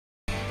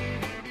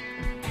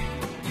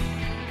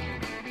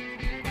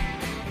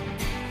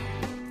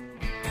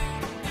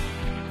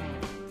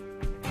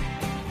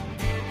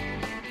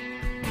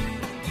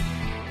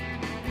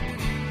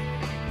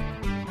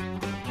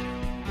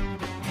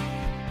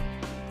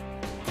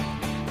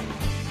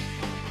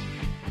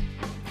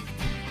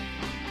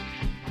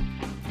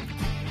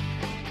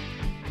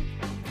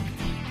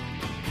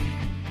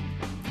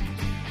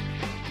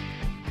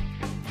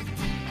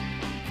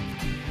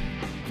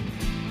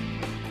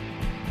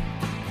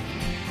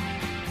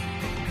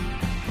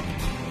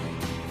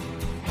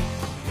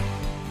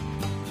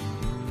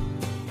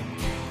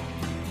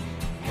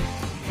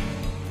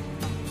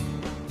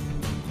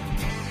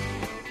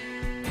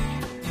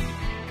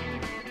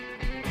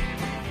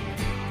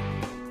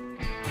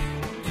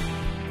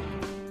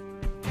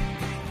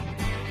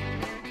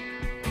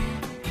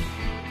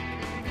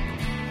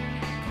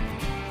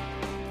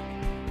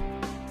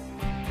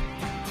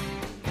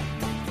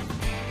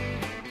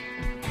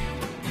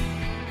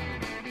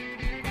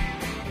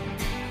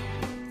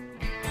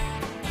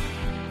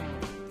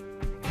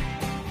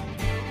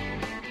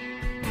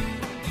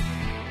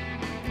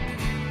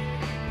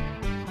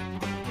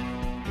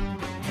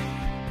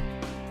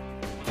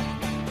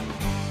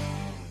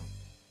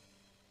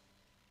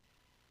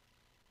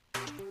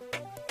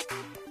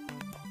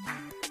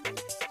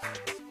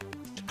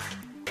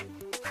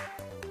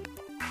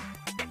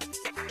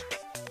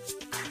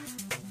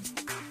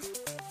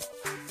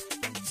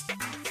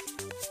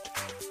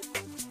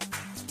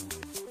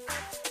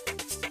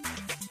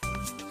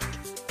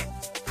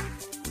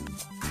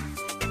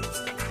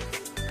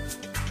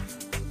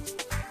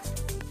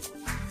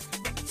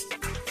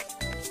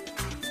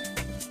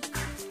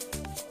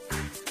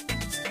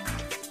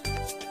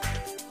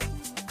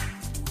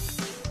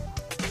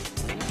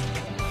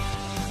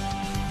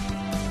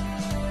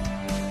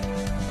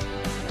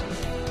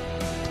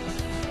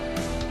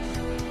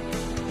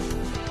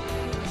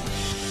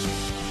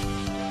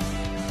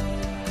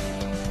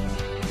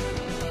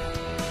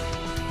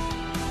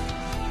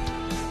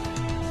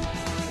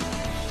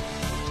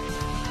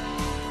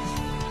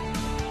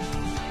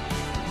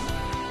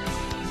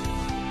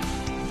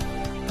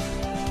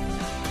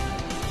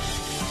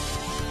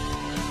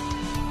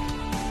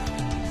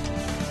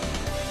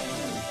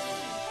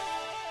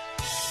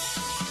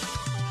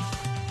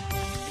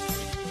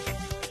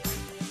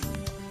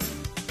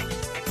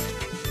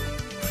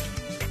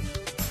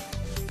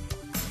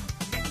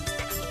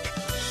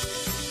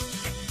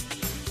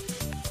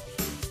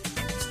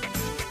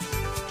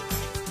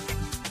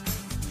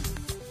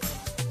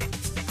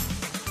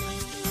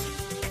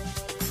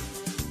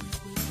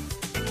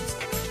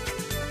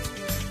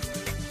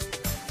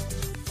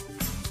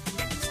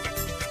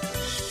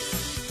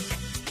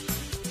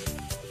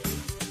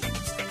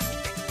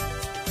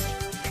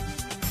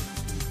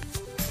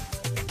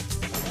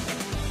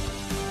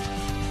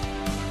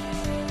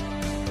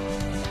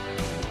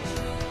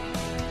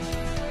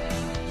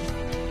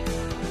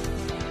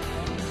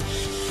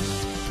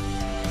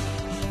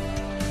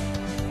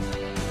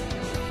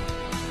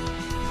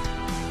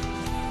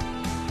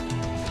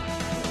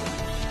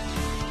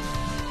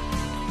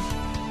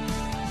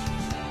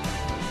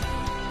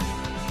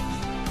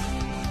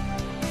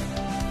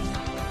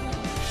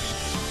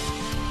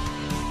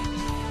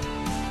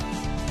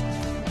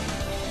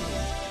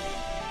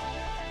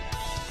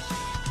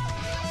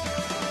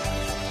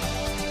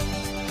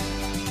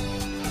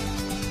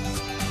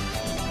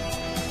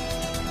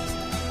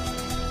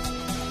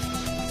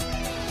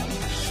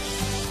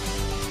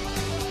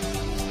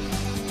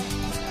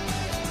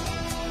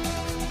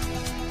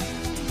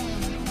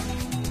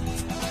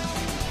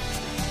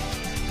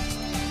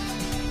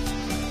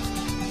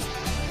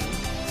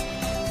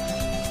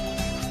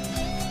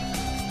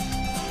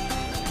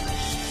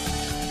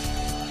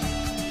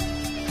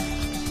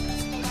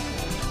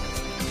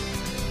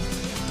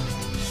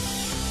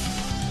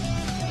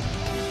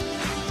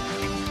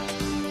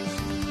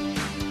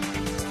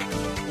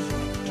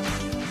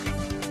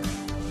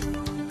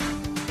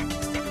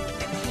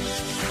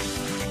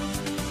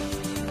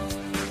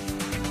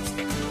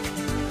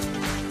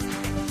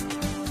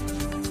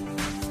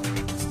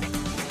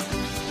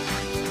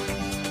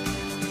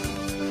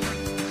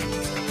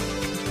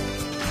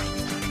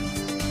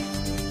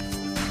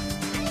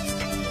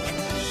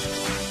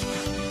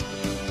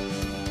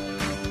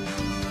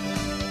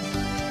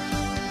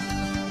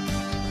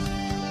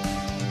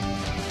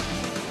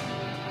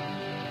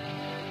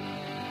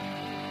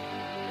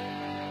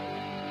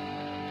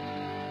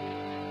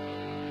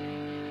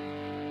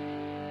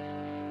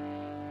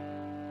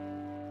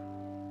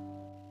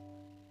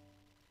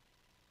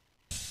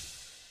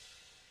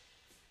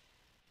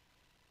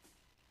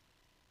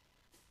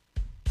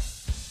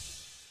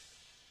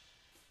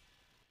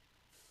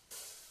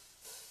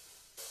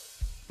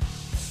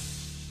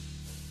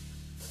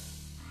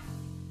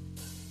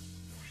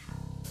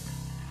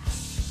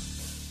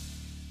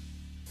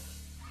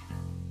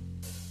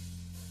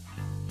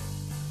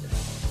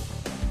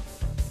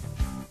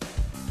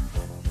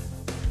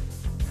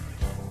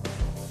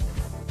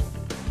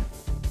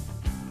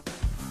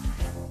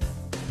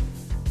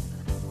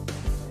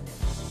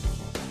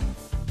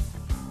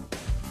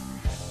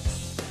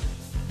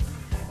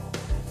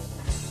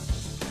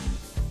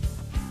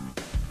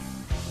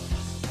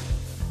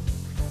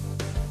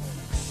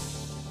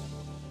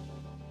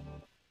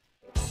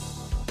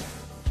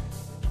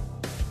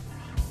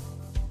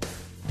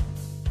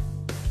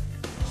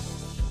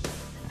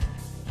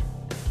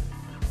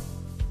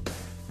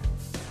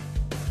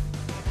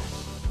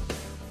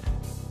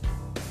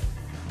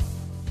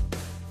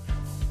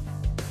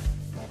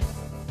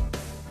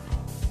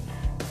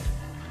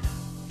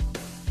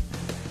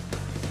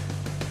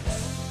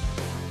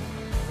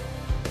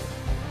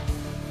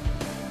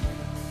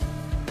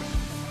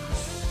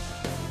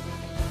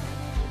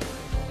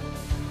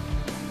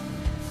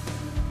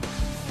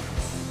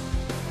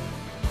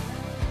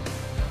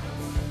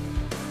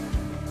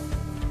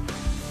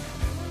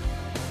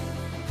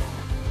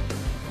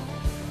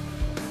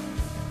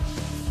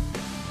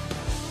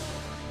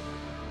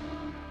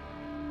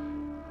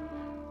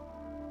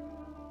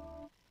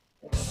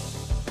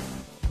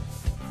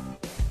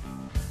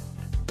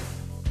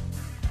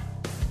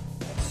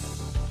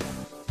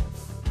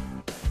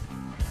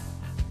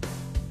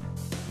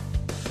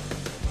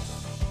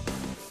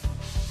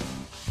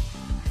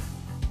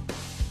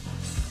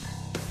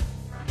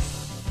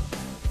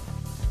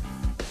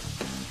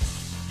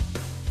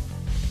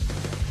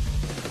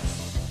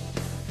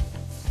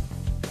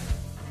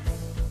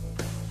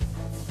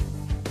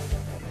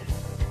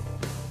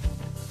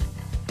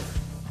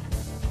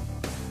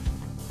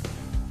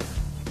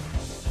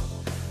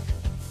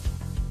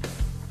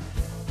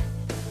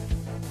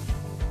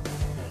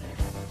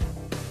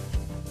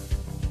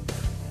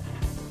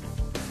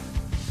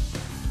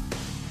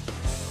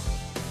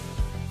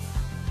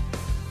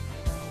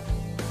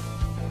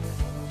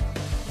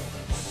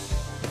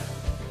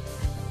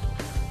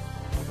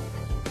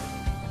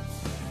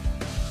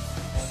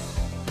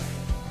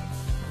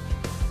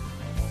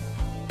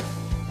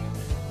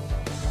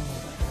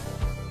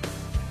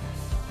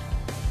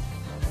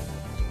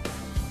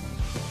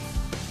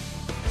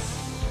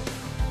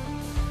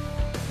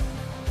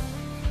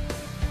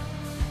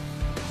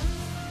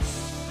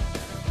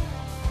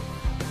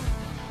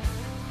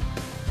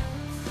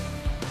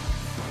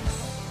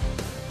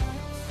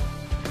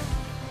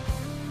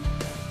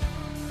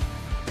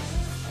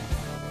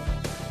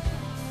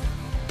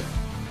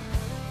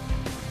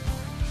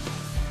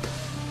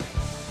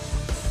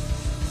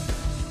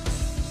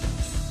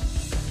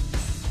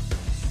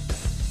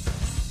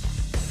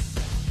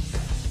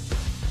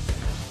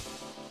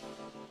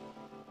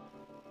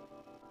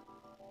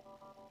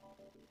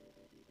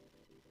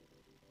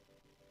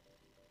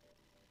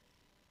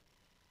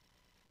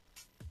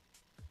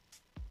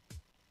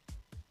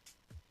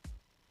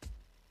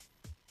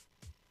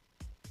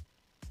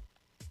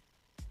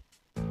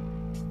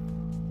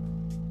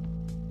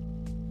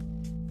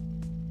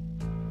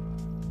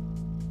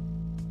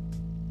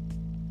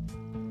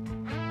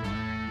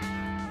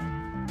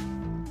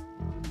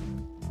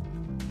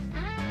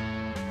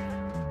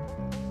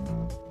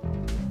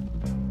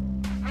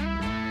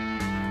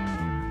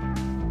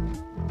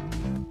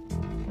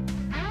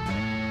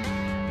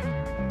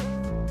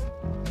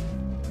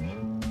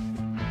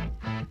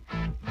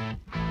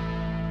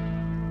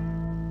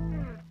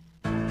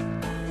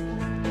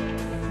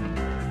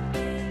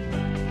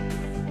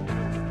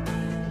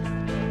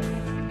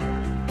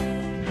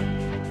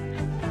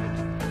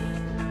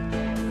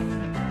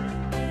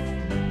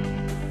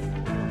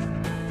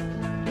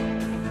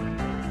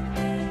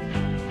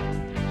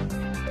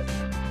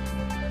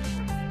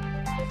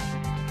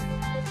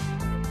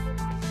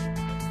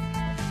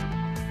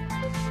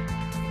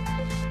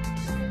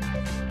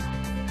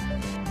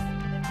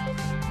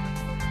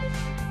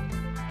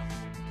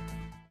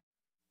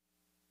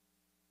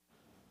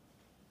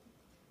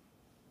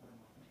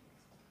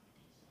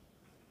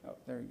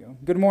There you go.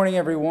 Good morning,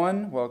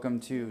 everyone. Welcome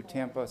to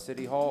Tampa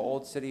City Hall,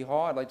 Old City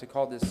Hall. I'd like to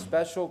call this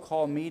special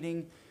call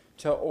meeting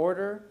to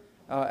order.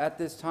 At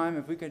this time,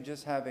 if we could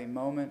just have a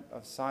moment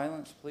of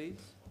silence, please.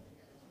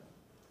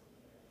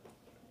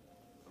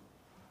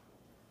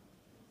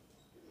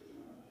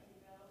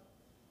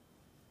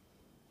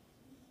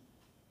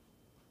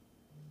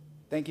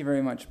 Thank you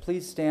very much.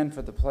 Please stand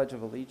for the Pledge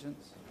of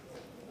Allegiance.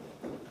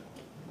 I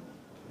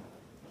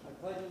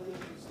pledge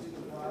allegiance to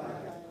the flag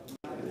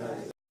of the United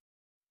States,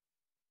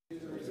 to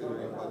the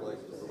republic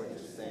for which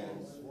it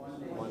stands,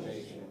 one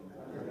nation,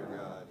 under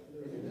God,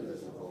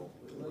 indivisible,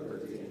 with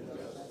liberty and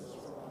justice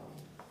for all.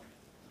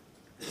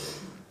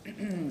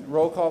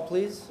 Roll call,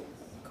 please.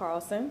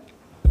 Carlson.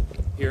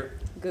 Here.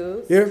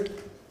 Goose. Here.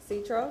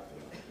 Citro.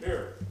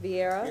 Here.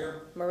 Vieira.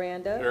 Here.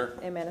 Miranda. Here.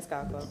 And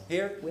Maniscalco.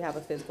 Here. We have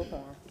a physical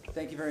quorum.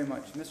 Thank you very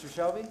much. Mr.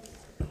 Shelby?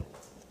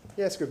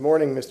 Yes, good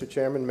morning, Mr.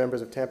 Chairman,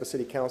 members of Tampa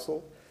City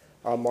Council.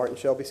 I'm Martin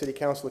Shelby, City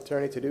Council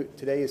Attorney.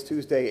 Today is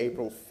Tuesday,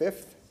 April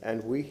 5th,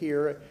 and we're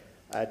here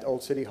at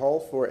Old City Hall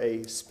for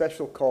a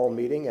special call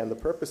meeting, and the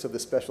purpose of the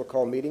special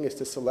call meeting is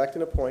to select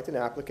and appoint an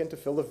applicant to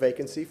fill the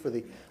vacancy for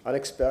the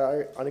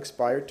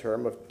unexpired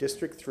term of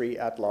District 3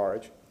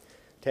 at-large,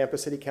 Tampa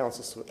City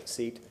Council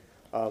seat,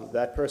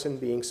 that person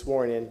being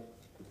sworn in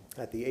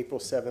at the April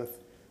 7th,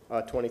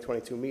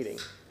 2022 meeting.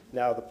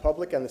 Now, the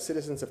public and the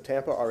citizens of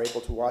Tampa are able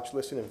to watch,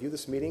 listen, and view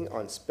this meeting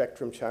on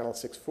Spectrum Channel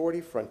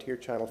 640, Frontier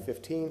Channel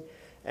 15,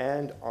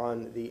 and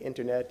on the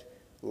internet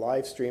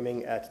live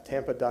streaming at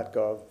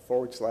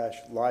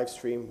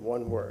tampa.gov/livestream,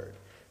 one word.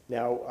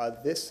 Now,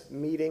 this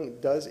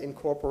meeting does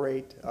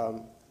incorporate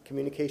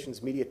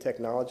communications media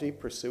technology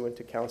pursuant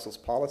to Council's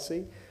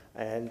policy,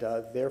 and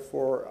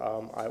therefore,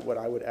 what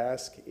I would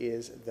ask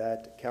is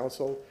that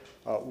Council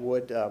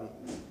would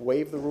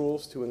waive the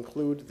rules to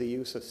include the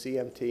use of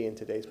CMT in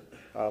today's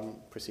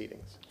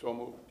proceedings. So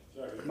moved.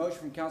 Motion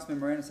from Councilman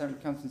Miranda, second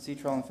from Councilman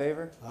Citro. In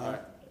favor? Aye.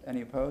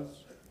 Any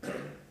opposed?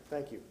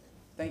 Thank you.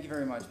 Thank you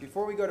very much.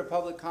 Before we go to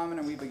public comment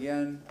and we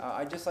begin,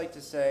 I'd just like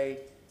to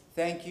say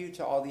thank you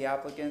to all the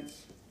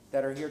applicants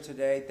that are here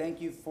today. Thank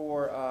you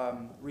for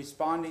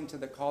responding to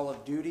the call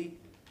of duty,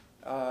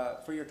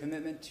 for your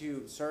commitment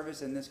to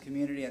service in this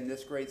community and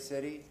this great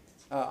city.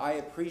 I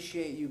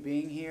appreciate you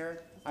being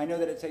here. I know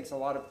that it takes a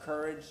lot of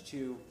courage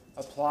to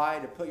apply,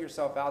 to put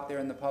yourself out there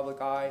in the public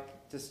eye,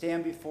 to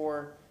stand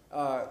before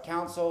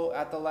council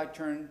at the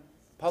lectern.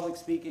 Public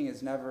speaking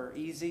is never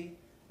easy.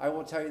 I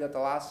will tell you that the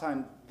last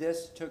time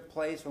this took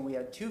place, when we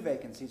had 2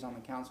 vacancies on the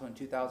council in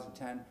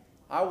 2010,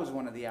 I was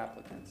one of the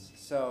applicants.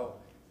 So,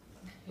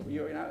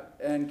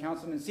 and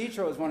Councilman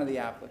Citro was one of the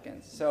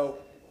applicants. So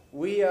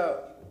we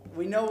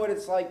know what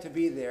it's like to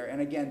be there.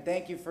 And again,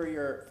 thank you for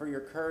your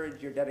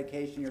courage, your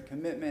dedication, your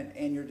commitment,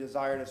 and your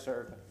desire to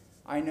serve.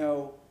 I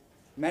know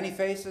many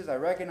faces, I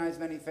recognize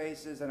many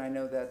faces, and I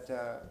know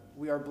that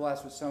we are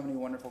blessed with so many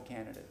wonderful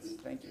candidates.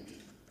 Thank you.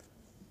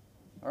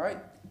 All right.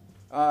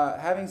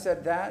 Having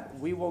said that,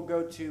 we will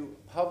go to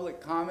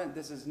public comment.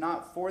 This is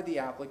not for the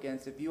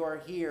applicants. If you are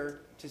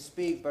here to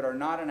speak but are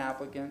not an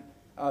applicant,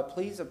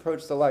 please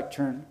approach the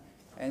lectern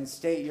and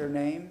state your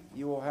name.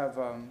 You will have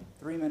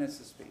 3 minutes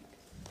to speak.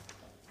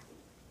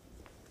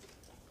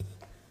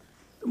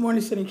 Good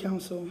morning, City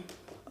Council.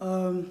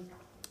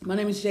 My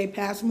name is Jay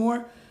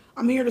Passmore.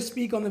 I'm here to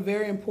speak on the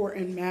very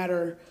important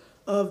matter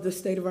of the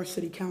state of our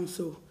City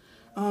Council.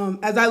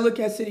 As I look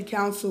at City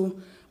Council,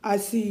 I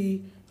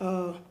see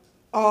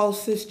all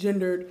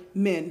cisgendered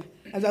men.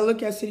 As I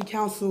look at City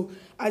Council,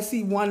 I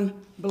see one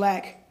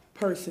black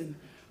person.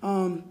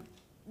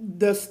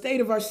 The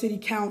state of our City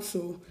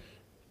Council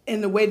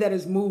and the way that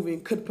is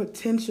moving could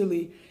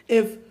potentially,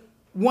 if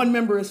one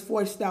member is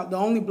forced out, the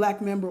only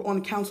black member on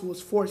the council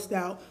was forced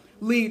out,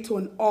 lead to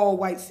an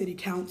all-white City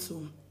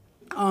Council.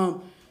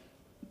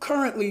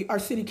 Currently, our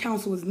City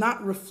Council is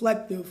not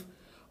reflective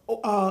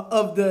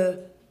of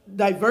the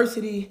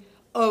diversity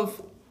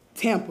of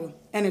Tampa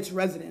and its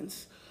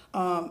residents.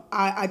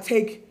 I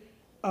take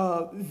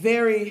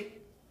offense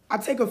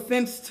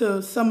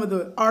to some of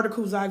the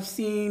articles I've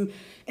seen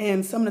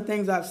and some of the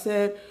things I've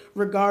said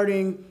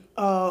regarding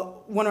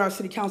one of our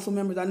City Council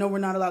members. I know we're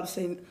not allowed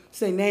to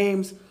say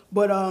names,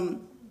 but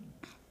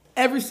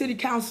every City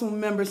Council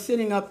member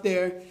sitting up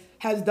there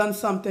has done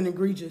something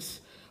egregious.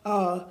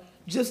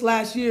 Just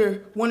last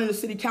year, one of the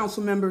City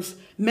Council members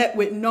met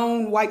with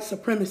known white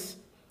supremacists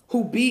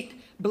who beat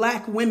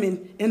black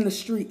women in the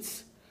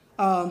streets.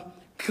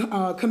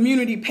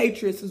 Community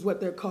patriots is what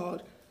they're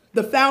called.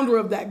 The founder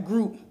of that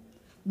group,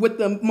 with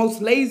the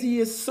most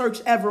laziest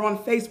search ever on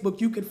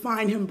Facebook, you could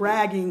find him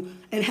bragging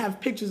and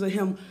have pictures of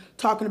him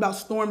talking about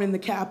storming the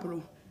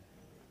Capitol.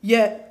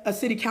 Yet a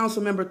City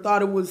Council member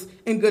thought it was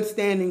in good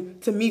standing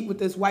to meet with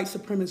this white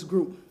supremacist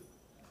group.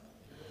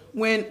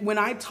 When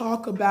I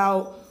talk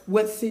about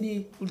what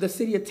the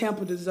city of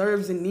Tampa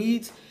deserves and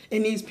needs, it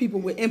needs people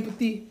with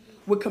empathy,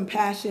 with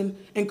compassion,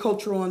 and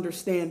cultural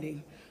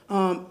understanding.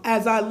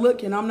 As I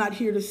look, and I'm not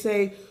here to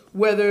say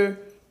whether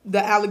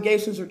the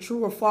allegations are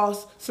true or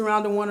false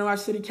surrounding one of our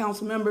City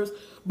Council members,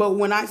 but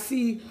when I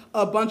see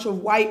a bunch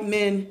of white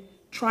men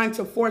trying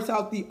to force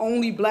out the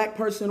only black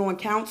person on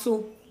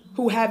council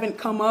who haven't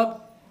come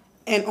up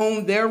and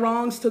owned their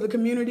wrongs to the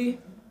community.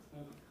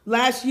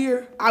 Last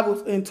year,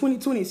 in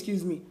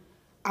 2020,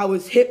 I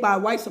was hit by a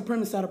white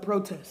supremacist at a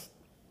protest.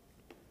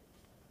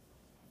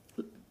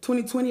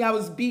 2020, I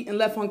was beat and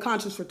left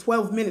unconscious for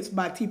 12 minutes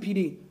by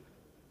TPD.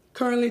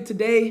 Currently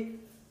today,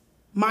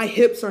 my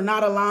hips are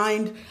not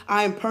aligned.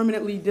 I am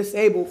permanently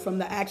disabled from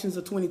the actions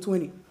of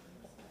 2020.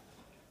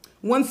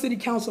 One city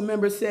council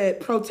member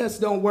said, protests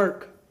don't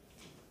work.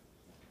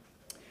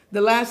 The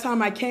last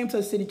time I came to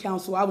a city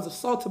council, I was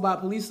assaulted by a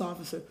police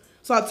officer.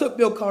 So I took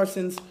Bill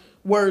Carson's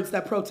words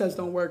that protests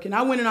don't work, and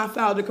I went and I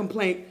filed a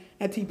complaint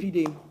at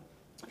TPD.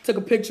 Took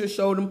a picture,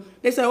 showed them.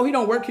 They said, oh, he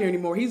don't work here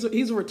anymore. He's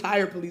a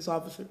retired police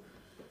officer.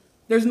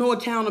 There's no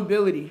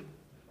accountability.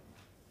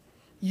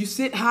 You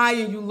sit high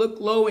and you look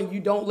low and you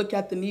don't look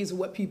at the needs of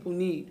what people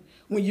need.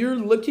 When you're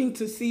looking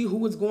to see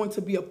who is going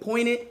to be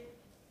appointed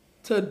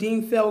to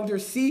Dean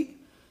Felder's seat,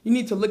 you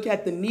need to look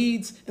at the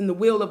needs and the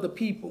will of the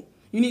people.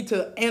 You need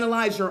to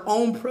analyze your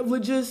own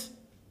privileges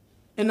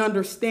and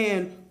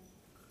understand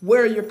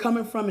where you're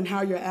coming from and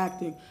how you're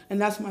acting. And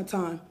that's my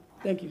time.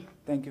 Thank you.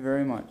 Thank you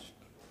very much.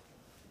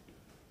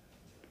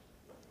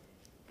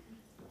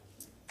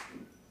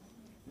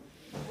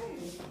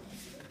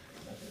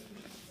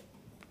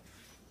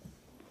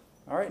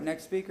 All right,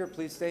 next speaker,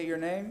 please state your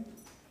name.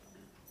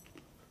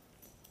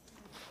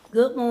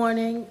 Good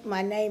morning.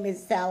 My name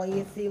is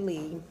Sally C.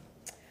 Lee.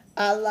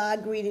 Allah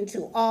greeting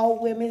to all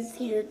women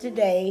here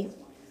today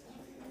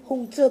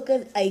who took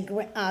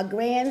a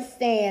grand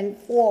stand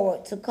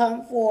forward to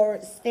come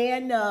forward,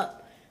 stand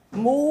up,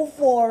 move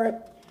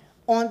forward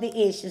on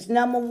the issues.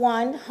 Number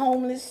one,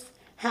 homeless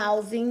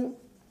housing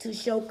to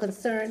show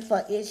concern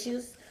for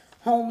issues.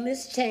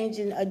 Homeless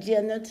changing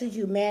agenda to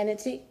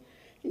humanity.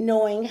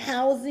 Knowing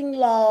housing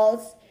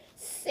laws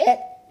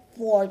set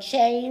for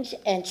change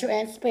and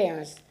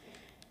transparency.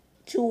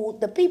 To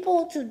the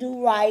people to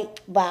do right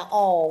by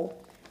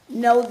all.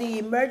 Know the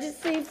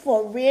emergency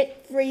for rent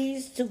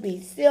freeze to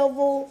be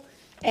civil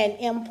and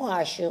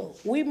impartial.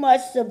 We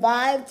must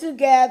survive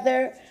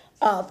together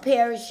or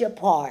perish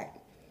apart.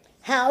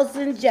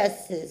 Housing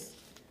justice.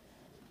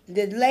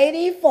 The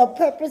lady for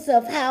purpose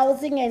of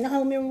housing and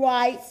human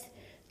rights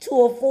to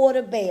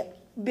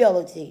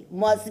affordability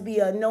must be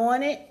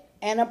anointed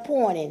and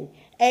appointed.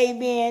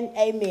 Amen,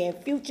 amen.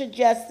 Future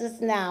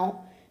justice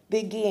now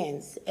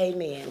begins.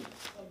 Amen.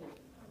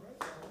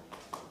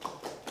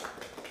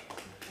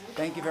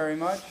 Thank you very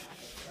much.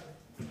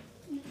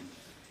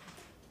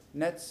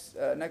 Next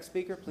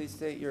speaker, please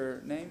state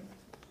your name.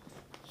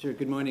 Sure.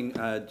 Good morning.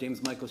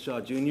 James Michael Shaw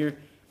Jr.,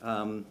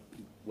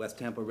 West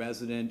Tampa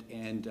resident,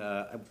 and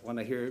I want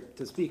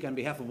to speak on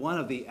behalf of one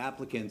of the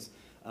applicants.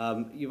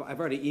 I've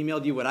already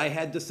emailed you what I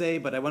had to say,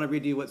 but I want to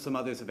read you what some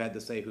others have had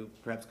to say who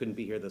perhaps couldn't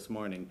be here this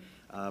morning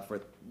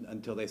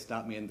until they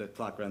stop me and the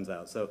clock runs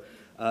out. So,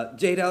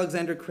 Jade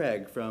Alexander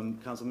Craig from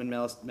Councilman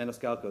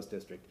Maniscalco's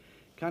district.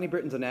 Connie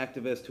Britton's an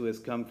activist who has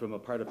come from a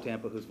part of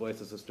Tampa whose voice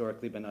has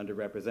historically been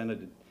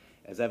underrepresented,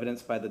 as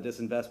evidenced by the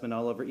disinvestment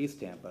all over East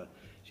Tampa.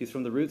 She's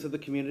from the roots of the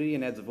community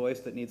and adds a voice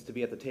that needs to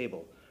be at the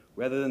table.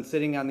 Rather than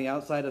sitting on the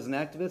outside as an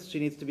activist, she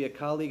needs to be a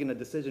colleague and a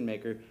decision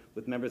maker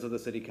with members of the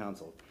City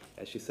Council.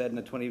 As she said in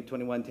a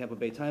 2021 Tampa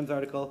Bay Times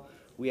article,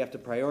 we have to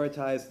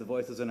prioritize the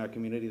voices in our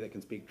community that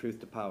can speak truth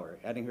to power.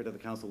 Adding her to the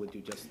council would do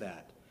just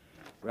that.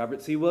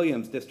 Robert C.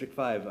 Williams, District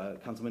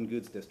 5, Councilman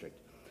Good's district.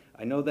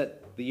 I know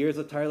that the years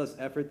of tireless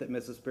effort that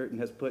Mrs. Burton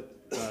has put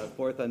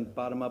forth on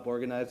bottom-up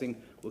organizing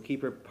will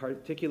keep her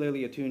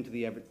particularly attuned to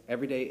the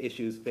everyday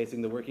issues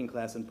facing the working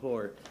class and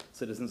poor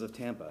citizens of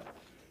Tampa.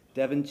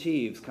 Devin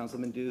Cheeves,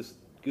 Councilman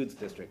Good's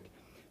district.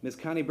 Ms.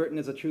 Connie Burton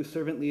is a true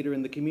servant leader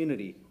in the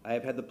community. I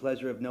have had the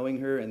pleasure of knowing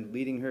her and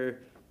leading her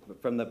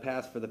for the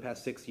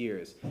past 6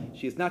 years.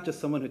 She is not just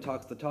someone who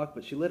talks the talk,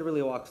 but she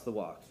literally walks the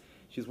walk.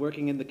 She's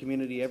working in the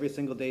community every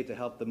single day to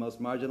help the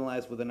most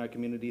marginalized within our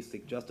community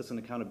seek justice and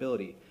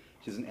accountability.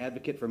 She's an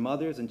advocate for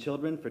mothers and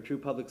children, for true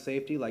public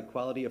safety like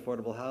quality,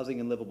 affordable housing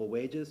and livable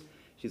wages.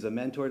 She's a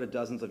mentor to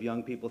dozens of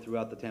young people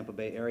throughout the Tampa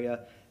Bay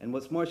area. And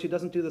what's more, she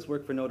doesn't do this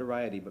work for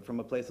notoriety, but from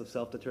a place of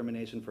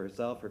self-determination for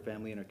herself, her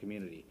family, and her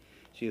community.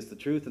 She is the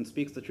truth and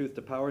speaks the truth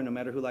to power, no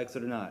matter who likes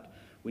it or not.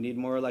 We need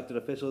more elected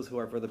officials who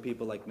are for the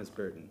people like Ms.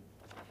 Burton.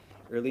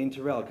 Earlene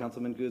Terrell,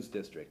 Councilman Good's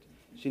district.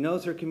 She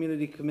knows her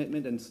community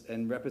commitment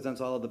and represents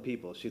all of the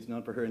people. She's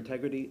known for her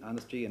integrity,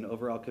 honesty, and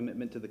overall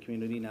commitment to the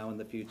community now and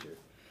the future.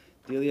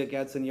 Delia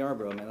Gadsden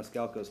Yarbrough,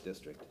 Maniscalco's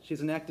district.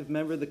 She's an active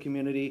member of the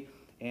community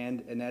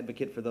and an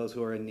advocate for those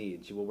who are in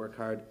need. She will work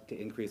hard to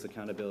increase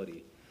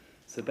accountability.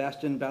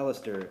 Sebastian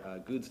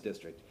Ballister, Good's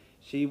district.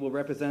 She will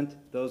represent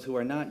those who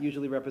are not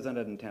usually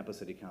represented in Tampa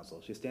City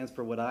Council. She stands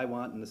for what I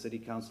want in the city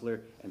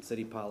councilor and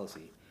city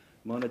policy.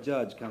 Mona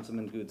Judge,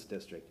 Councilman Good's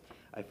district.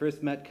 I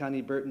first met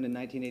Connie Burton in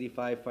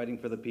 1985 fighting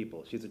for the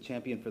people. She's a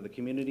champion for the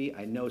community.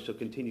 I know she'll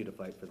continue to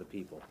fight for the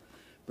people.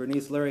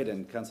 Bernice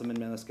Luridan, Councilman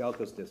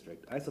Maniscalco's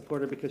district. I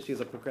support her because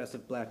she's a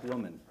progressive black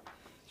woman.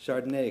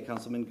 Chardonnay,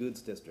 Councilman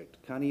Good's district.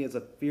 Connie is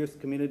a fierce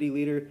community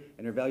leader,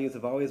 and her values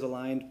have always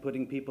aligned,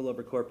 putting people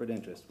over corporate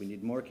interest. We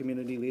need more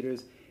community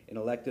leaders in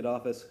elected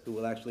office who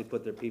will actually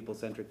put their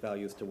people-centric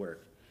values to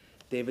work.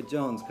 David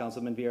Jones,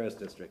 Councilman Vieira's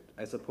district.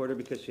 I support her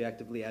because she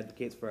actively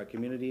advocates for our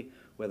community,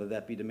 whether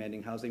that be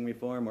demanding housing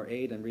reform or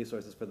aid and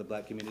resources for the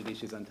black community.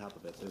 She's on top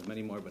of it. There's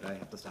many more, but I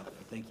have to stop there.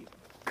 Thank you.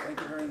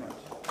 Thank you very much.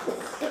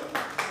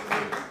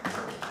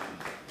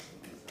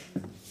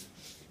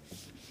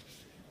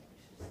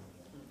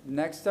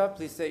 Next up,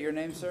 please state your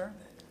name, sir.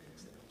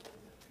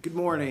 Good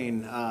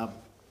morning.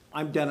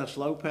 I'm Dennis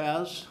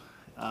Lopez.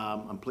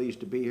 I'm pleased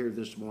to be here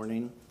this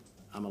morning.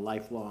 I'm a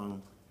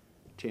lifelong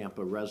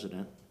Tampa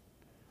resident.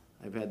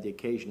 I've had the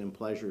occasion and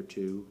pleasure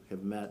to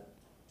have met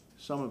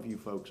some of you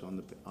folks on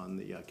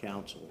the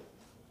council.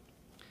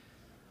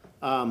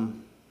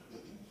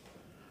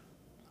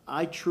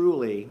 I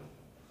truly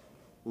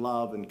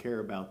love and care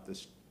about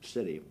this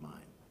city of mine.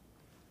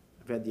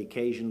 I've had the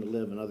occasion to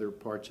live in other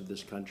parts of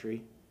this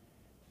country,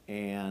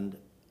 and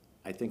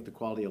I think the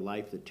quality of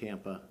life that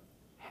Tampa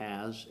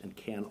has and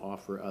can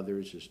offer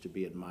others is to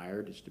be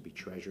admired, is to be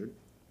treasured.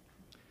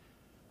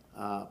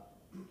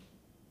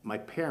 My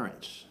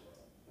parents,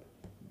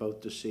 both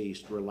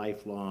deceased, were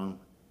lifelong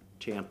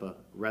Tampa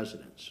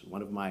residents.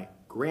 One of my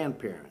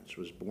grandparents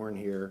was born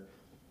here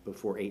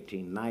before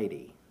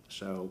 1890.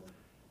 So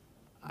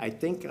I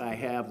think I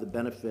have the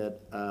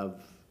benefit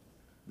of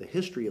the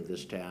history of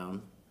this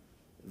town,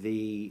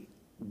 the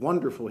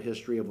wonderful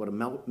history of what a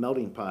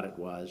melting pot it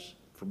was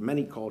for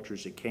many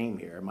cultures that came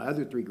here. My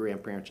other three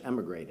grandparents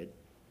emigrated,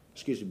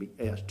 excuse me,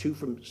 two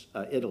from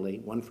Italy,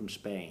 one from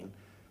Spain,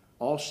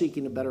 all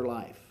seeking a better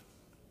life.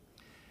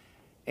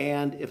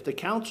 And if the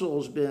council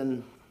has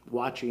been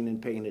watching and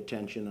paying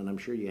attention, and I'm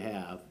sure you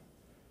have,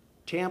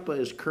 Tampa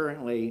is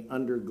currently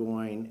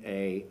undergoing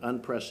an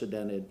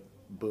unprecedented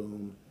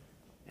boom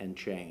and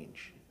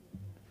change.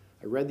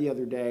 I read the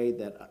other day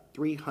that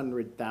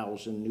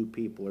 300,000 new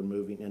people are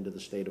moving into the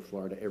state of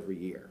Florida every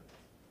year.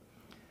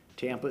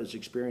 Tampa is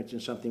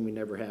experiencing something we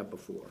never have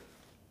before.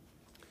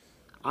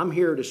 I'm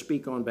here to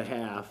speak on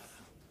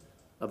behalf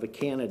of a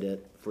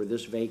candidate for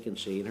this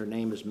vacancy, and her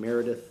name is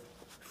Meredith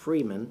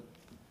Freeman,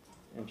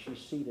 and she's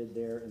seated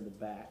there in the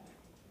back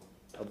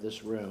of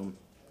this room.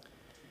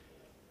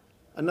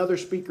 Another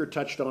speaker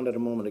touched on it a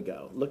moment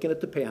ago. Looking at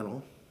the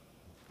panel,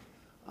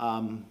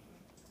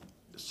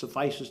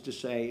 suffices to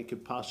say it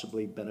could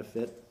possibly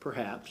benefit,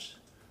 perhaps,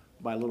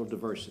 by a little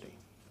diversity.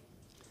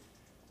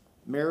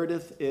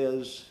 Meredith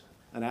is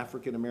an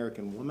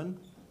African-American woman.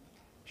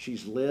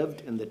 She's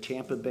lived in the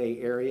Tampa Bay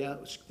area,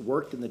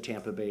 worked in the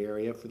Tampa Bay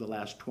area for the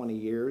last 20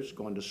 years,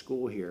 gone to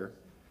school here.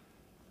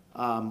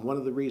 One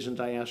of the reasons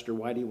I asked her,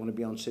 why do you want to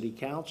be on city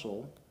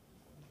council?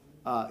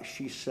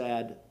 She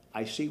said,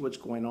 I see what's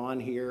going on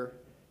here,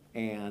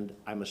 and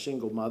I'm a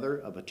single mother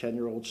of a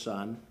 10-year-old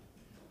son.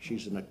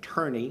 She's an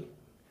attorney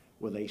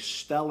with a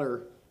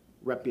stellar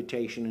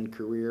reputation and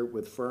career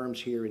with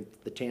firms here in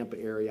the Tampa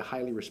area,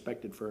 highly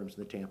respected firms in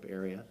the Tampa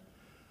area.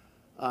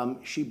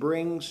 She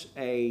brings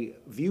a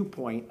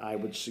viewpoint, I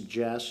would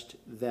suggest,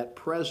 that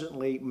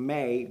presently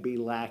may be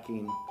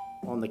lacking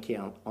on the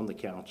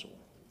council.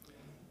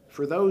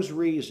 For those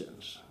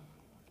reasons,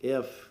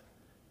 if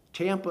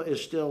Tampa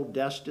is still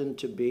destined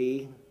to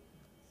be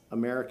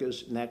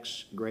America's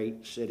next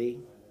great city,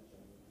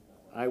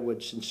 I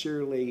would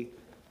sincerely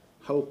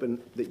hope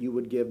that you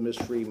would give Ms.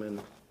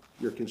 Freeman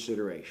your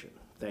consideration.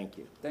 Thank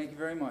you. Thank you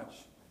very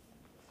much.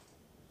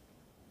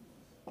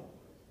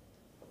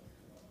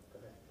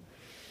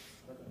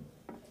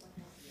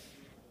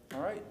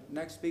 All right,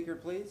 next speaker,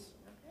 please.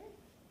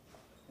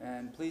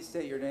 And please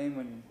state your name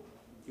when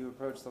you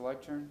approach the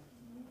lectern.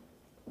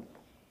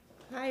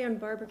 Hi, I'm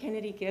Barbara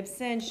Kennedy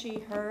Gibson. She,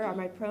 her are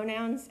my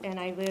pronouns, and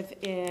I live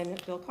in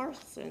Bill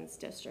Carson's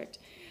district.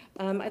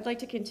 I'd like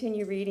to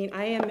continue reading.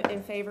 I am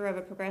in favor of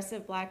a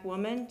progressive black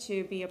woman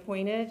to be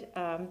appointed.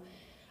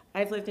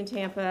 I've lived in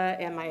Tampa,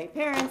 and my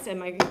parents and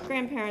my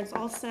grandparents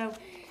also,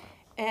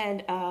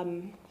 and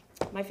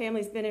my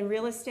family's been in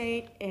real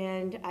estate,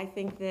 and I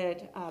think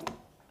that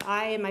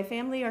I and my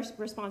family are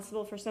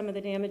responsible for some of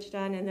the damage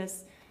done in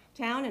this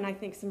town, and I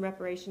think some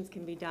reparations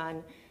can be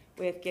done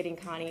with getting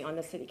Connie on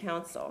the city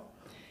council.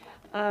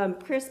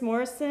 Chris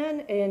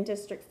Morrison in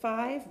District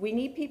 5, we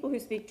need people who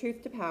speak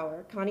truth to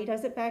power. Connie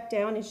doesn't back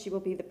down, and she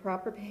will be the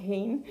proper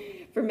pain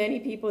for many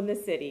people in the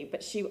city,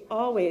 but she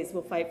always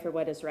will fight for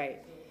what is right.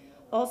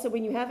 Also,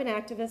 when you have an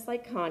activist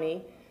like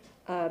Connie,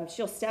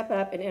 she'll step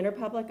up and enter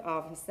public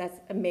office. That's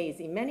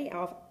amazing. Many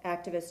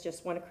activists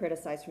just want to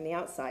criticize from the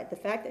outside. The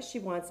fact that she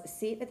wants a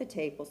seat at the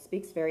table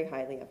speaks very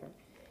highly of her.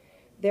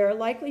 There are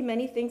likely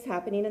many things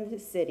happening in the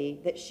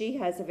city that she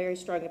has a very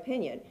strong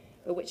opinion,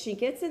 but when she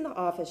gets in the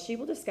office, she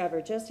will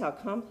discover just how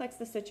complex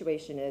the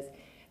situation is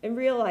and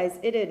realize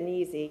it isn't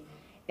easy,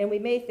 and we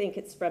may think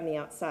it's from the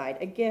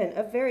outside. Again,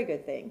 a very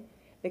good thing,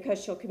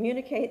 because she'll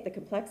communicate the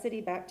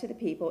complexity back to the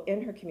people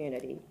in her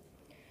community.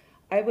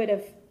 I would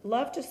have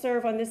loved to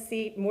serve on this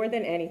seat more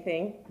than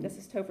anything. This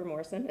is Topher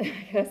Morrison, I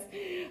guess.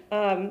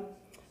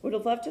 Would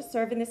have loved to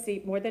serve in the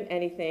seat more than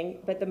anything,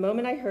 but the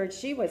moment I heard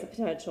she was a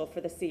potential for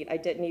the seat, I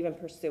didn't even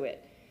pursue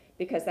it,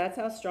 because that's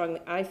how strongly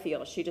I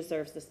feel she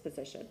deserves this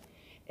position.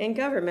 In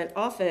government,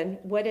 often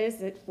what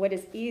is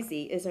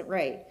easy isn't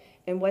right,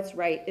 and what's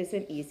right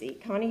isn't easy.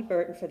 Connie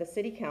Burton for the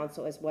city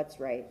council is what's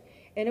right,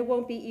 and it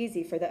won't be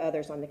easy for the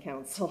others on the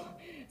council.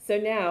 So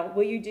now,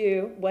 will you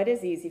do what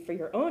is easy for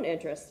your own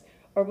interests,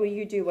 or will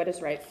you do what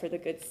is right for the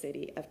good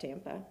city of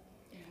Tampa?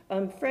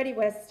 Freddie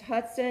West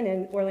Hudson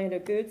and Orlando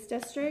Goods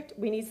District,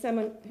 we need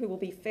someone who will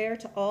be fair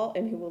to all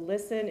and who will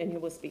listen and who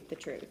will speak the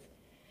truth.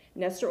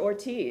 Nestor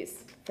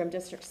Ortiz from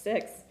District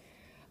 6.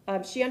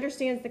 She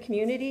understands the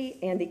community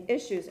and the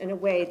issues in a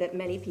way that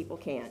many people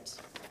can't.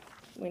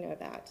 We know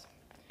that.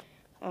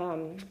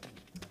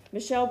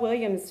 Michelle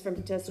Williams from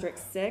District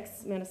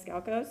 6,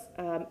 Maniscalcos,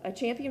 a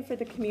champion for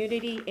the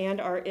community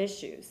and our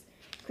issues.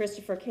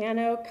 Christopher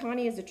Cano,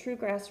 Connie is a true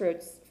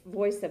grassroots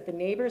voice of the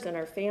neighbors and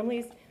our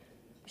families.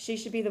 She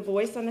should be the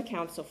voice on the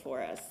council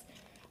for us.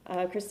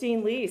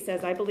 Christine Lee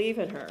says, I believe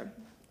in her.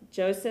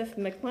 Joseph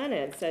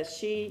McLennan says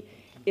she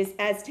is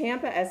as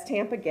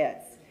Tampa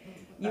gets.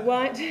 You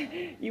want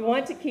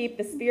to keep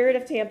the spirit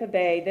of Tampa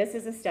Bay. This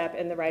is a step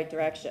in the right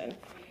direction.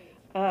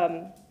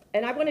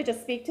 And I want to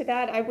just speak to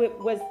that. I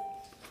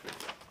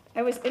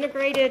was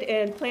integrated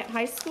in Plant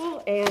High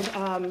School,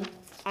 and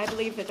I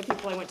believe that the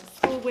people I went to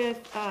school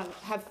with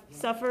have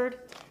suffered.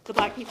 The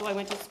black people I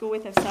went to school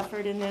with have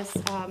suffered in this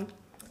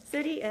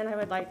city, and I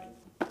would like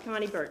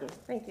Connie Burton.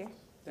 Thank you.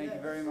 Thank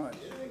you very much.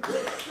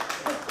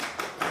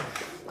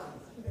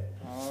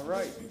 All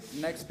right.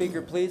 Next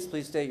speaker, please.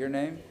 Please state your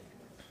name.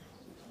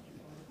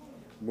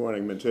 Good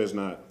morning,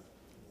 Mentesnot.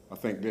 I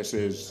think this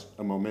is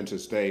a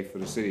momentous day for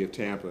the city of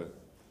Tampa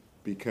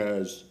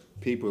because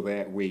people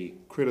that we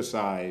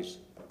criticize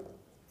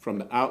from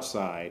the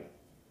outside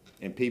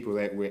and people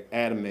that we're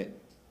adamant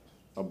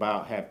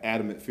about, have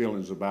adamant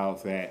feelings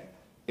about, that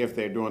if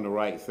they're doing the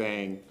right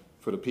thing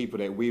for the people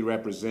that we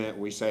represent,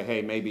 we say,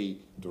 hey,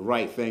 maybe the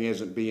right thing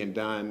isn't being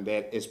done,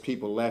 that it's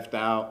people left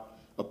out,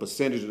 a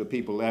percentage of the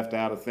people left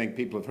out. I think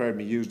people have heard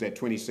me use that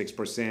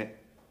 26%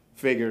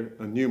 figure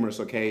on numerous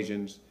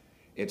occasions.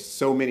 It's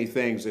so many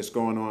things that's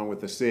going on with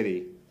the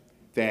city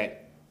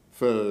that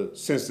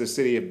since the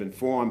city had been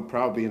formed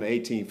probably in the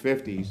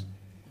 1850s,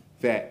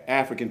 that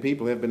African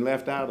people have been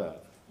left out of,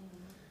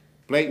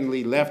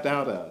 blatantly left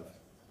out of.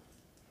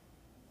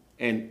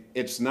 And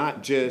it's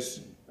not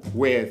just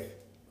with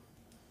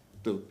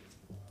the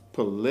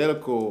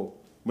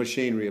political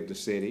machinery of the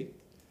city,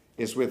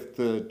 it's with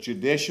the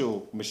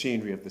judicial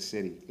machinery of the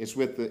city, it's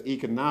with the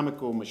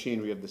economical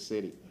machinery of the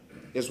city,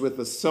 it's with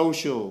the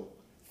social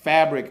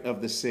fabric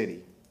of the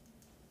city.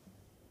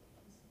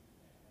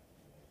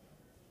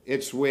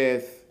 It's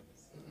with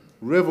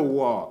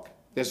Riverwalk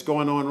that's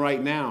going on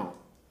right now,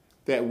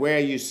 that where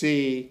you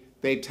see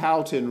they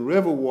tout in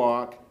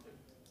Riverwalk,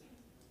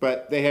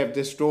 but they have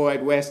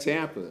destroyed West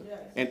Tampa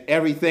and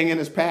everything in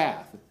its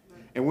path.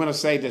 And when I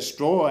say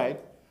destroyed,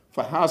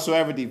 for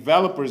howsoever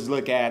developers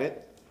look at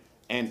it,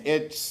 and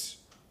it's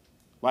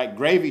like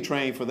gravy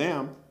train for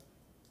them,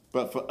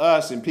 but for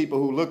us and people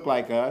who look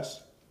like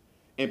us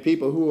and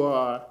people who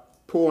are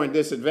poor and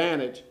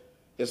disadvantaged,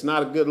 it's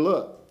not a good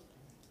look.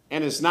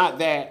 And it's not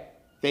that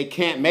they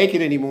can't make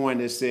it anymore in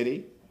this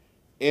city,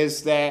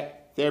 it's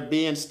that they're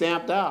being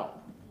stamped out.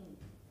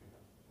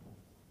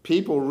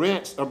 People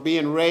rents are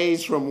being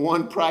raised from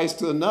one price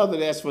to another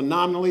that's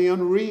phenomenally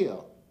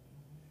unreal.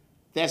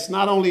 That's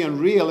not only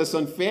unreal, it's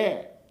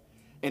unfair.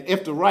 And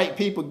if the right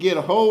people get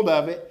a hold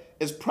of it,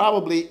 it's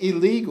probably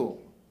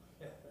illegal.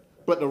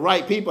 But the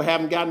right people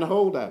haven't gotten a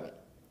hold of it.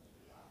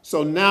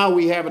 So now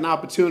we have an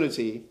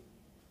opportunity.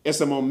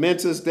 It's a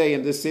momentous day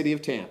in this city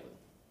of Tampa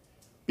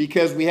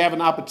because we have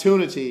an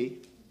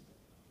opportunity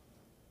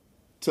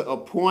to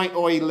appoint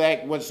or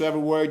elect, whatsoever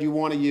word you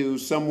want to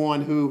use,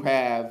 someone who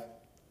have,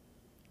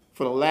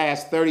 for the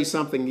last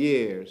 30-something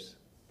years,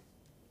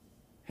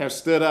 have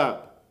stood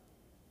up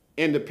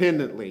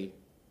independently,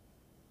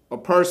 a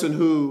person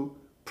who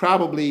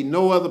probably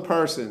no other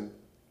person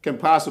can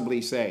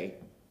possibly say,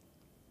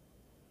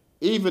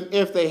 even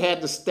if they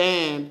had to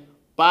stand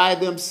by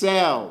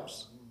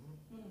themselves.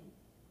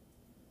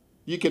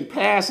 You can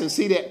pass and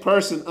see that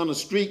person on a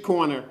street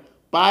corner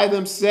by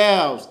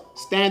themselves,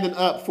 standing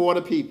up for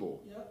the people.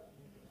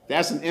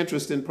 That's an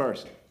interesting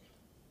person.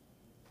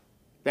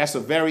 That's a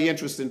very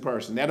interesting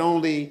person.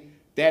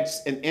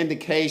 That's an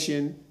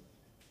indication,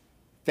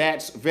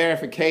 that's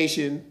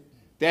verification,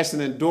 that's an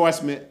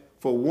endorsement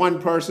for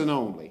one person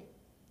only.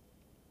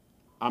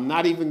 I'm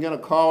not even going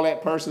to call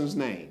that person's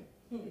name.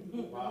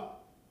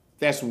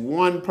 That's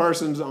one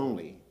person's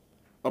only.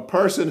 A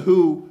person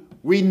who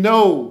we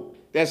know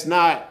that's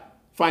not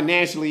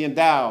financially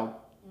endowed,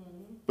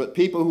 but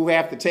people who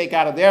have to take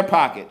out of their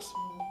pockets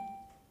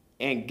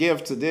and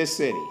give to this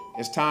city.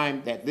 It's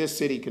time that this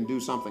city can do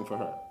something for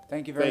her.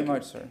 Thank you very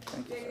much, sir.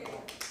 Thank you,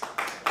 sir.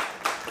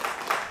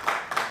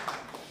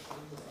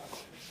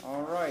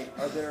 All right.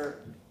 Are there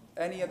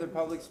any other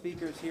public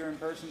speakers here in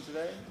person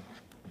today?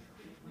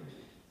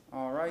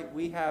 All right,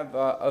 we have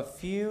a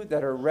few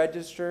that are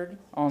registered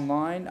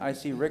online. I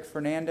see Rick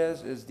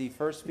Fernandez is the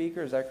first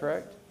speaker, is that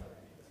correct?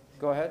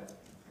 Go ahead.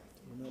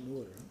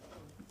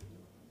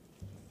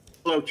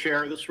 Hello,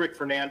 Chair. This is Rick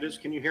Fernandez.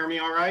 Can you hear me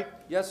all right?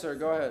 Yes, sir,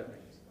 go ahead.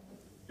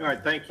 All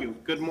right, thank you.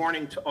 Good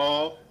morning to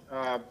all.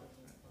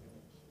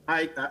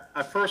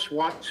 I first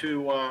want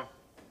to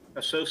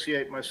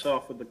associate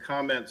myself with the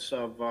comments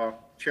of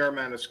Chair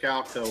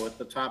Maniscalco at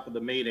the top of the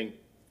meeting.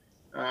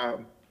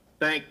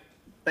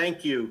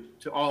 Thank you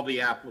to all the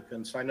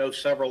applicants. I know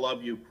several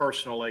of you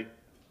personally,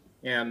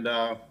 and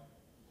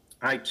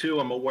I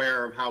too am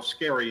aware of how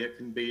scary it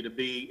can be to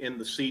be in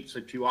the seats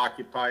that you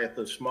occupy at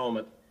this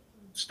moment.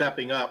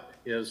 Stepping up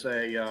is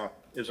a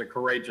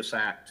courageous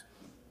act.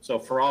 So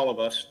for all of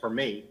us, for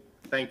me,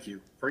 thank you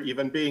for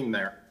even being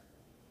there.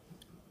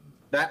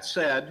 That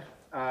said,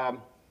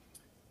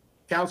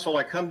 Council,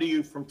 I come to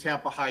you from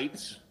Tampa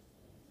Heights.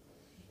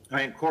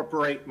 I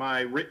incorporate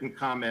my written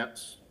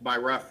comments by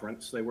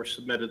reference. They were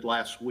submitted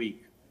last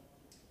week.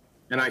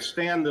 And I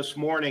stand this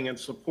morning in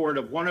support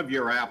of one of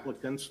your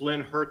applicants,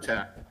 Lynn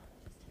Hurtak,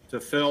 to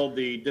fill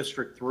the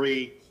District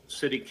 3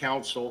 City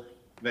Council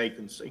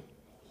vacancy.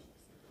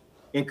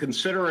 In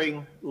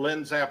considering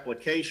Lynn's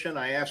application,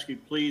 I ask you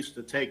please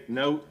to take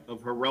note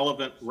of her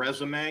relevant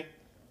resume,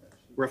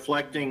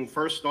 reflecting,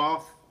 first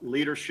off,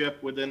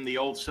 leadership within the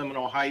Old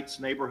Seminole Heights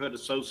Neighborhood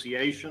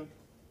Association.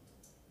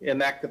 In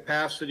that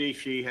capacity,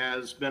 she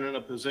has been in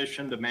a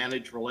position to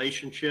manage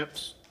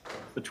relationships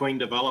between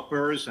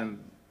developers and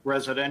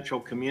residential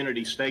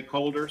community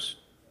stakeholders,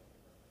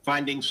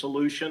 finding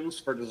solutions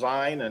for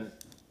design and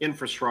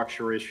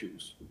infrastructure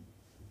issues.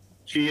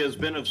 She has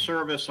been of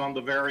service on the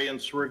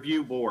Variance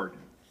Review Board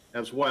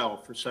as well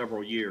for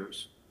several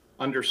years,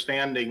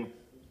 understanding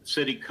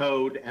city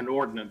code and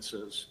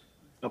ordinances,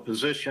 a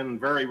position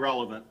very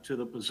relevant to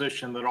the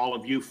position that all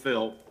of you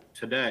fill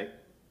today.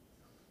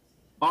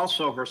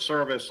 Also, her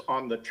service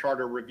on the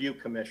Charter Review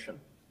Commission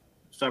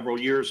several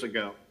years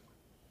ago,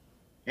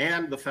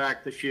 and the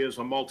fact that she is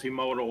a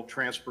multimodal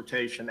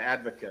transportation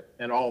advocate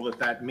and all that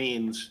that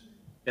means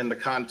in the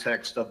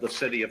context of the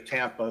city of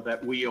Tampa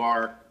that we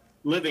are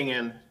living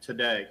in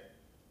today.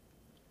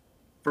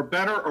 For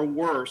better or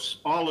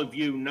worse, all of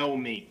you know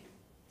me.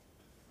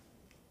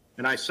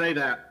 And I say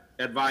that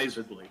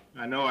advisedly.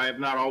 I know I have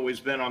not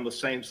always been on the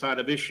same side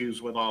of issues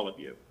with all of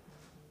you.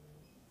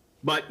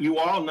 But you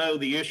all know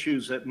the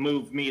issues that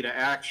move me to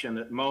action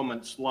at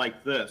moments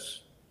like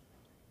this.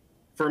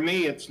 For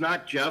me, it's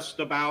not just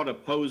about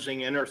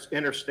opposing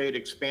interstate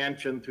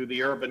expansion through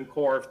the urban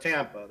core of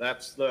Tampa.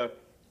 That's the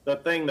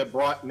thing that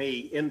brought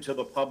me into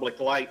the public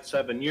light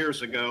 7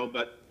 years ago,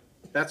 but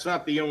that's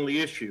not the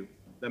only issue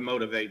that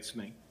motivates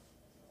me.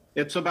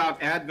 It's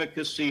about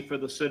advocacy for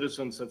the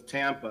citizens of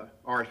Tampa,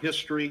 our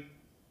history,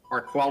 our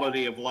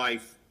quality of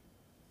life.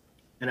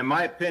 And in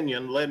my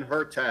opinion, Lynn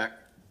Hurtak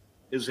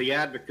is the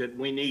advocate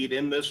we need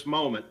in this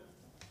moment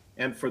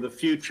and for the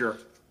future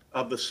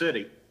of the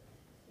city.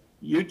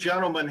 You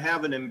gentlemen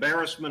have an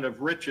embarrassment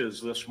of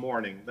riches this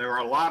morning. There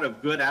are a lot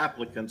of good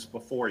applicants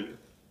before you.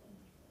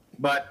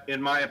 But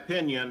in my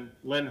opinion,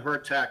 Lynn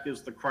Hurtak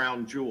is the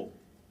crown jewel.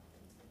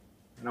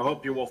 And I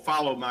hope you will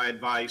follow my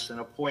advice in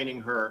appointing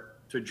her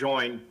to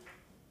join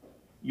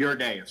your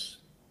dais.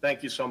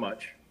 Thank you so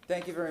much.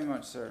 Thank you very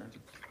much, sir.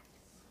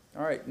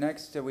 All right,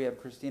 next we have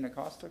Christina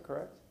Costa,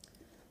 correct?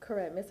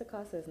 Correct. Ms.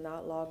 Acosta is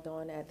not logged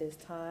on at this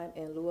time.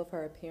 In lieu of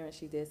her appearance,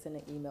 she did send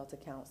an email to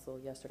council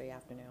yesterday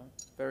afternoon.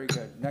 Very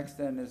good. Next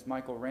then is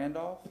Michael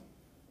Randolph.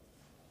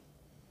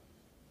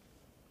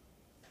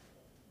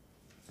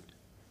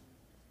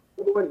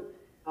 Good morning.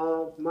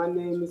 My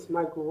name is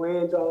Michael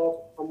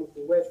Randolph. I'm with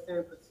the West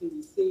Tampa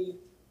CDC,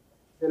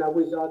 and I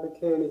wish all the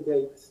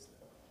candidates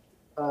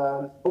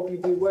hope you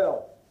do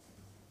well.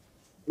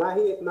 My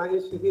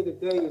issue here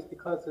today is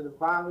because of the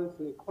violence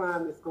and the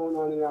crime that's going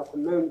on in our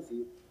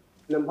community.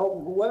 And I'm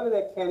hoping whoever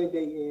that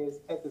candidate is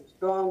has a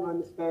strong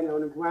understanding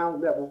on the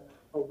ground level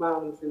of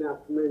violence in our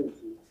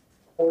community.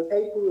 On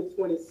April the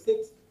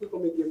 26th, we're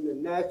going to be giving a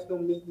national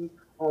meeting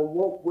on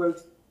what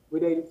works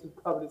related to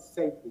public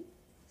safety.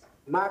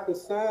 My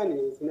concern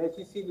is, and as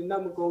you see the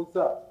number goes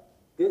up,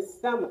 this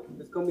summer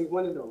is going to be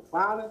one of the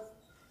violent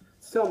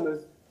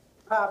summers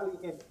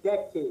probably in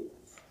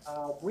decades.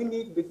 We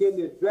need to begin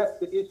to address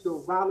the issue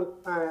of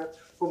violent crime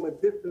from a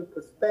different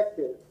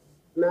perspective.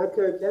 And I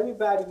encourage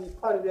everybody to be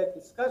part of that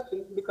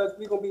discussion because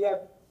we're going to be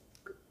having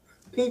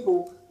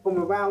people from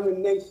around the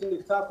nation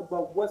to talk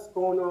about what's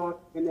going on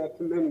in that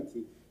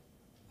community.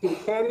 To the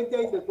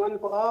candidates that's running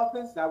for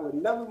office, I would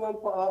never run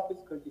for office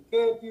because you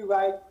can't do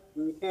right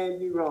and you can't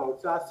do wrong.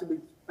 So I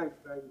salute you. Thank you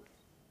very much.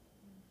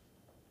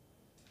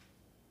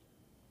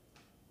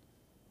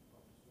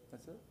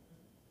 That's it?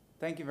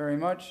 Thank you very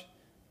much.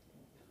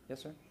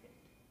 Yes, sir?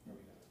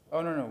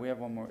 Oh, no, we have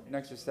one more.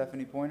 Next is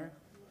Stephanie Pointer.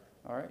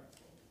 All right.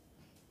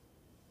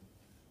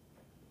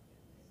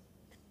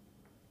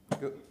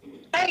 Good.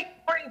 Hey,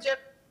 good morning, Jim.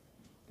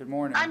 Good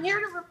morning. I'm here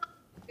to remind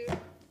you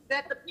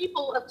that the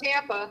people of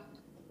Tampa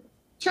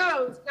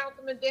chose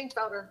Councilman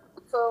Dingfelder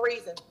for a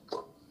reason.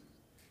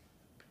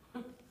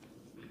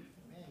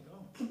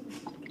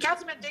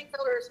 Councilman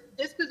Dingfelder's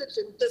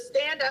disposition to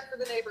stand up for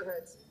the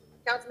neighborhoods.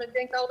 Councilman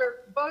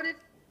Dingfelder voted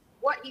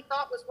what he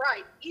thought was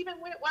right, even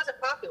when it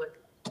wasn't popular.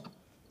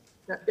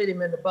 That bit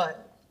him in the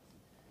butt.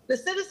 The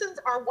citizens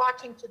are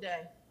watching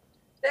today.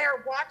 They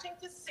are watching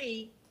to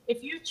see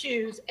if you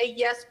choose a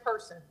yes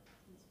person.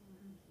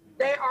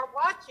 They are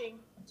watching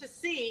to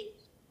see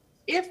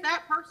if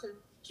that person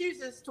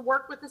chooses to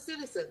work with the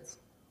citizens,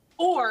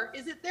 or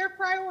is it their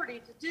priority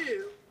to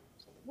do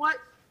what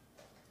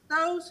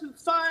those who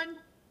fund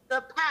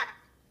the PAC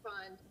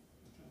fund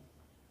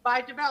by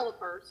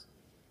developers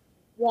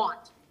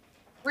want.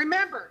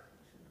 Remember,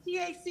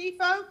 TAC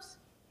folks,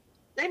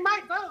 they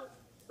might vote,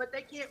 but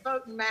they can't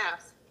vote in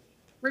mass.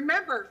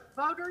 Remember,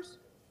 voters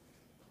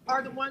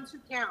are the ones who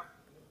count.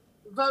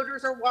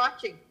 Voters are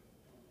watching.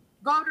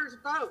 Voters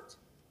vote,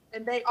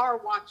 and they are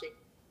watching.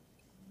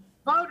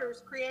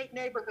 Voters create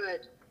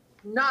neighborhoods,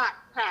 not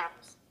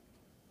PACs.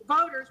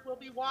 Voters will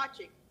be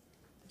watching.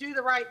 Do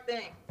the right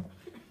thing.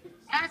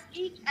 Ask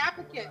each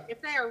applicant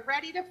if they are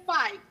ready to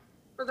fight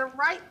for the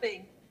right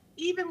thing,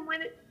 even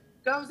when it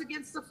goes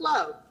against the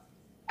flow.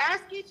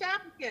 Ask each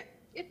applicant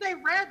if they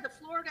read the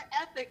Florida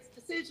Ethics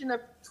Decision of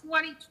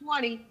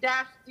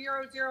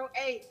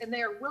 2020-008 and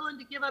they are willing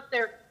to give up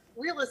their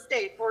real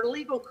estate or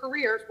legal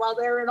careers while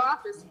they're in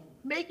office,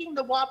 making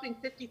the whopping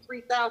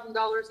 $53,000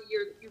 a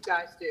year that you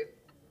guys do.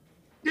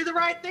 Do the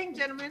right thing,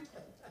 gentlemen.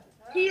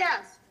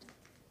 P.S.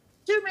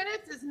 2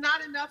 minutes is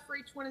not enough for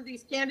each one of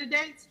these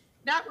candidates.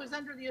 That was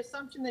under the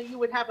assumption that you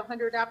would have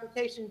 100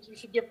 applications. You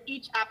should give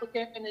each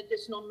applicant an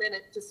additional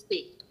minute to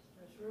speak.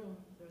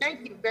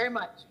 Thank you very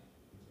much.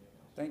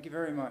 Thank you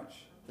very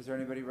much. Is there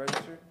anybody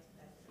registered?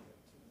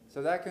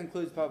 So that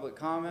concludes public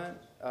comment.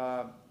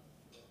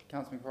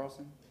 Councilman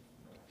Carlson?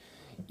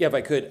 Yeah, if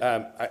I could,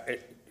 I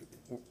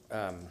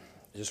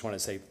just want to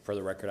say for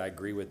the record, I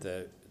agree with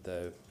the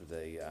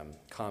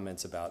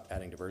comments about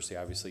adding diversity.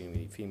 Obviously, we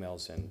need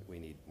females and we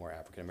need more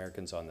African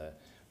Americans on the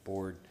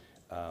board.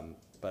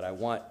 But I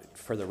want,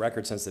 for the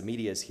record, since the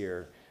media is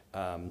here,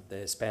 the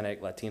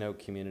Hispanic Latino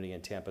community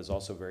in Tampa is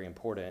also very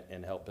important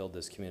and help build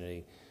this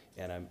community.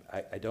 And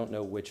I don't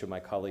know which of my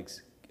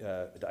colleagues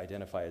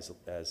identify as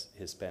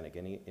Hispanic.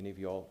 Any of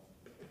you all,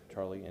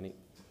 Charlie? Any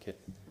kid?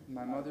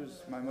 My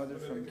mother's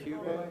from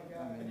Cuba.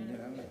 I mean, you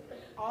know.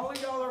 All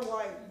of y'all are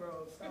white,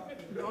 bro. Stop.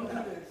 Don't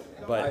do this.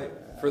 But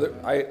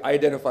I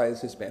identify as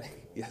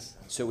Hispanic. Yes.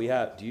 So we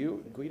have. Do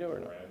you, Guido, or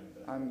not?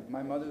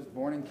 My mother's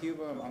born in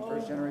Cuba. I'm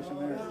first generation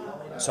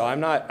American. So I'm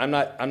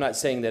not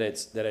saying that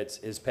it's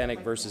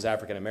Hispanic versus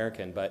African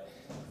American, but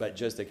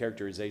just the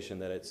characterization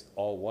that it's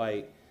all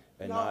white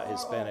and not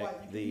Hispanic.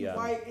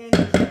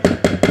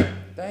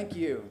 Thank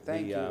you.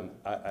 Thank you.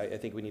 I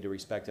think we need to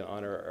respect and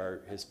honor our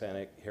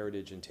Hispanic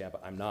heritage in Tampa.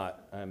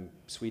 I'm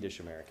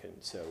Swedish American,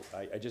 so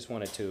I just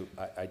wanted to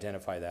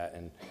identify that.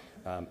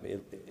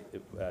 And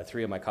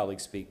 3 of my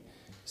colleagues speak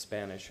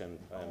Spanish, and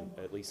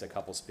at least a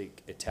couple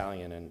speak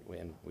Italian,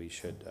 and we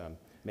should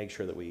make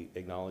sure that we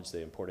acknowledge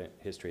the important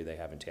history they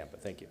have in Tampa.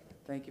 Thank you.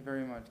 Thank you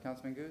very much.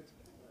 Councilman Goods?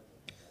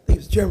 Thank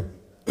you, Mr. Chairman.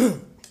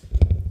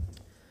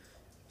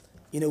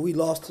 You know, we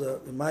lost,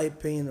 in my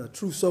opinion, a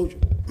true soldier,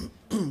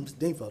 Mr.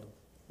 Dingfelder.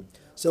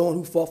 Someone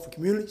who fought for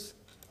communities,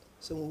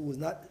 someone who was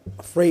not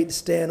afraid to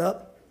stand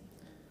up,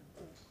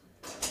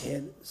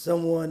 and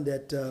someone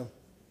that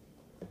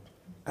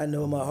I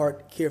know in my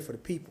heart cared for the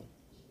people.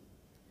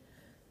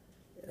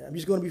 I'm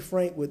just going to be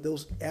frank with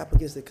those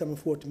applicants that are coming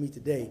forward to me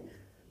today.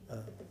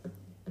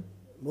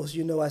 Most of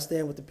you know I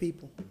stand with the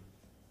people.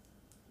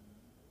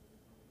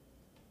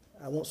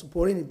 I won't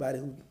support anybody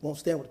who won't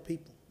stand with the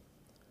people.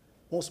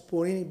 Won't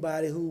support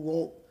anybody who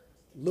won't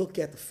look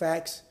at the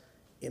facts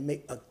and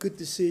make a good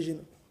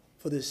decision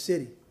for this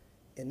city,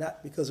 and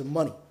not because of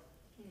money.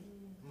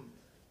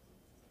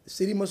 The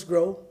city must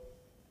grow.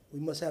 We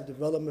must have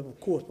development, of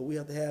course, but we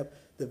have to have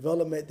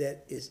development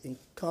that is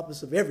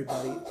encompassing of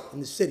everybody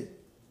in the city.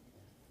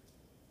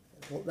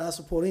 I will not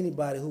support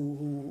anybody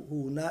who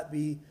will not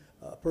be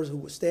a person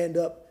who would stand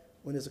up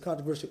when there's a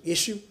controversial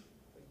issue.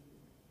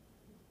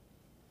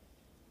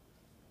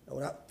 I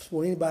will not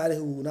support anybody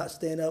who will not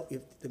stand up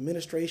if the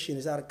administration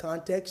is out of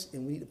context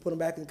and we need to put them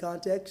back in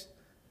context. I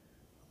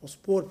won't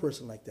support a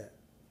person like that.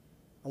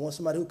 I want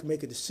somebody who can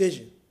make a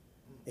decision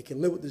and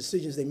can live with the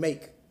decisions they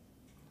make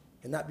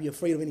and not be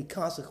afraid of any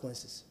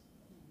consequences,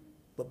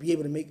 but be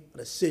able to make a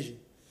decision.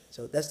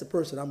 So that's the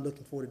person I'm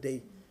looking for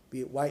today, be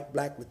it white,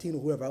 black, Latino,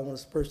 whoever. I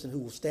want a person who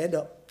will stand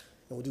up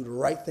and will do the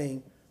right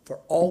thing for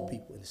all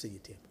people in the city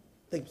of Tampa.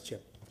 Thank you, Mr.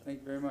 Chairman.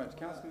 Thank you very much.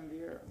 Councilman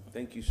Vieira?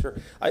 Thank you, sir.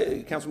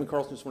 Councilman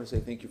Carlson, just want to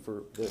say thank you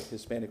for the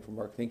Hispanic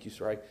remark. Thank you,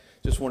 sir. I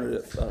just wanted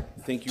to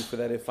thank you for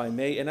that, if I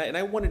may. And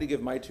I wanted to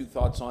give my 2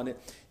 thoughts on it.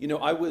 You know,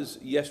 I was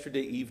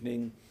yesterday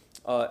evening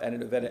at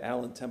an event at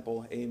Allen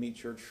Temple AME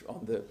Church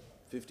on the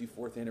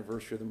 54th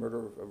anniversary of the murder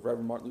of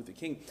Reverend Martin Luther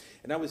King.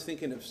 And I was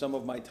thinking of some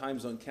of my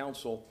times on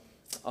council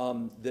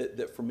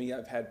that for me,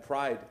 I've had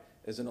pride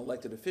as an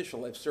elected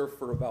official. I've served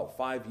for about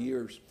 5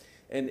 years.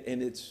 And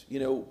it's, you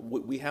know,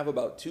 we have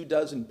about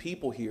 24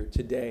 people here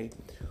today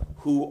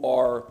who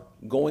are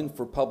going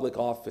for public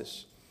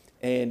office.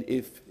 And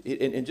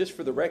and just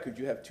for the record,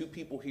 you have two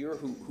people here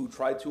who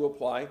tried to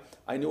apply.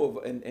 I know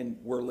of, and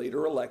were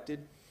later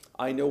elected.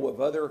 I know of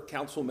other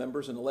council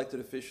members and elected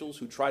officials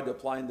who tried to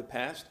apply in the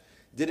past,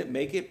 didn't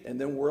make it, and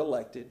then were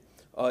elected,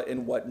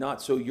 and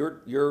whatnot. So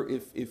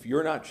if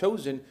you're not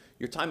chosen,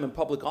 your time in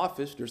public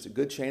office, there's a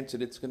good chance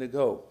that it's going to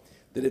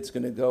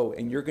go,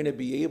 and you're going to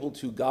be able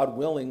to, God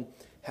willing,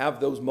 have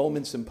those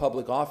moments in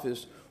public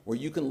office where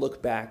you can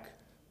look back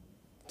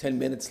 10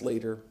 minutes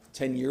later,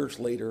 10 years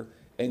later,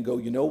 and go,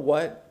 you know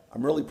what?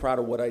 I'm really proud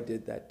of what I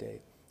did that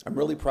day. I'm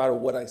really proud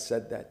of what I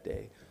said that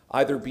day.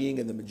 Either being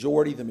in the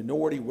majority, the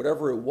minority,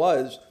 whatever it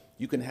was,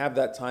 you can have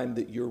that time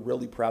that you're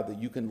really proud,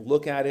 that you can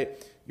look at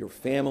it, your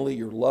family,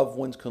 your loved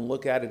ones can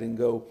look at it and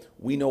go,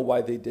 we know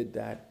why they did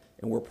that,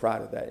 and we're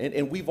proud of that.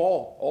 And we've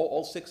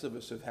all six of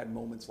us have had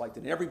moments like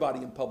that. And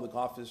everybody in public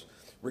office,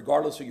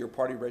 regardless of your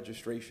party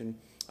registration,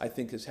 I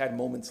think has had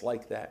moments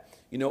like that.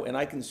 You know, and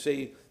I can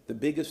say the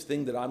biggest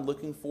thing that I'm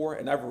looking for,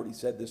 and I've already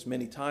said this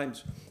many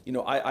times, you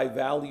know, I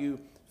value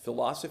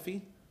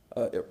philosophy,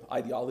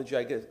 ideology,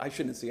 I guess. I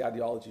shouldn't say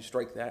ideology,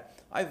 strike that.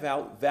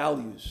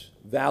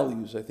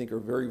 Values, I think, are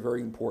very,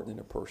 very important in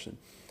a person.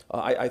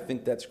 I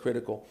think that's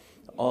critical.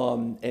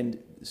 And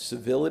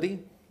civility,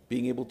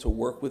 being able to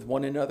work with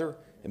one another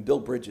and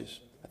build bridges.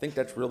 I think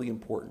that's really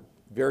important.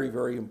 Very,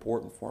 very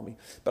important for me.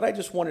 But I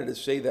just wanted to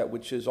say that,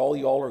 which is all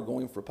y'all are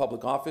going for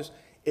public office.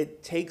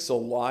 It takes a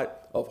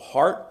lot of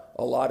heart,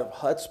 a lot of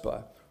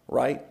chutzpah,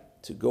 right,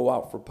 to go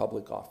out for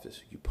public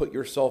office. You put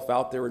yourself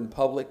out there in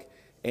public,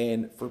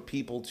 and for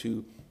people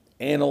to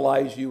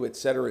analyze you, et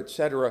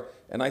cetera,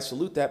 and I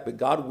salute that, but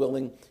God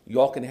willing,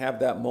 y'all can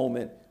have that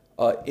moment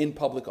in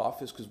public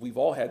office, because we've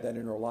all had that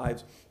in our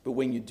lives, but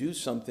when you do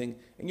something,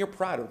 and you're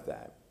proud of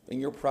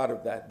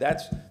that,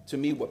 that's, to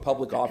me, what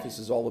public office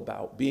is all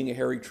about, being a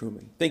Harry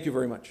Truman. Thank you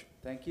very much.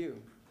 Thank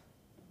you.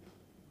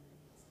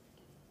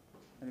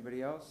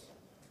 Anybody else?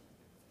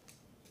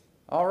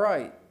 All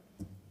right.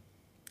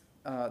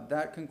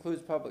 That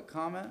concludes public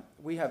comment.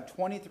 We have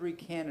 23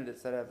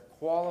 candidates that have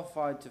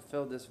qualified to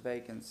fill this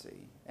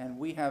vacancy, and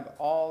we have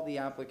all the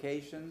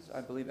applications.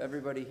 I believe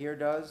everybody here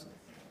does.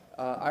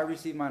 I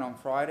received mine on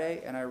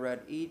Friday, and I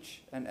read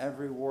each and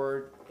every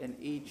word in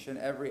each and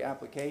every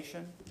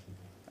application,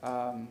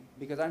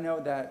 because I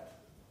know that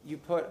you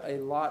put a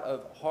lot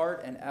of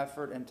heart and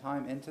effort and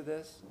time into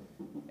this,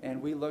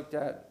 and we looked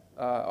at,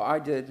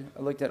 I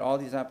looked at all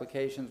these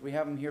applications. We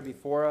have them here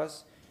before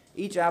us.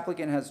 Each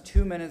applicant has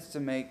 2 minutes to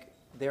make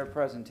their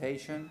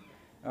presentation.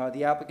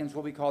 The applicants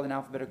will be called in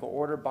alphabetical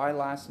order by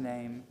last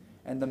name,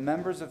 and the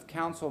members of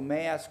council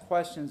may ask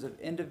questions of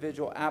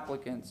individual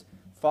applicants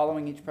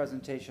following each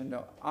presentation.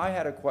 Now, I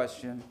had a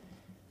question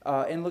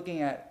in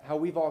looking at how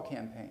we've all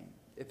campaigned.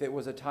 If it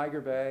was a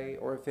Tiger Bay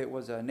or if it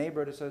was a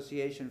neighborhood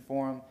association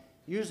forum,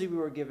 usually we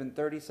were given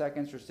 30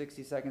 seconds or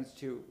 60 seconds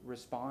to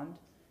respond.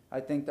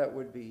 I think that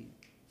would be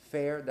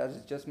fair. That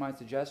is just my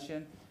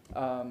suggestion.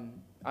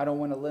 I don't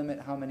want to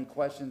limit how many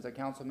questions a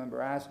council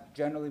member asks.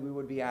 Generally, we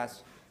would be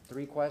asked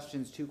 3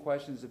 questions, 2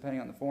 questions, depending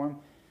on the forum.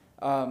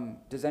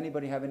 Does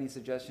anybody have any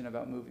suggestion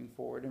about moving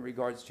forward in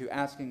regards to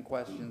asking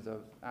questions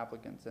of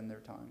applicants and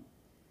their time?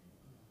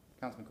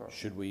 Councilman Carlson.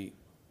 Should we,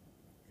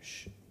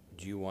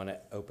 do you want to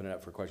open it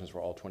up for questions for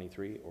all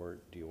 23, or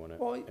do you want to?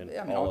 Well,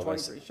 I mean, all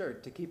 23, sure,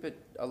 to keep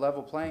it a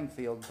level playing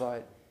field,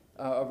 but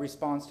a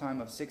response time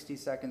of 60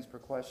 seconds per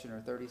question or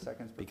 30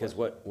 seconds per because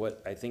question.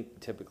 what I think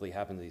typically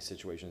happens in these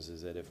situations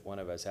is that if one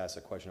of us asks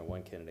a question of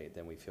one candidate,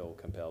 then we feel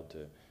compelled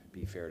to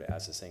be fair to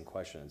ask the same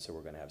question, and so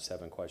we're going to have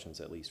 7 questions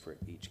at least for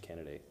each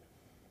candidate.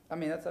 I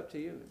mean, that's up to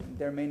you.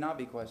 There may not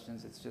be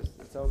questions. It's just,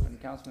 it's open.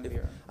 Councilman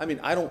Vera. I mean,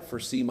 I don't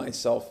foresee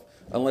myself,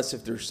 unless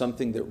if there's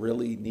something that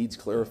really needs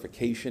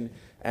clarification,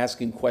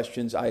 asking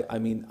questions. I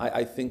mean,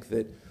 I think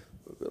that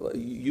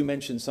you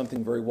mentioned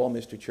something very well,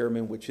 Mr.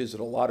 Chairman, which is that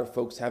a lot of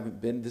folks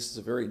haven't been. This is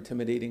a very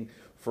intimidating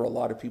for a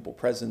lot of people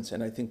present,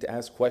 and I think to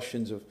ask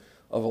questions of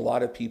a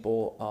lot of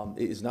people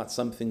is not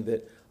something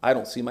that I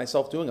don't see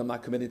myself doing. I'm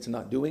not committed to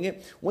not doing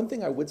it. One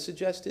thing I would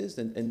suggest is,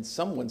 and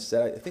someone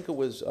said, I think it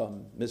was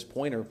Ms.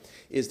 Pointer,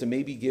 is to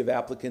maybe give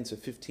applicants a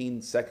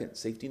 15-second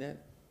safety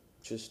net.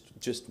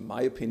 Just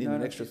my opinion.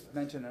 No, just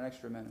mention an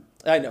extra minute.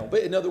 I know,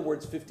 but in other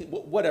words, 15,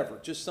 whatever,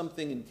 just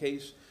something in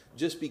case,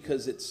 just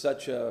because it's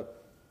such a,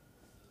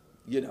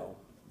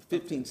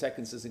 15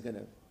 seconds isn't going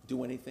to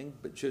do anything,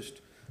 but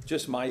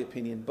just my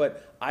opinion.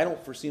 But I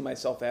don't foresee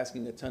myself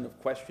asking a ton of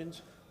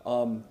questions.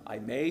 I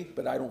may,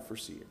 but I don't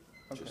foresee it.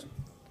 Okay.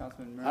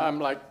 Councilman I'm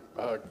like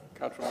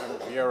Councilman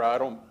Vieira. I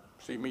don't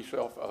see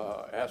myself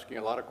asking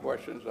a lot of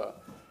questions.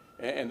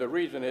 And the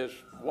reason is,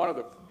 one of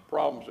the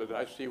problems that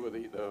I see with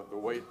the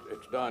way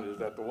it's done is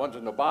that the ones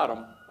in the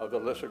bottom of the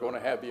list are going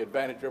to have the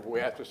advantage of, we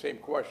ask the same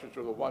questions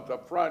to the ones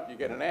up front, you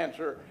get an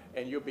answer,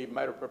 and you'll be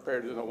better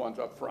prepared than the ones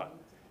up front.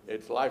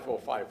 It's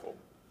LIFO, FIFO,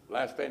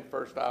 last in,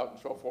 first out, and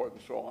so forth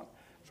and so on.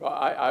 So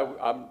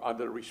I'm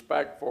under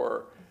respect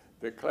for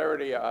the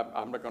clarity,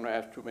 I'm not going to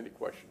ask too many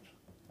questions.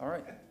 All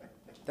right.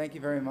 Thank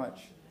you very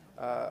much.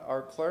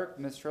 Our clerk,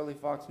 Ms. Shirley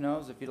Fox,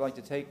 knows if you'd like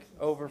to take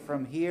over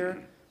from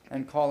here,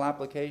 and call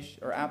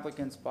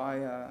applicants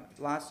by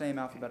last name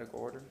alphabetical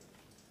order.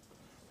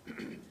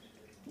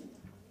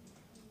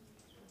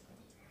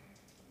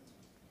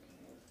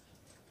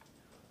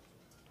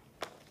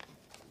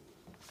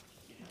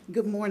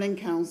 Good morning,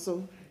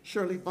 Council.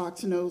 Shirley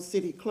Boxenow,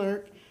 City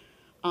Clerk.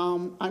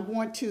 I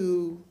want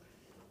to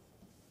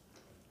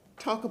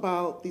talk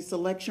about the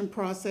selection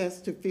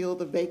process to fill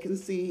the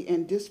vacancy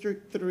in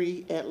District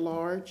 3 at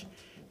large.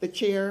 The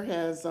chair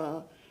has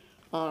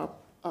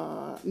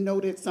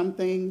noted some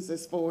things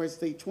as far as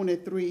the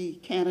 23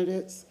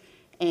 candidates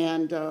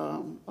and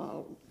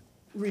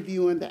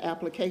reviewing the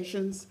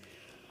applications.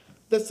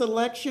 The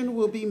selection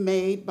will be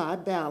made by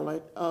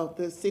ballot of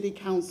the City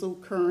Council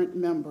current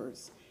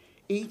members.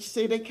 Each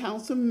City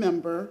Council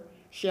member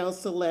shall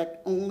select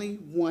only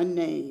one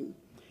name.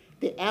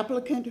 The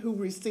applicant who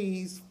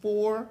receives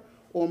 4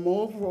 or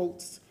more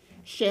votes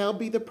shall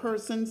be the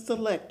person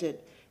selected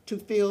to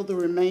fill the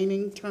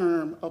remaining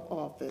term of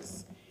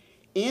office.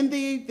 In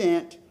the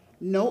event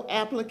no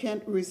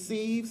applicant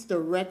receives the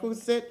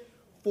requisite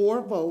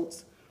 4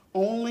 votes,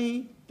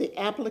 only the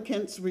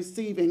applicants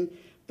receiving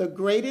the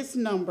greatest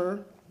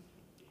number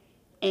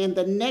and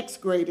the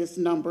next greatest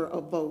number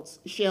of votes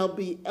shall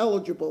be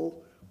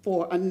eligible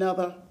for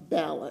another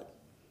ballot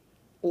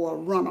or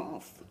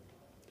runoff.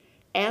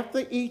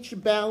 After each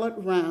ballot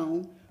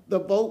round, the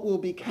vote will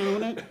be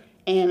counted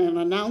and an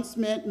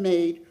announcement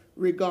made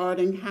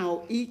regarding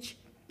how each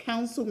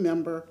council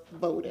member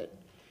voted.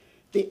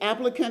 The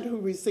applicant who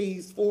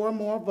receives 4 or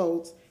more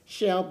votes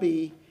shall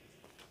be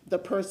the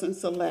person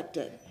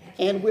selected.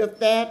 And with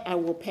that, I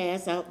will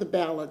pass out the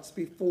ballots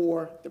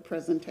before the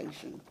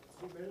presentation.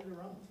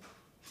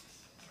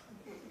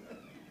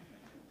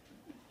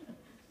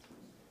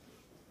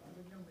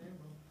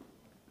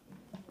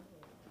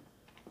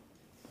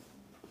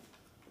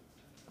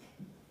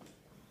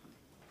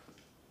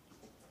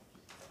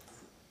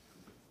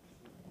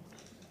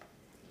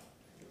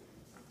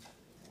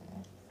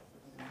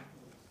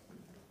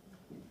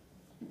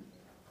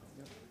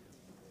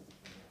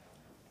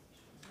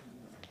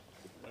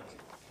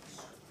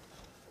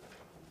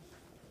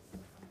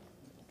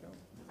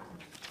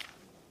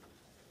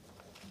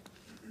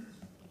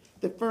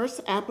 The first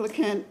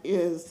applicant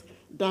is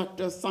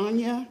Dr.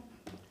 Sonia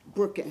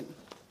Brooken.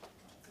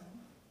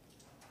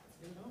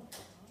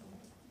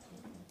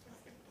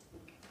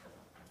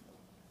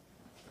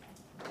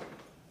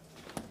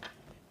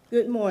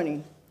 Good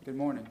morning. Good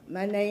morning.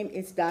 My name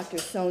is Dr.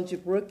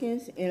 Sonja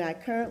Brookins, and I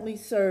currently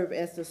serve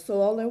as the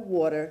Soil and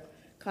Water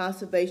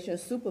Conservation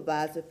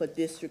Supervisor for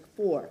District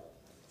 4.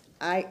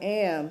 I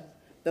am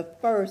the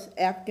first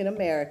African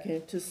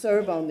American to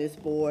serve on this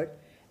board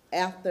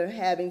after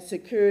having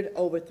secured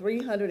over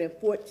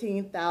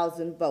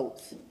 314,000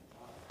 votes.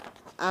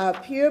 I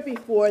appear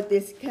before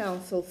this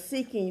council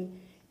seeking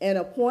an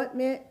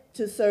appointment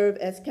to serve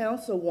as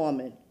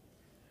councilwoman.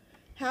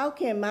 How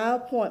can my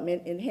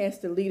appointment enhance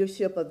the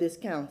leadership of this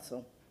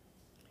council?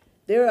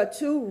 There are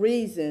 2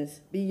 reasons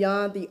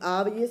beyond the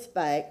obvious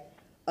fact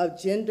of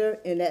gender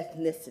and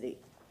ethnicity.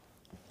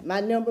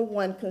 My number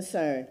 1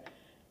 concern,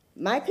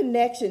 my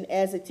connection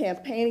as a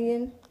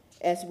Tampanian,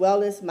 as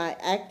well as my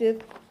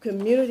active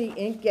community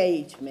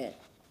engagement.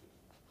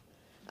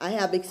 I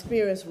have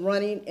experience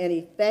running an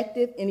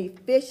effective and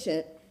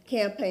efficient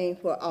campaign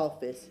for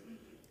office.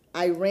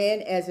 I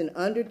ran as an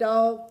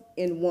underdog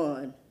and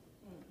won.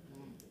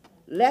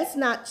 Let's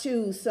not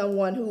choose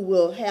someone who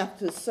will have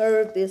to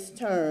serve this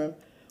term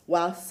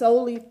while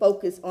solely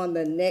focused on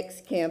the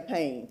next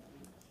campaign.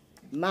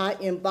 My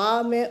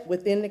involvement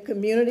within the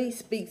community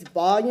speaks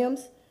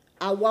volumes.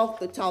 I walk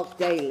the talk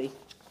daily.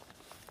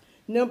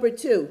 Number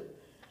 2,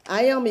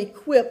 I am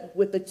equipped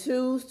with the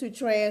tools to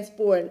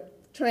transform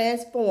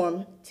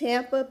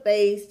Tampa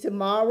Bay's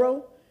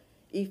tomorrow,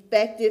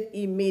 effective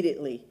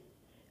immediately.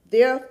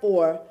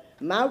 Therefore,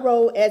 my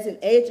role as an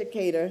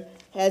educator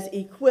has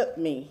equipped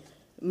me.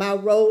 My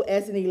role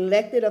as an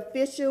elected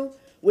official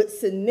with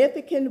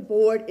significant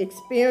board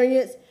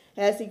experience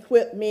has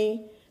equipped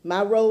me.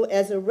 My role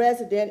as a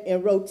resident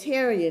and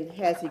Rotarian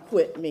has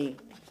equipped me.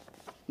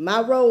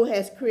 My role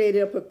has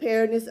created a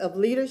preparedness of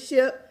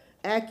leadership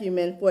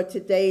acumen for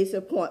today's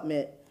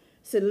appointment.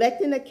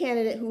 Selecting a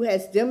candidate who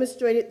has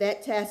demonstrated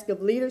that task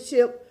of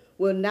leadership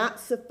will not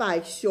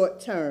suffice short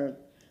term.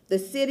 The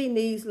city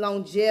needs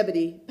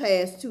longevity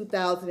past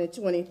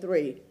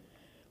 2023.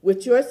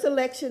 With your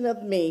selection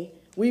of me,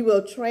 we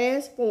will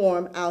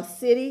transform our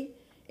city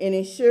and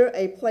ensure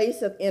a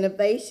place of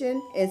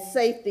innovation and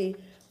safety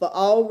for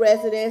all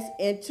residents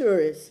and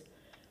tourists,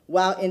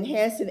 while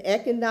enhancing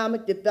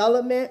economic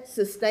development,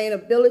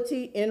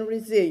 sustainability, and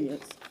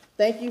resilience.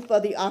 Thank you for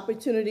the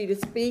opportunity to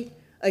speak.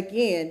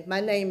 Again,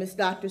 my name is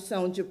Dr.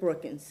 Sonja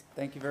Brookins.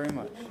 Thank you very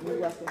much. You're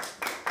welcome.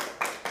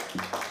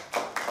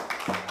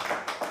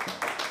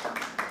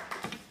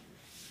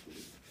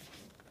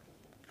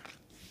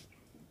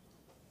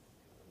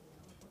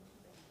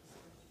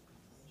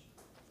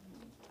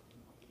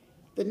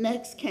 The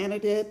next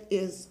candidate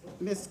is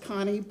Ms.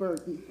 Connie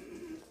Burton.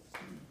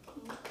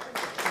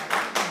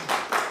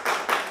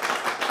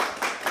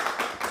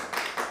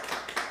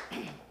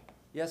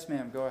 Yes,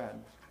 ma'am, go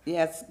ahead.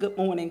 Yes, good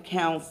morning,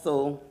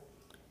 council.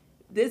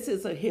 This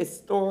is a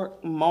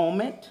historic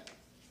moment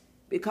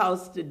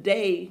because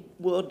today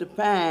will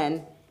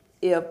define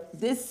if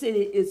this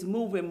city is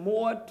moving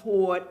more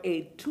toward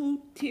a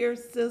two-tier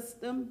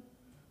system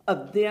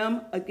of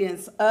them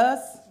against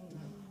us,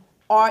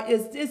 or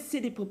is this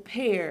city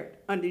prepared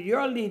under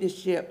your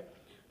leadership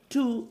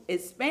to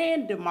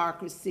expand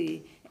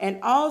democracy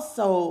and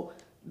also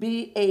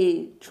be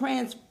a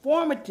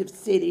transformative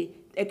city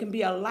that can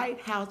be a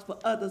lighthouse for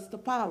others to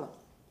follow?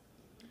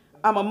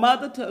 I'm a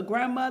mother to a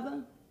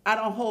grandmother. I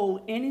don't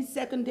hold any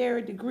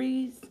secondary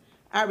degrees.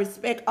 I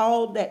respect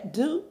all that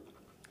do.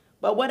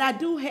 But what I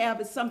do have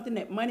is something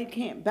that money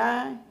can't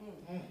buy,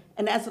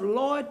 and that's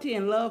loyalty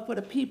and love for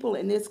the people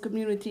in this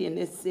community, in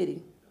this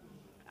city.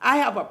 I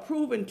have a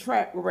proven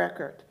track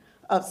record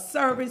of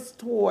service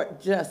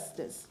toward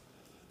justice.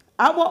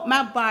 I want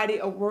my body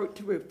of work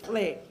to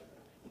reflect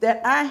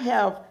that I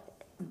have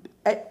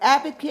an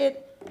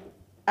advocate,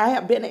 I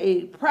have been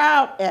a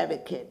proud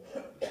advocate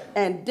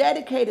and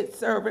dedicated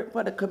servant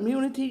for the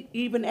community,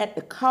 even at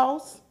the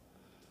cost.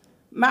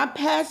 My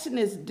passion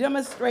is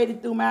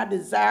demonstrated through my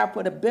desire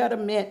for the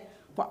betterment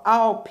for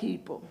all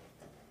people.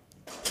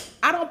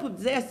 I don't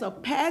possess a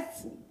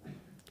passive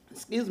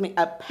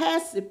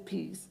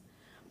piece,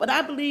 but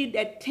I believe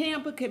that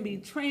Tampa can be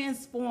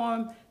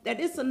transformed, that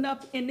it's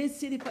enough in this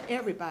city for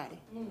everybody.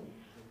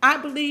 I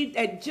believe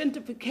that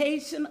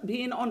gentrification,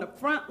 being on the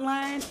front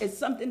line, is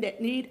something that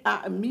needs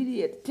our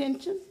immediate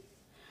attention.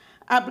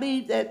 I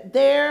believe that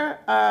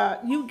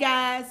you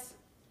guys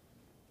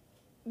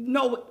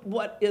know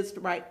what is the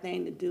right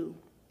thing to do.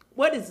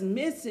 What is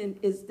missing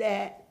is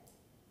that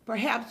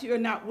perhaps you're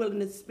not willing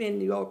to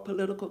spend your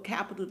political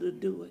capital to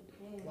do it.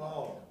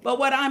 But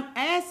what I'm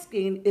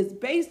asking is,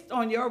 based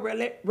on your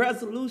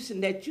resolution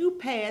that you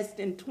passed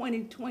in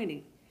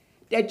 2020,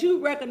 that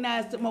you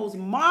recognize the most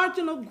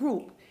marginal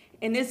group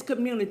in this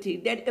community,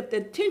 that if the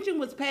attention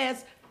was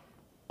passed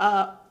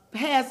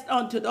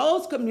on to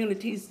those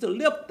communities to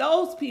lift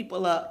those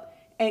people up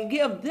and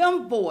give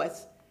them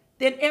voice,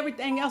 then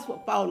everything else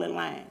will fall in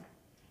line.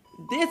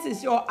 This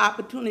is your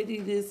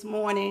opportunity this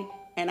morning,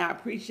 and I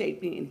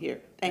appreciate being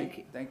here. Thank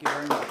you. Thank you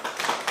very much.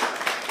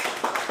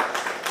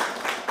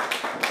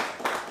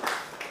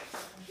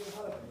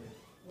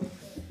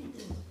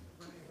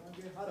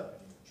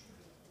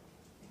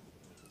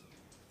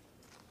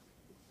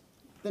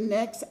 The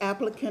next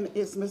applicant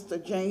is Mr.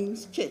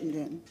 James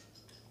Chittenden.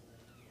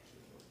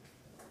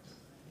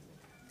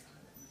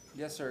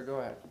 Yes, sir, go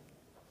ahead.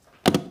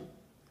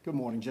 Good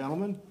morning,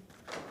 gentlemen.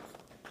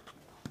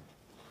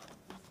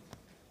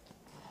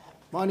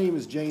 My name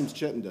is James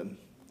Chittenden.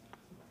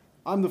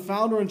 I'm the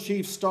founder and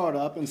chief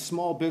startup and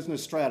small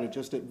business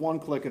strategist at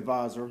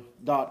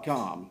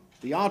OneClickAdvisor.com,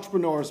 the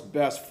entrepreneur's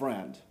best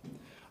friend.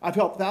 I've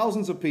helped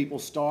thousands of people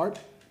start,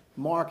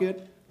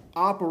 market,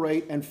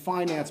 operate, and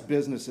finance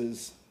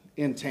businesses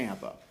in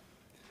Tampa.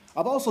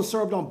 I've also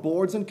served on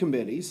boards and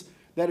committees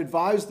that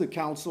advise the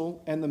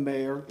council and the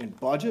mayor in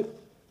budget,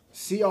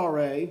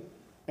 CRA,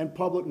 and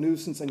public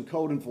nuisance and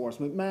code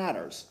enforcement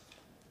matters.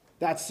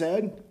 That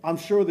said, I'm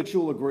sure that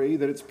you'll agree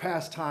that it's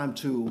past time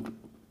to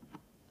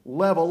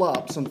level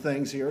up some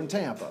things here in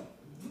Tampa.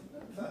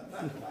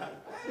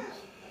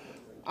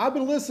 I've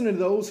been listening to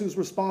those whose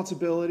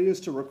responsibility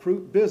is to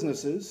recruit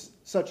businesses,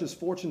 such as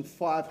Fortune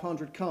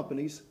 500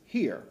 companies,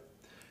 here,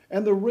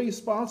 and the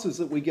responses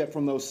that we get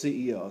from those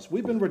CEOs.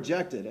 We've been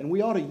rejected, and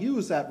we ought to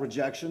use that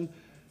rejection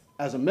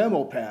as a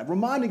memo pad,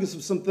 reminding us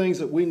of some things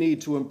that we need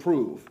to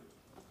improve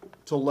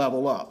to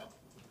level up.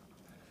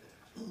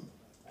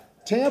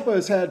 Tampa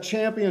has had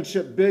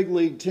championship big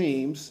league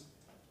teams,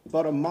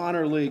 but a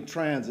minor league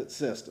transit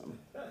system.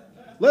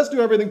 Let's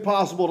do everything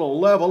possible to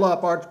level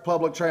up our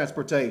public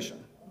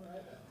transportation.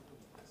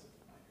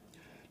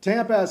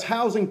 Tampa has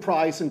housing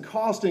price and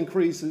cost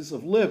increases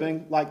of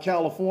living like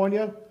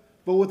California,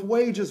 but with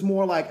wages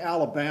more like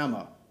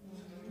Alabama.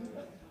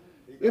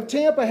 If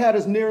Tampa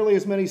had nearly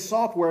as many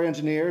software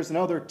engineers and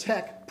other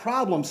tech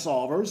problem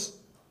solvers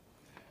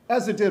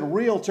as it did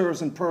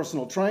realtors and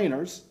personal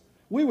trainers,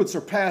 we would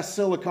surpass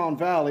Silicon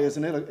Valley as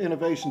an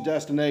innovation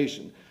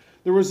destination.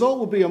 The result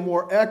would be a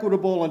more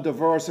equitable and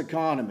diverse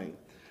economy.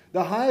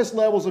 The highest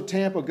levels of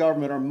Tampa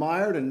government are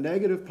mired in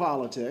negative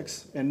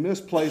politics and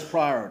misplaced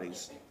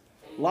priorities.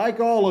 Like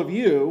all of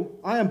you,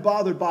 I am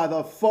bothered by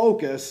the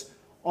focus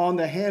on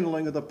the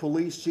handling of the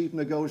police chief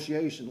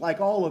negotiation.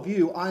 Like all of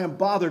you, I am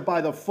bothered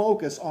by the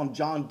focus on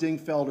John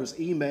Dingfelder's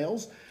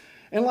emails.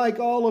 And like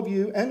all of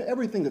you, and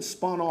everything that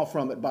spun off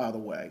from it, by the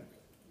way.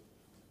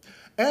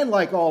 And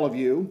like all of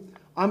you,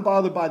 I'm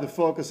bothered by the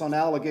focus on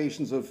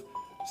allegations of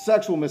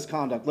sexual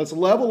misconduct. Let's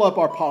level up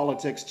our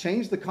politics,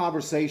 change the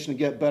conversation and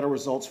get better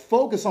results,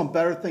 focus on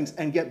better things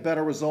and get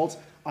better results.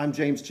 I'm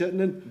James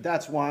Chittenden.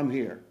 That's why I'm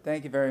here.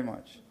 Thank you very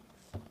much.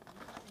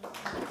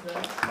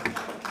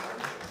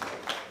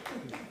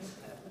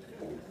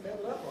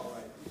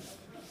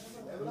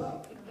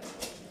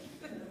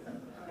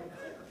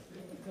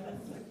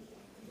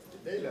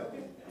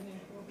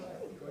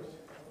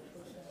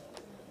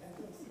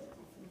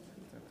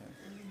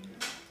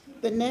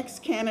 The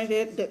next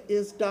candidate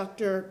is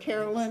Dr.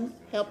 Carolyn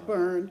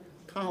Hepburn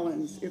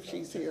Collins, if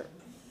she's here.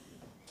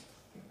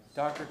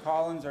 Dr.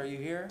 Collins, are you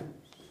here?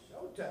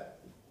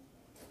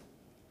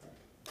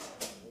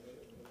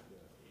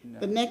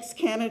 The next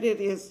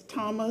candidate is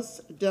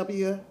Thomas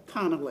W.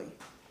 Connolly.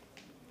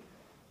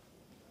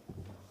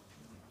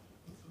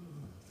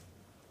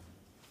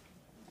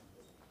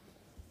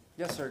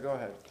 Yes, sir, go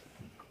ahead.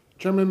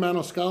 Chairman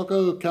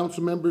Maniscalco,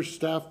 council members,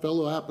 staff,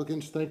 fellow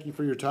applicants, thank you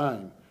for your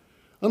time.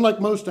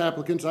 Unlike most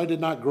applicants, I did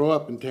not grow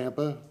up in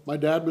Tampa. My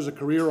dad was a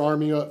career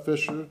Army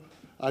officer.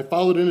 I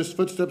followed in his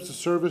footsteps of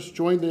service,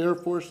 joined the Air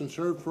Force, and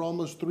served for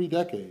almost 3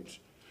 decades.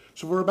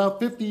 So for about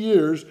 50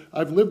 years,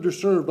 I've lived or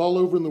served all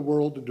over in the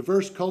world in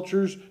diverse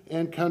cultures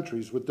and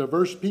countries with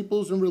diverse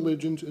peoples and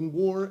religions in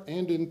war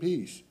and in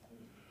peace.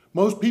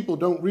 Most people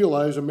don't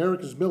realize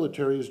America's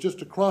military is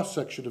just a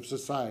cross-section of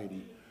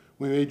society.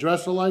 We may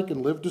dress alike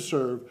and live to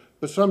serve,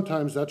 but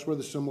sometimes that's where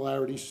the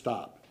similarities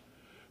stop.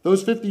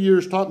 Those 50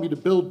 years taught me to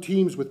build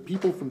teams with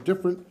people from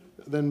different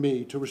than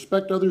me, to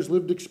respect others'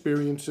 lived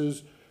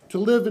experiences, to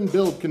live and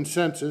build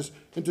consensus,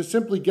 and to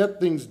simply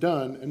get things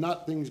done and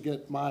not things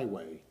get my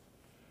way.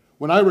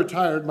 When I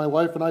retired, my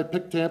wife and I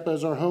picked Tampa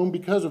as our home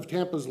because of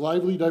Tampa's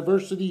lively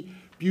diversity,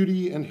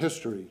 beauty, and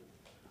history.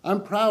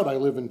 I'm proud I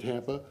live in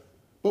Tampa,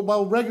 but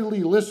while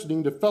regularly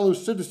listening to fellow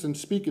citizens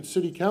speak at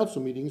city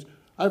council meetings,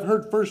 I've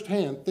heard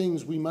firsthand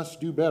things we must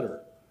do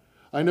better.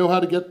 I know how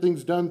to get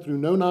things done through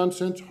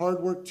no-nonsense, hard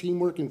work,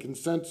 teamwork, and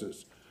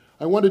consensus.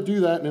 I want to do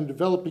that in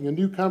developing a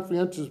new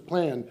comprehensive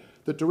plan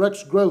that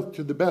directs growth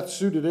to the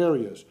best-suited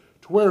areas,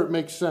 to where it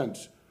makes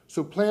sense,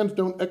 so plans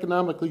don't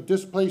economically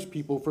displace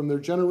people from their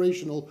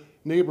generational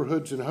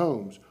neighborhoods and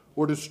homes,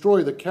 or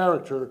destroy the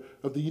character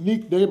of the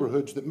unique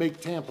neighborhoods that make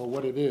Tampa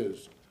what it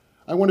is.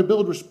 I want to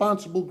build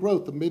responsible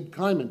growth amid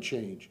climate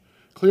change,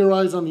 clear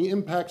eyes on the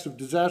impacts of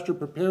disaster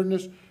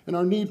preparedness, and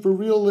our need for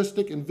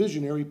realistic and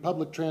visionary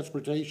public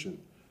transportation.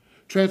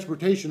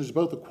 Transportation is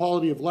both a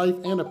quality of life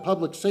and a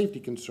public safety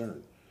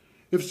concern.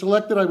 If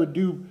selected, I would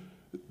do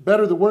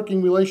better the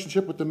working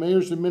relationship with the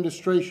mayor's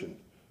administration.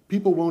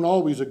 People won't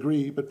always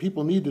agree, but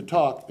people need to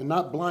talk and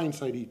not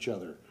blindside each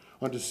other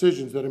on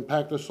decisions that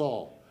impact us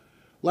all.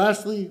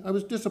 Lastly, I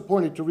was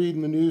disappointed to read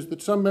in the news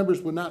that some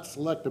members would not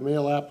select a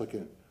male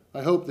applicant.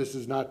 I hope this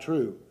is not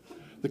true.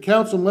 The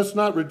council must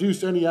not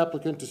reduce any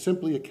applicant to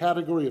simply a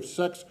category of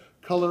sex,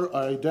 color,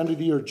 or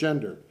identity, or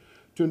gender.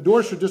 To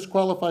endorse or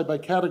disqualify by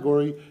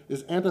category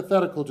is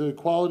antithetical to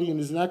equality and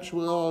is in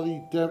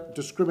actuality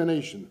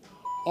discrimination.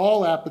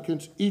 All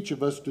applicants, each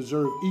of us,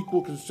 deserve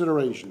equal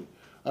consideration.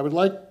 I would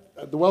like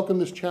to welcome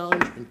this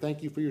challenge and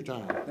thank you for your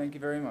time. Thank you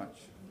very much.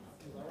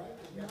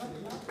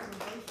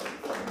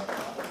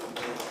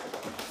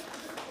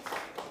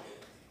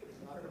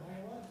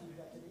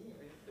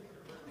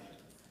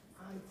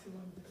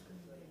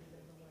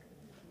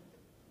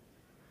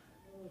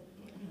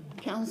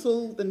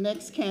 Council, the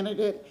next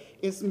candidate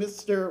is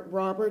Mr.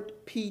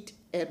 Robert Pete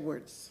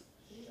Edwards.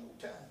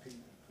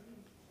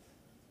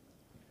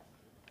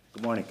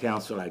 Good morning,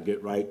 Council. I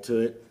get right to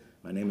it.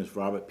 My name is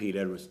Robert Pete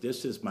Edwards.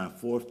 This is my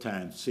 4th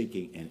time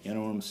seeking an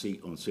interim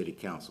seat on City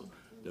Council.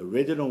 The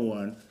original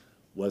one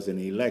was an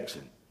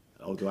election.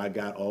 Although I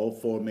got all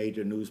 4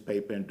 major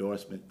newspaper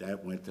endorsements,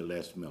 that went to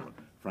Les Miller.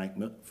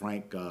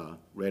 Frank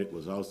Reddick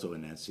was also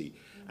in that seat.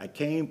 I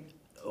came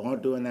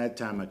on during that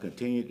time. I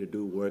continued to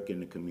do work in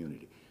the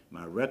community.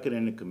 My record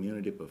in the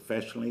community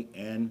professionally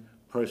and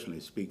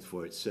personally speaks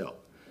for itself.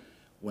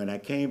 When I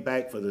came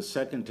back for the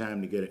 2nd time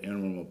to get an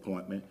interim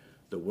appointment,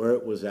 the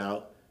word was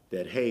out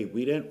that, hey,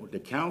 the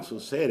council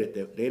said it,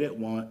 that they didn't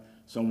want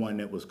someone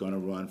that was going to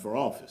run for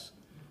office.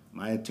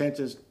 My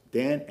intentions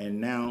then and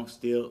now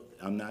still,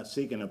 I'm not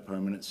seeking a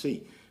permanent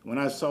seat. When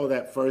I saw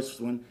that first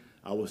one,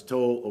 I was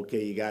told,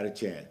 okay, you got a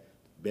chance.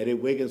 Betty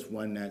Wiggins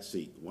won that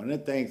seat. One of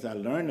the things I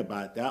learned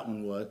about that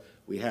one was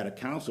we had a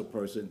council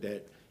person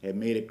that had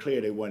made it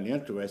clear they weren't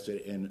interested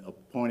in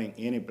appointing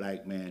any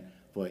black man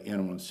for an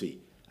interim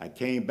seat. I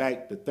came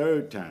back the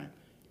 3rd time.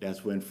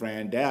 That's when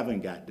Fran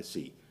Davin got the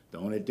seat. The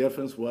only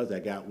difference was I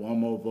got 1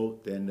 more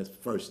vote than the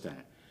 1st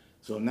time.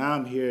 So now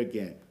I'm here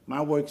again.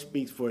 My work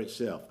speaks for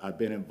itself. I've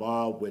been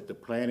involved with the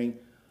planning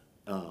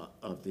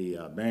of the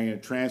Marion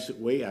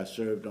Transitway. I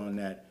served on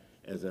that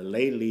as a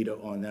lay leader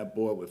on that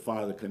board with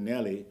Father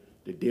Connelly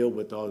to deal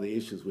with all the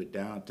issues with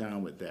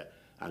downtown with that.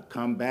 I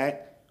come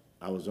back.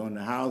 I was on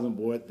the housing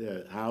board,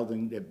 the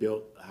housing that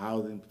built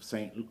housing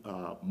St.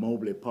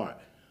 Mobley Park.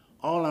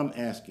 All I'm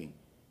asking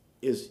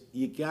is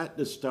you got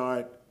to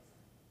start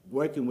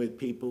working with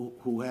people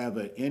who have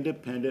an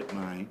independent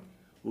mind,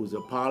 who's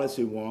a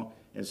policy wonk,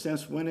 and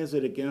since when is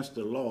it against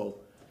the law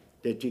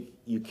that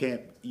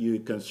you're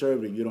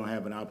conservative, you don't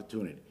have an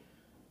opportunity?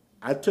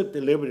 I took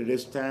the liberty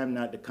this time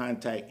not to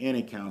contact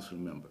any council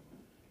member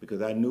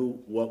because I knew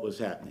what was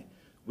happening.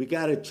 We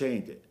got to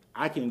change it.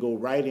 I can go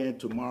right in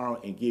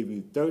tomorrow and give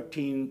you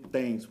 13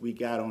 things we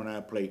got on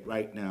our plate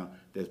right now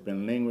that's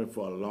been lingering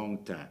for a long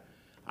time.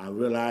 I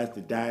realize the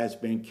die has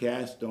been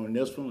cast on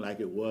this one like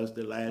it was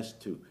the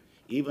last 2.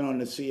 Even on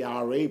the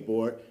CRA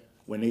board,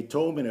 when they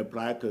told me to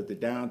apply because the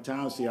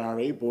downtown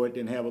CRA board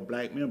didn't have a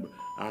black member.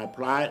 I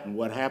applied, and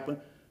what happened?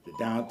 The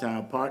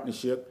downtown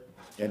partnership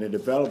and the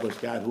developers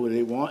got who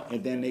they want,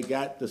 and then they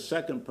got the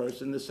second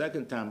person the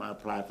second time I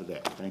applied for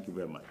that. Thank you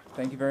very much.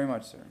 Thank you very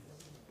much, sir.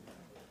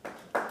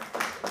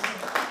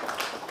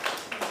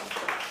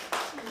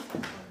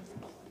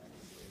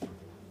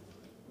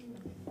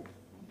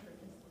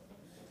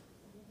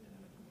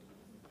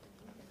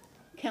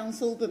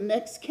 Council, the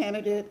next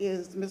candidate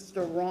is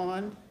Mr.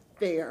 Ron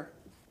Fair.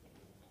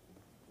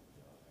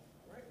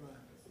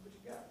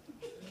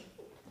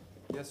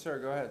 Yes, sir,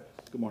 go ahead.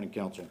 Good morning,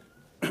 council.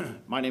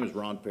 My name is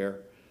Ron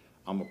Fair.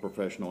 I'm a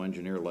professional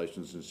engineer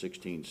licensed in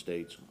 16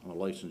 states. I'm a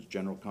licensed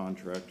general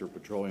contractor,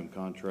 petroleum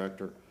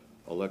contractor,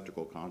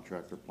 electrical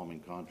contractor,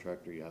 plumbing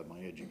contractor. You have my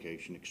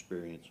education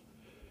experience.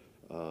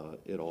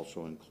 It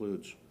also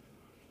includes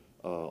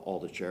all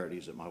the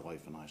charities that my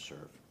wife and I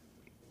serve.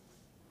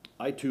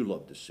 I too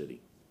love the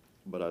city,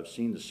 but I've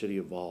seen the city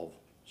evolve,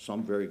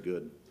 some very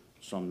good,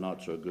 some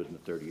not so good in the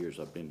 30 years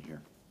I've been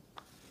here.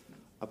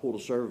 I pulled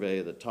a survey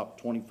of the top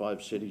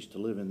 25 cities to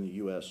live in the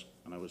U.S.,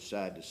 and I was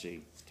sad to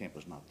see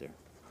Tampa's not there.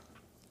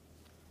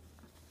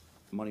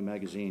 Money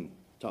Magazine,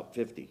 top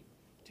 50,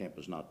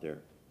 Tampa's not there.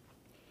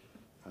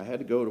 I had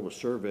to go to a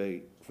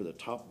survey for the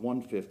top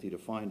 150 to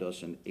find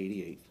us in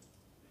 88th.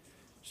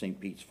 St.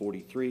 Pete's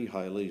 43,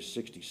 Hialeah's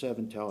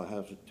 67,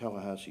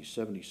 Tallahassee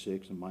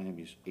 76, and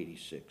Miami's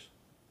 86.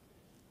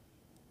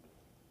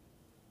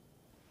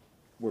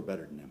 We're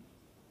better than them.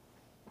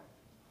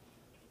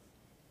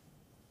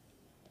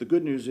 The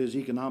good news is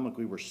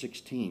economically we're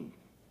 16.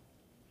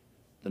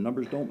 The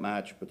numbers don't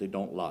match, but they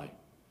don't lie.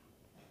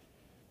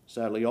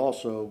 Sadly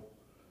also,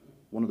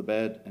 one of the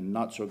bad and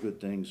not so good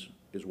things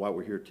is why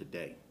we're here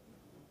today.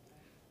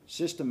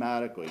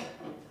 Systematically,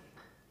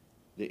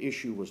 the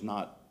issue was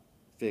not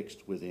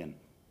fixed within.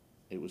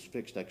 It was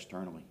fixed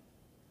externally.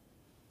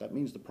 That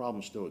means the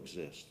problem still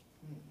exists.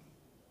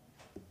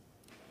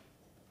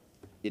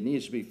 It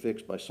needs to be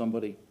fixed by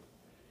somebody,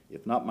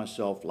 if not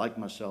myself, like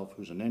myself,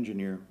 who's an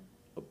engineer,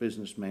 a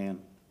businessman.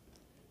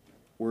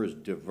 We're as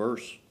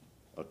diverse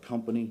a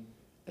company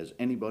as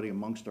anybody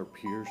amongst our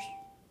peers.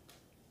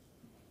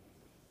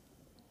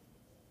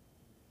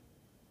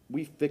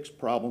 We fix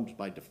problems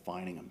by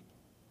defining them.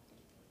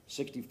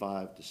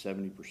 65 to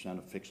 70%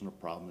 of fixing a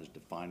problem is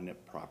defining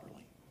it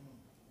properly.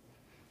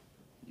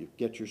 You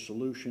get your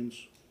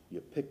solutions, you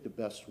pick the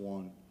best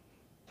one,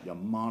 you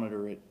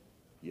monitor it,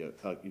 you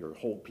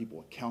hold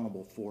people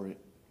accountable for it,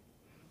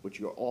 but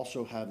you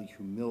also have the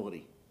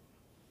humility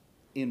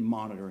in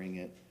monitoring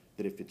it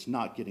that if it's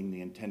not getting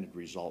the intended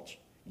results,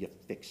 you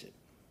fix it.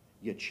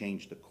 You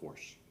change the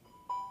course.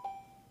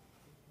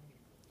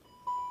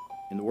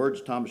 In the words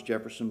of Thomas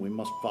Jefferson, we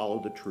must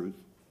follow the truth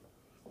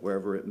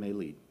wherever it may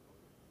lead.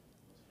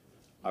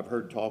 I've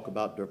heard talk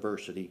about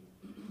diversity,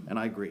 and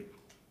I agree,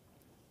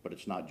 but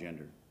it's not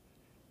gender.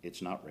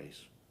 It's not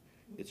race.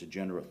 It's a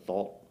gender of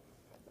thought.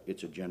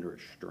 It's a gender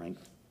of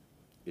strength.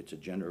 It's a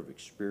gender of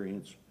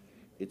experience.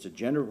 It's a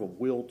gender of a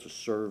will to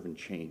serve and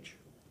change.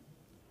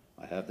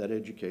 I have that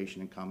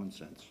education and common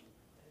sense.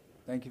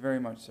 Thank you very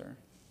much, sir.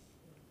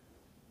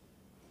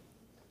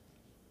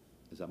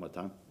 Is that my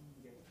time?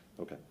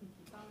 Okay.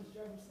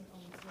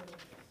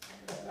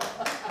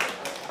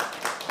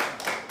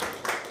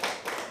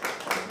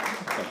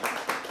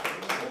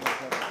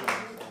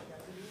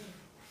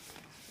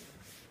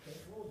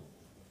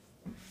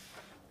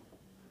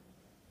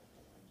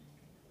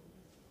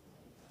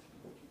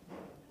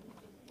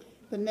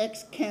 The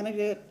next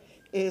candidate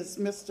is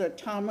Mr.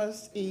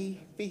 Thomas E.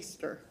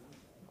 Feaster.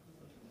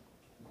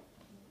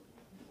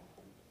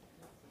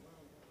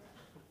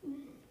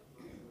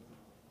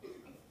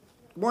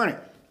 Good morning.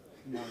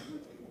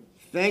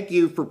 Thank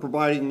you for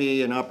providing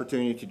me an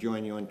opportunity to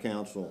join you on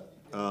council.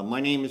 My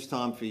name is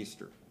Tom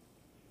Feaster.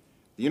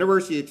 The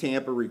University of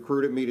Tampa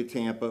recruited me to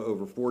Tampa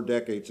over 4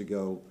 decades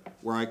ago,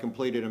 where I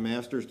completed a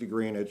master's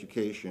degree in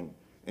education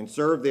and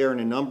served there in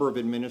a number of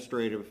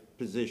administrative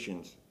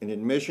positions in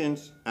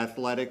admissions,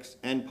 athletics,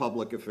 and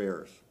public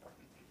affairs.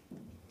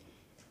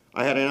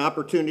 I had an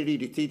opportunity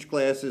to teach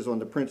classes on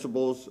the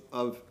principles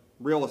of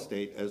real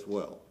estate as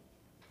well.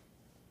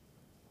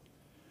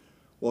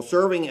 While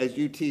serving as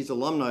UT's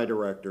alumni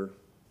director,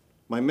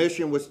 my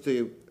mission was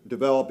to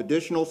develop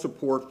additional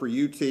support for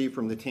UT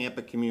from the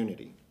Tampa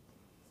community.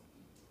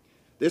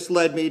 This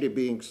led me to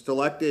being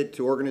selected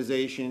to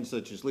organizations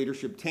such as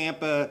Leadership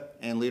Tampa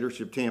and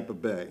Leadership Tampa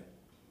Bay.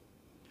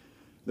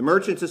 The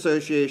Merchants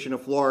Association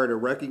of Florida,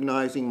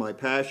 recognizing my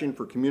passion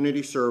for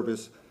community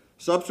service,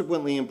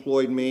 subsequently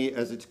employed me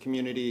as its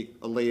community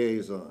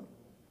liaison.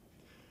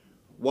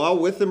 While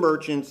with the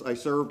Merchants, I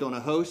served on a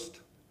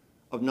host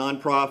of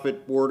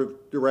nonprofit board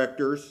of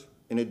directors,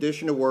 in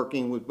addition to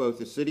working with both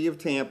the City of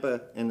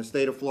Tampa and the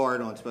State of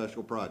Florida on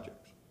special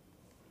projects.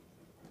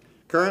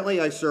 Currently,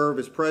 I serve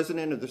as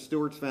president of the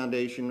Stewards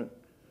Foundation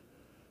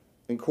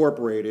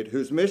Incorporated,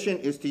 whose mission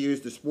is to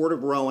use the sport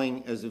of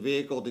rowing as a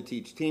vehicle to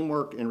teach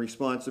teamwork and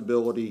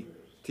responsibility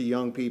to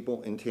young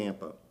people in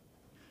Tampa.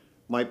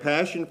 My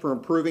passion for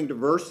improving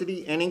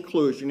diversity and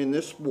inclusion in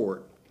this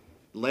sport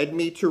led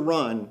me to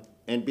run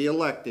and be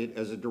elected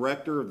as a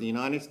director of the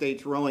United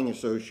States Rowing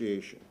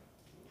Association.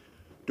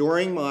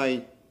 During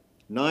my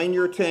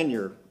 9-year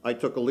tenure, I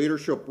took a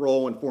leadership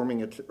role in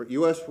forming a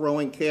U.S.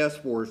 rowing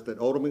task force that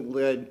ultimately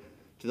led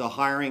to the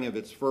hiring of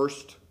its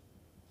first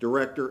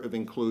director of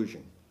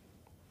inclusion.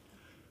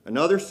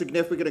 Another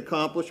significant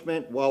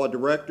accomplishment while a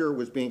director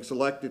was being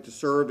selected to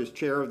serve as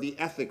chair of the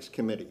Ethics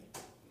Committee.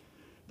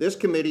 This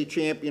committee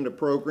championed a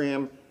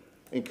program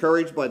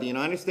encouraged by the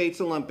United States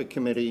Olympic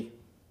Committee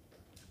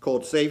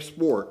called Safe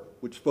Sport,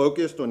 which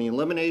focused on the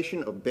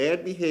elimination of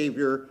bad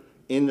behavior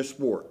in the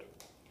sport.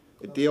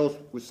 It deals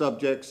with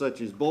subjects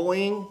such as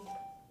bullying,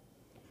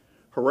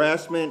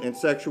 harassment, and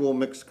sexual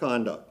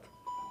misconduct.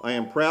 I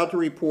am proud to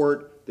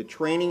report that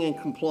training and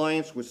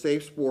compliance with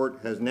Safe Sport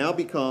has now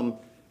become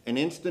an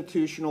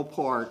institutional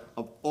part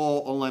of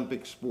all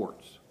Olympic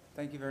sports.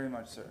 Thank you very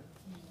much, sir.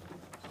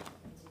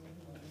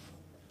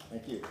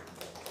 Thank you.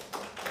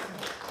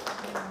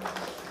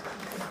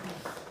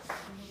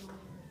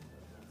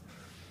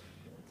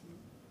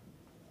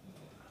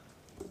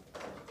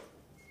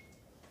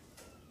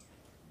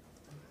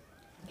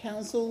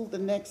 Council, the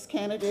next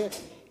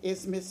candidate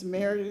is Ms.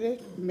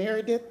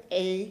 Meredith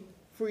A.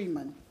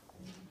 Freeman.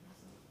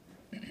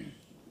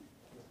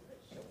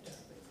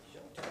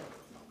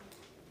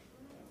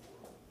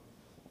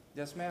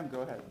 Yes, ma'am,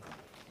 go ahead.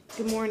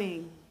 Good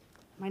morning.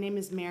 My name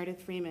is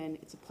Meredith Freeman.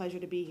 It's a pleasure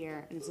to be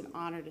here, and it's an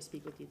honor to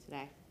speak with you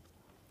today.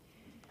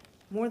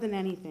 More than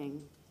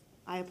anything,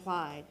 I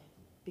applied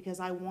because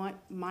I want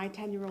my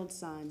 10-year-old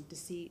son to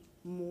see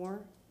more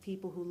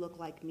people who look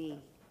like me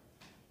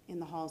in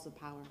the halls of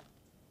power.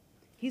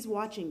 He's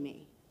watching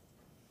me,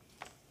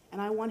 and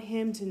I want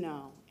him to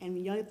know,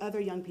 and other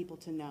young people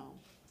to know,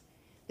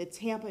 that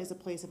Tampa is a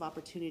place of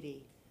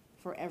opportunity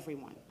for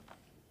everyone.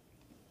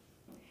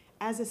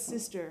 As a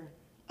sister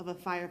of a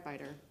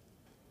firefighter,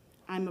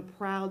 I'm a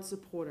proud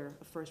supporter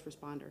of first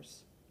responders.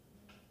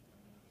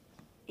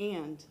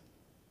 And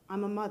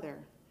I'm a mother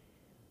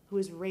who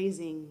is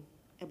raising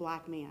a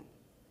Black man.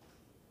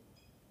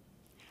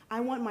 I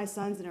want my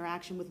son's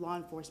interaction with law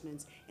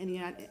enforcement and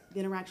the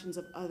interactions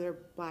of other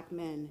Black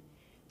men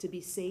to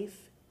be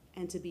safe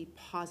and to be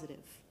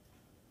positive.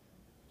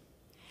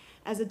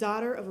 As a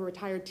daughter of a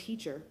retired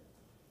teacher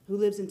who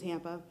lives in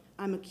Tampa,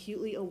 I'm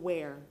acutely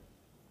aware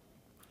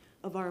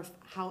of our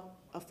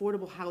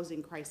affordable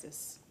housing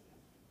crisis.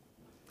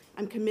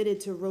 I'm committed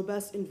to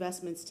robust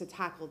investments to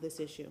tackle this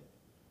issue.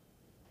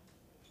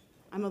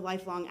 I'm a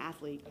lifelong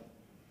athlete,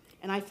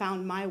 and I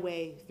found my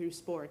way through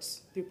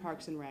sports, through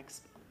Parks and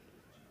Recs.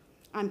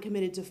 I'm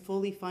committed to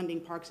fully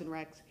funding Parks and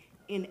Recs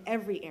in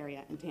every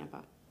area in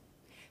Tampa.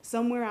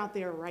 Somewhere out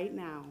there right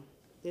now,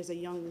 there's a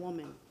young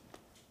woman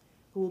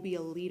who will be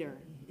a leader,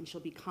 and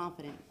she'll be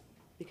confident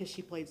because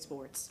she played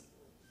sports.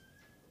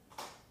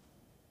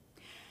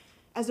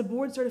 As a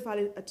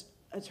board-certified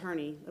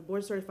attorney, a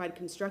board-certified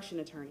construction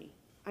attorney,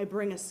 I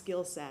bring a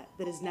skill set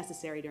that is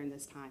necessary during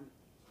this time.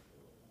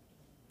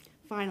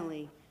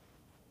 Finally,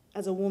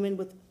 as a woman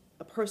with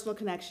a personal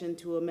connection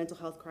to a mental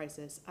health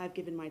crisis, I've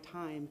given my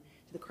time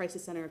to the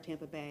Crisis Center of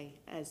Tampa Bay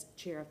as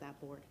chair of that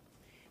board.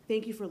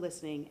 Thank you for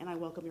listening, and I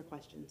welcome your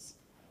questions.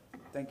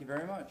 Thank you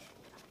very much.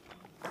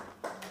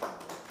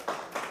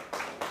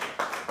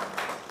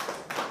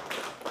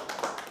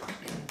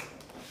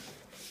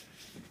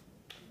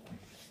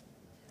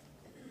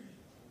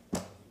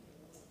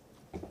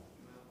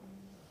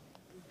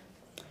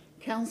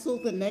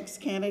 Council, the next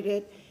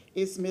candidate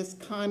is Ms.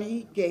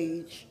 Connie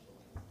Gage.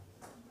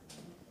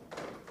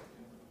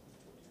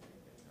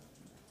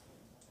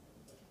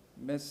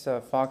 Ms.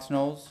 Fox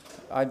Knowles,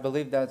 I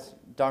believe that's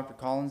Dr.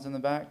 Collins in the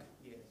back?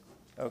 Yes.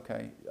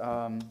 Okay.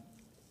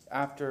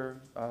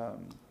 After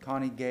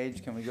Connie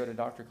Gage, can we go to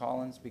Dr.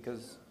 Collins?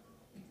 Because,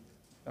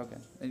 okay,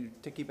 and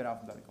to keep it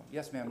alphabetical.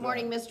 Yes, ma'am. Good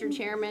morning, Mr.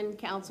 Chairman,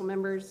 council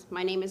members.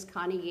 My name is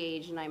Connie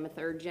Gage, and I'm a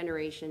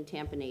third-generation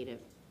Tampa native.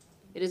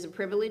 It is a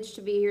privilege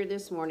to be here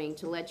this morning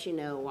to let you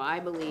know why I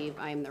believe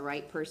I am the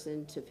right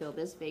person to fill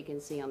this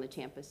vacancy on the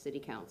Tampa City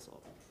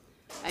Council.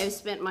 I have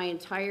spent my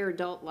entire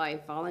adult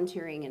life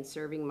volunteering and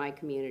serving my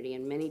community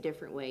in many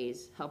different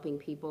ways, helping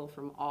people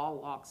from all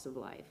walks of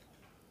life.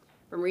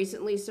 From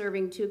recently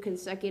serving 2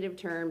 consecutive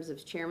terms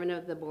as chairman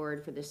of the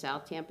board for the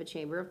South Tampa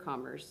Chamber of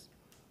Commerce,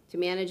 to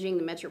managing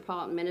the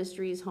Metropolitan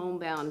Ministries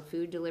homebound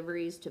food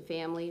deliveries to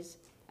families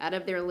out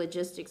of their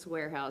logistics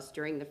warehouse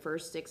during the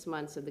first 6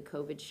 months of the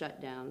COVID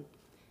shutdown,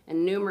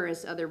 and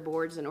numerous other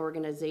boards and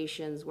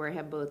organizations where I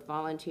have both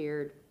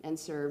volunteered and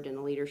served in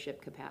a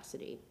leadership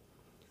capacity.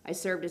 I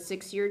served a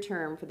 6-year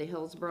term for the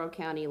Hillsborough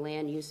County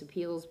Land Use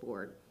Appeals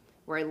Board,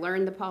 where I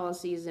learned the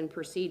policies and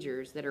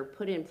procedures that are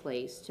put in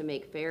place to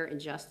make fair and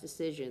just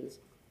decisions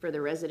for the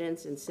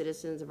residents and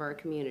citizens of our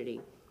community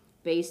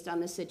based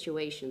on the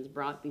situations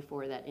brought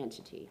before that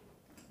entity.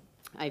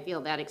 I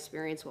feel that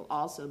experience will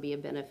also be a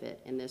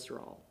benefit in this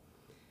role.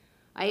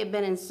 I have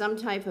been in some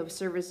type of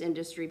service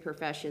industry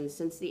profession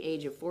since the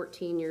age of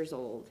 14 years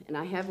old, and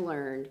I have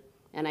learned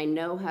and I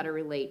know how to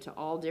relate to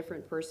all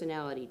different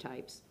personality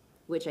types,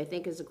 which I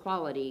think is a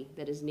quality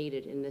that is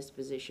needed in this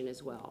position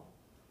as well.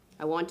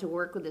 I want to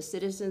work with the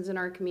citizens in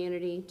our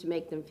community to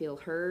make them feel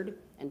heard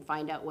and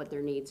find out what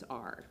their needs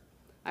are.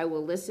 I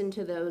will listen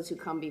to those who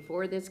come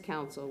before this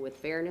council with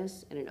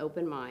fairness and an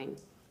open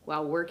mind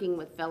while working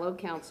with fellow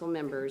council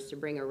members to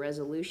bring a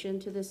resolution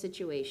to the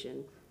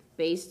situation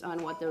based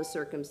on what those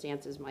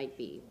circumstances might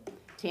be.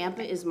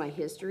 Tampa is my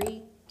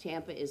history.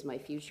 Tampa is my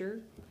future.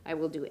 I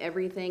will do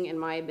everything in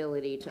my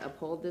ability to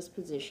uphold this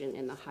position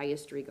in the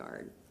highest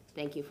regard.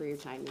 Thank you for your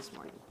time this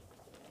morning.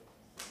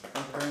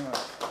 Thank you very much.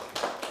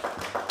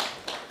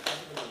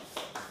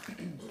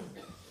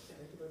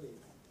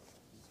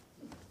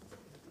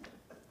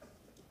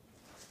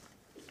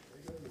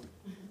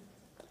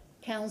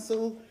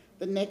 Council,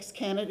 the next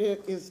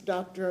candidate is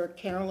Dr.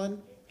 Carolyn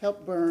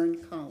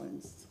Hepburn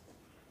Collins.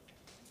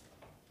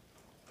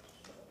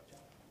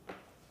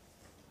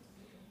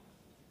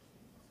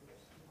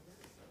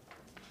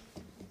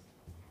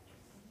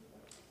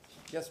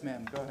 Yes,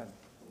 ma'am, go ahead.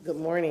 Good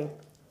morning.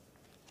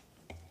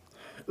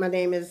 My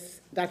name is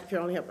Dr.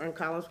 Carolyn Hepburn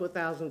Collins,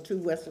 1002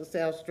 West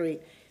LaSalle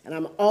Street, and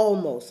I'm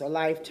almost a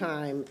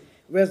lifetime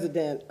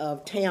resident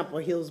of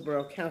Tampa,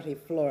 Hillsborough County,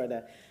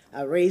 Florida.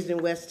 Raised in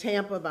West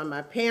Tampa by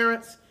my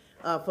parents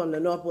from the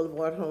North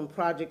Boulevard Home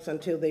Projects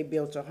until they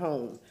built a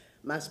home.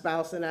 My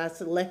spouse and I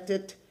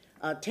selected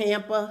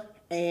Tampa,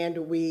 and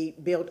we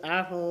built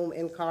our home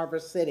in Carver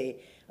City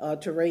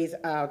to raise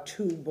our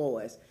 2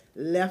 boys.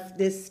 Left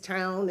this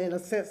town, in a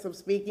sense of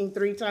speaking,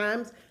 3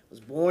 times. Was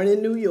born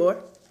in New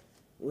York.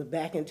 Was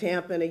back in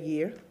Tampa in a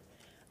year.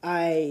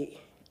 I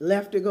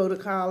left to go to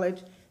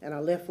college, and I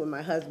left when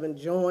my husband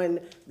joined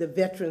the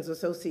Veterans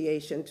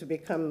Association to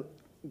become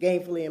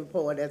gainfully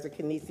employed as a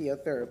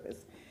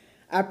kinesiotherapist.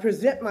 I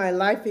present my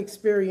life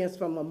experience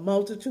from a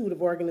multitude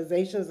of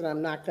organizations, and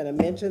I'm not going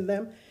to mention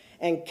them,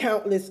 and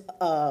countless,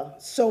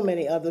 so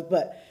many others,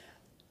 but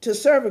to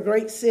serve a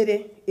great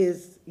city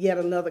is yet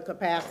another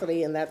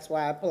capacity, and that's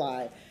why I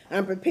applied.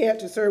 I'm prepared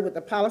to serve with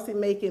the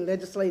policymaking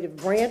legislative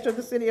branch of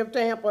the city of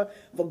Tampa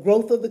for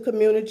growth of the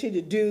community,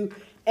 to do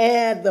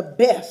and the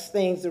best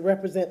things to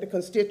represent the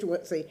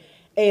constituency.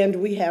 And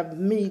we have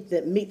meet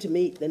to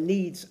meet the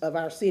needs of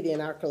our city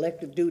and our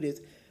collective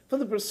duties for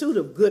the pursuit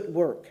of good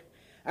work.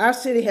 Our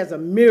city has a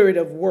myriad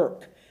of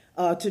work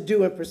to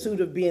do in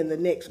pursuit of being the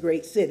next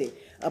great city.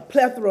 A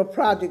plethora of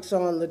projects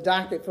on the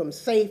docket, from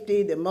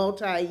safety, the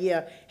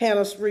multi-year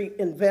Hannah Street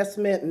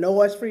investment,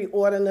 noise-free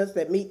ordinance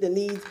that meet the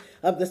needs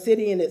of the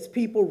city and its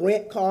people,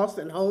 rent costs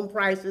and home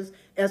prices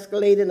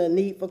escalating, the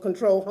need for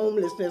control,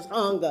 homelessness,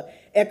 hunger,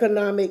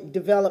 economic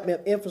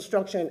development,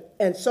 infrastructure,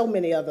 and so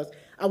many others.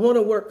 I want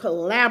to work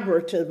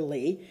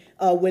collaboratively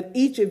with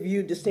each of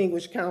you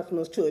distinguished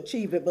councilmen to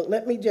achieve it, but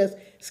let me just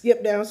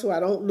skip down so I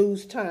don't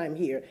lose time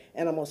here.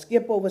 And I'm going to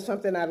skip over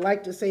something I'd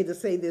like to say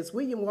this.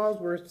 William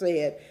Walsworth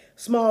said,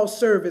 small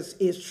service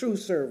is true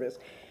service.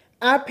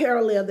 I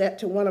parallel that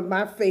to one of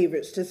my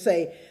favorites to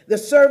say, the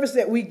service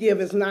that we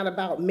give is not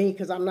about me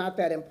because I'm not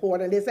that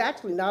important. It's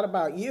actually not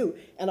about you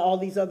and all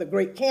these other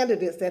great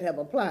candidates that have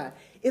applied.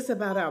 It's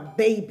about our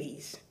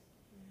babies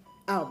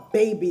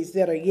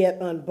that are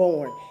yet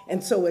unborn.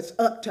 And so it's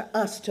up to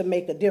us to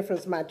make a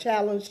difference. My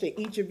challenge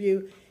to each of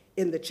you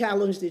in the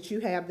challenge that you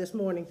have this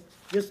morning,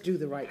 just do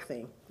the right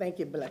thing. Thank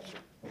you, bless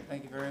you.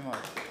 Thank you very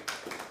much.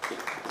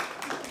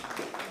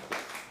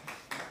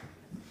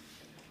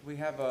 We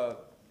have a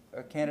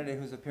candidate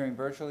who's appearing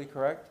virtually,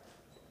 correct?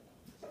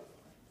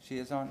 She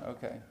is on?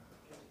 Okay.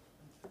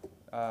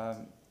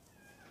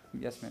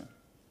 Yes, ma'am.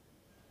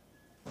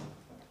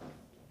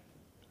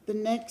 The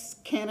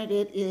next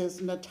candidate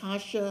is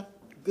Natasha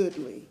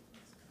Goodley.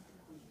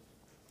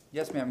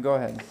 Yes, ma'am, go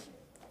ahead.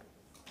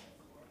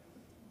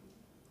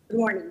 Good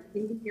morning.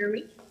 Can you hear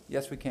me?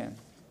 Yes, we can.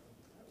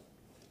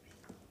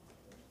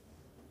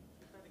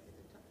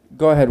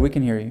 Go ahead, we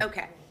can hear you.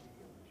 Okay.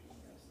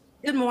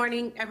 Good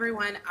morning,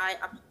 everyone.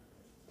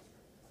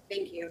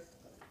 Thank you.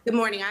 Good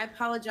morning. I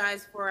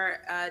apologize for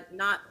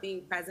not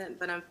being present,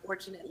 but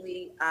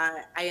unfortunately,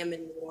 I am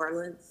in New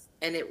Orleans,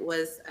 and it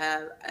was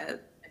a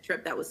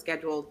trip that was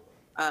scheduled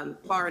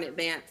far in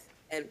advance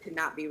and could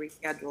not be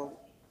rescheduled.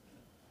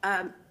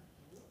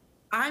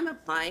 I'm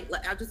applying.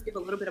 I'll just give a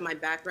little bit of my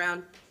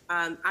background.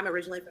 I'm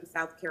originally from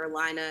South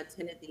Carolina,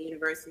 attended the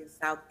University of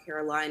South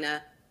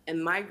Carolina,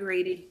 and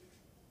migrated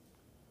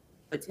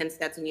to attend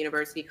Stetson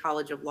University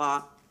College of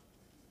Law.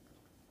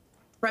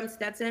 From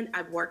Stetson,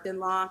 I've worked in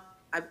law.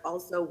 I've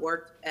also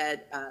worked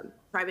at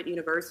private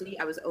university.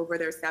 I was over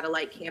their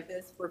satellite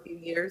campus for a few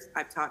years.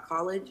 I've taught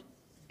college,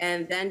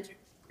 and then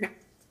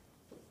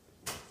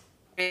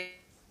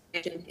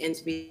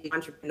into being an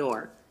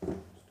entrepreneur.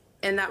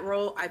 In that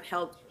role, I've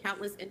helped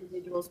countless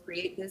individuals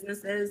create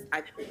businesses.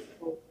 I've helped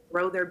people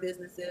grow their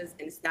businesses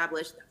and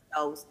establish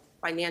themselves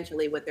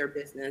financially with their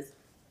business.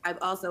 I've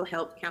also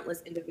helped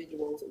countless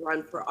individuals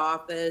run for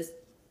office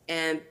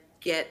and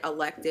get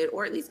elected,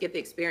 or at least get the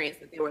experience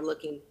that they were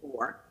looking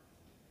for.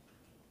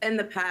 In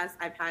the past,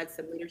 I've had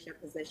some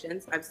leadership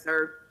positions. I've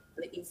served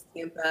the East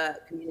Tampa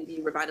Community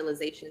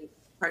Revitalization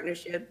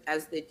Partnership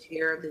as the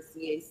chair of the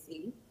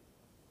CAC.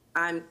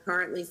 I'm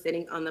currently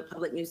sitting on the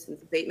Public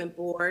Nuisance Abatement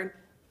Board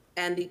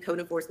and the Code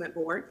Enforcement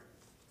Board.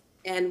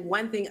 And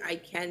one thing I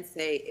can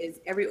say is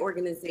every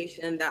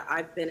organization that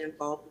I've been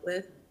involved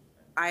with,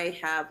 I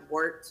have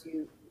worked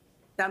to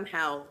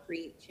somehow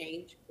create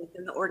change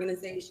within the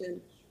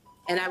organization,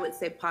 and I would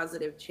say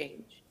positive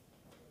change.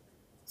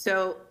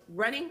 So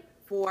running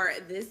for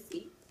this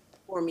seat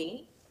for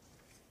me,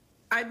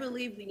 I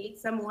believe we need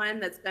someone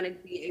that's going to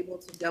be able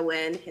to go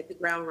in, hit the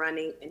ground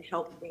running, and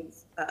help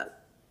things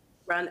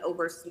run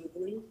over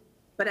smoothly.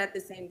 But at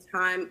the same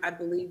time, I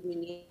believe we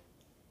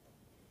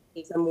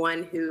need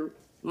someone who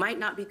might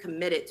not be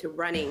committed to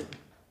running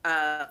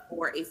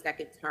for a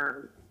second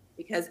term.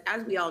 Because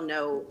as we all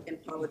know in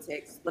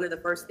politics, one of the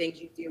first things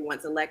you do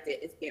once elected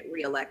is get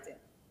reelected.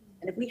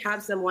 And if we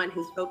have someone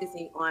who's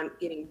focusing on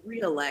getting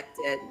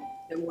reelected,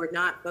 then we're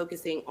not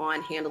focusing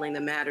on handling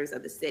the matters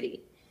of the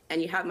city.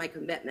 And you have my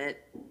commitment.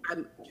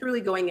 I'm truly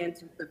going in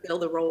to fulfill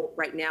the role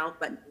right now,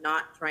 but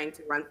not trying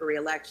to run for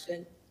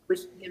reelection,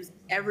 which gives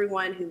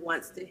everyone who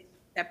wants to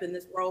step in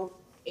this role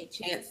a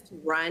chance to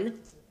run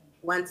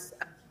once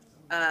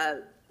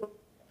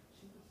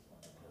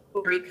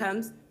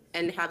comes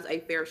and has a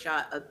fair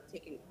shot of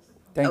taking.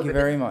 Thank you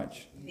very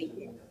much. Thank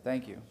you.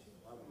 Thank you.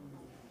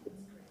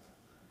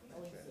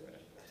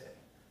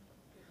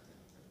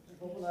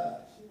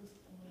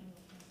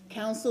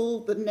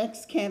 Council, the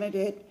next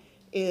candidate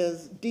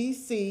is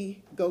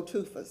D.C.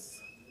 Gotufas.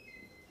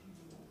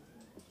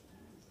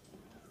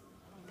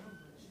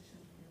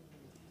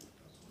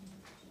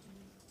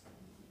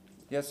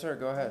 Yes, sir,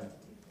 go ahead.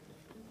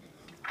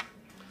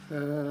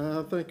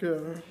 Thank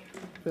you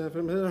for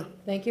having me here.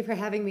 Thank you for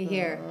having me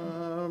here.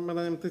 My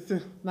name is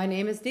DC. My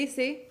name is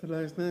DC. The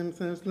last name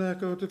sounds like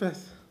Go Too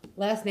Fast.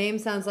 Last name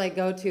sounds like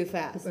Go Too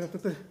Fast.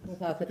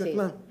 Without the T.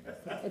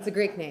 It's a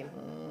Greek name.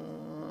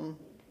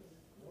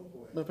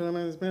 My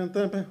family has been in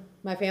Tampa.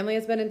 My family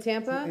has been in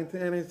Tampa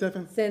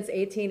 1887. since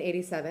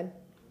 1887,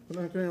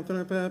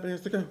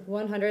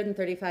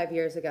 135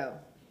 years ago.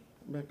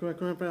 My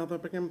great-grandfather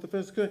became the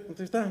first Greek in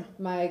this town.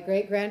 My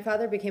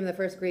great-grandfather became the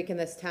first Greek in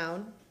this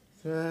town,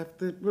 So I have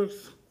deep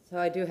roots. so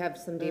I do have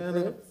some deep And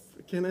roots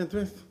keen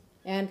interest.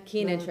 and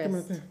keen in the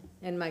interest community.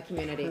 in my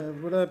community.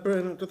 What I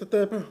bring to the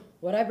table.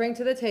 What I bring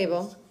to the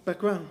table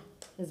Background.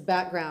 is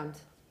background,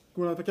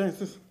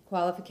 Qualifications.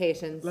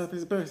 qualifications, Life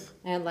experience.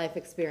 and life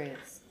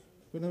experience.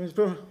 When I was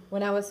 4,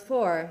 When I was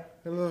 4,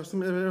 I lost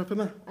my ear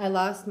I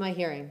lost my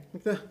hearing,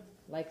 like that.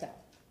 like that.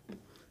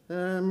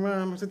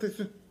 Mom was a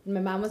teacher. My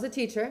mom was a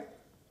teacher,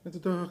 And she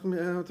taught me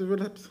how to read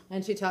lips.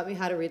 and she taught me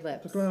how to read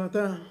lips. Took a lot of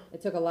time.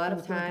 It took a lot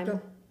of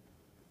time.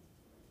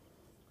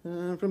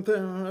 And from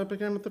there, I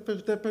became the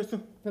first deaf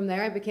person. From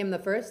there, I became the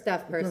first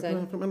deaf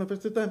person From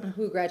University of Tampa.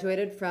 who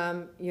graduated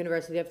from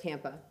University of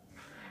Tampa.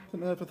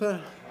 And after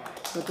that,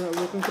 I started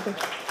working for the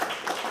bank.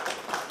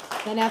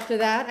 Then after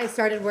that, I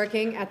started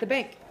working at the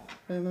bank.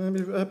 And I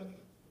moved up.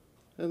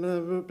 And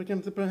I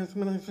became the branch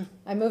manager.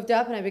 I moved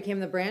up and I became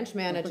the branch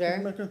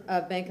manager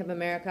of Bank of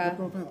America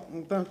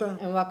Downtown.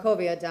 in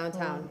Wachovia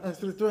downtown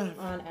Ashley Drive.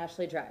 on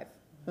Ashley Drive.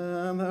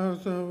 And I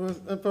also was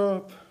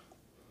involved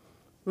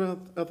with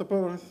other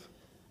boards.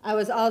 I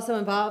was also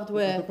involved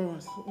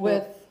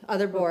with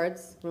other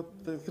boards,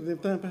 With the city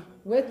of Tampa.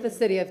 with the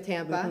city of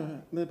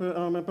Tampa, Neighbor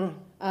Element Board.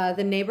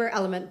 the Neighbor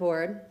Element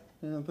Board,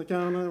 And the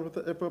county with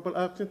the Affordable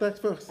Housing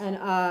Task Force. and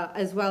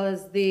as well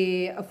as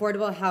the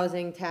Affordable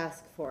Housing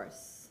Task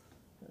Force.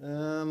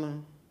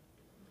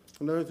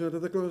 Those are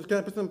the closed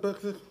caption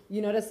boxes.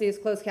 You notice these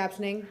closed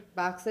captioning It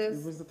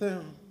boxes? was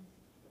there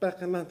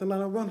back in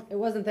 1991. It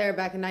wasn't there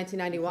back in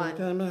 1991.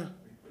 Came here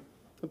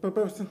to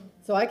propose it.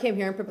 So I came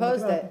here and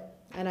proposed it,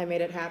 and I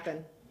made it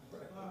happen.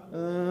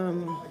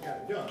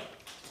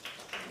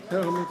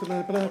 Tell me to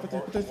not apply for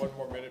this petition. One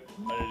more minute,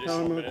 an Tell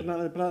additional me to minute.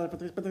 not apply for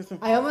this petition.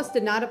 I almost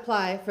did not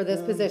apply for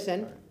this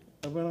position,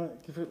 I will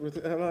not give it with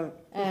the ally.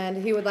 and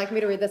he would like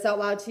me to read this out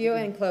loud to you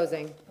in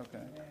closing. Okay.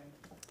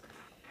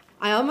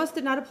 I almost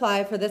did not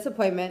apply for this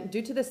appointment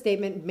due to the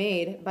statement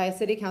made by a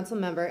city council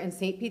member in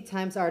St. Pete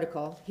Times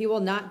article, he will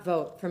not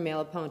vote for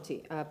male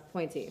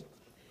appointee.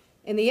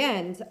 In the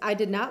end, I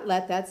did not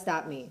let that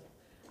stop me.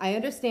 I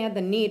understand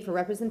the need for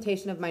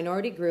representation of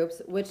minority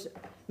groups, which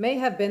may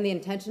have been the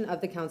intention of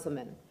the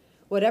councilman.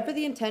 Whatever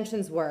the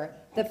intentions were,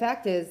 the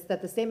fact is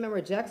that the statement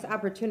rejects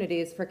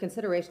opportunities for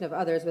consideration of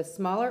others with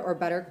smaller or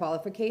better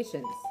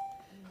qualifications,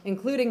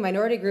 including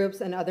minority groups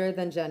and other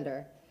than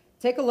gender.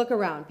 Take a look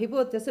around. People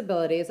with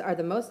disabilities are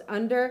the most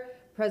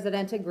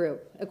underrepresented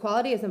group.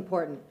 Equality is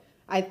important.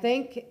 I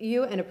thank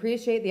you and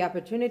appreciate the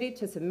opportunity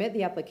to submit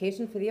the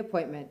application for the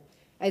appointment.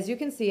 As you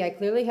can see, I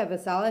clearly have a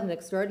solid and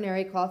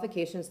extraordinary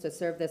qualifications to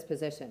serve this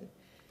position.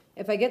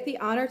 If I get the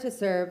honor to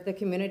serve the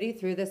community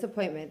through this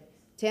appointment,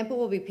 Tampa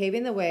will be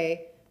paving the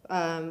way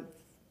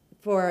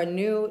for a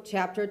new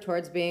chapter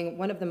towards being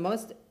one of the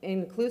most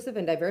inclusive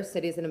and diverse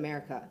cities in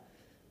America.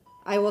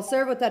 I will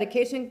serve with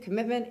dedication,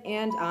 commitment,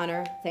 and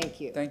honor. Thank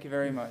you. Thank you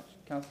very much.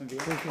 Councilman Beal?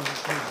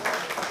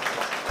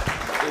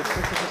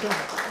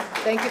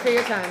 Thank you for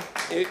your time.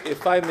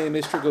 If I may,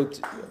 Mr.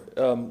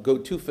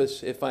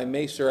 Gotufas, if I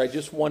may, sir, I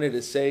just wanted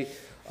to say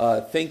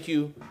thank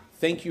you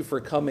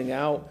for coming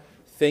out.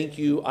 Thank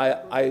you.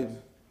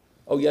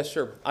 Oh, yes,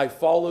 sir. I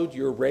followed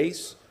your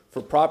race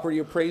for property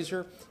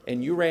appraiser,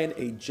 and you ran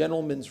a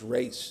gentleman's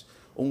race.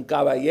 Un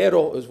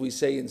caballero, as we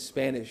say in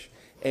Spanish.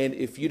 And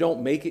if you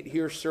don't make it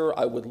here, sir,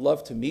 I would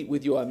love to meet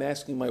with you. I'm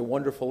asking my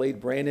wonderful aide,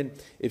 Brandon,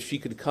 if she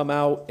could come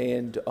out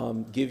and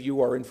give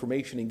you our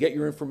information and get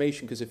your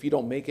information, because if you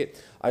don't make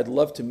it, I'd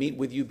love to meet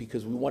with you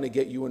because we want to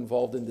get you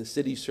involved in the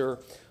city, sir.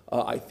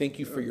 I thank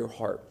you for your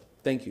heart.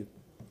 Thank you.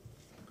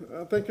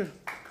 Thank you.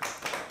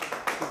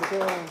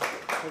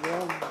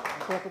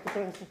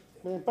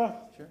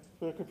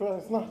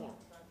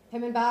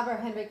 Him and Bob or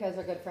Henriquez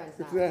are good friends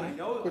now. I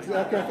know.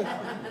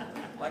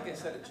 Like I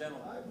said, a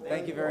gentleman.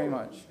 Thank you very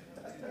much.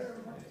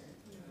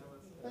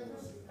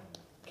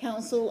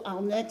 Council,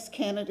 our next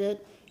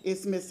candidate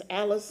is Ms.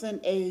 Allison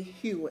A.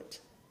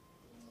 Hewitt.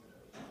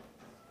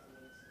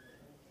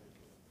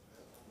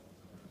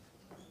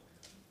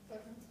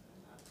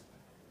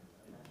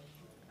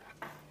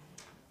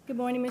 Good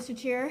morning, Mr.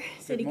 Chair,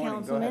 City morning. Go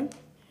Councilman. ahead.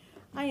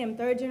 I am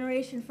third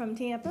generation from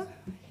Tampa,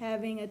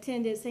 having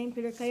attended St.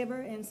 Peter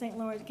Claver and St.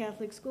 Lawrence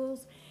Catholic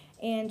Schools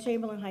and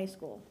Chamberlain High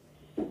School.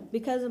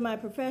 Because of my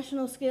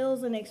professional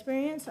skills and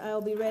experience, I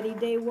will be ready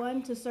day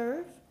one to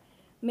serve.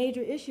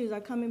 Major issues are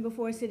coming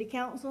before City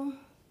Council: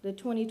 the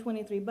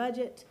 2023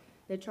 budget,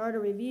 the charter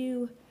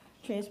review,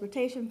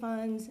 transportation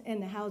funds,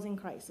 and the housing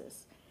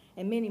crisis,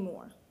 and many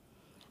more.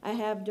 I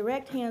have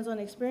direct hands-on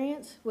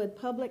experience with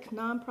public,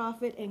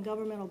 nonprofit, and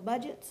governmental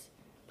budgets,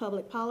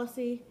 public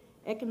policy,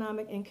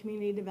 economic and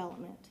community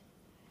development.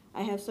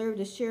 I have served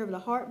as chair of the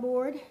Hart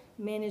Board,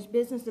 managed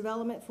business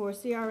development for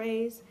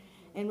CRAs,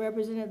 and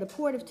represented the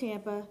Port of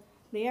Tampa,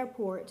 the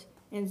airport,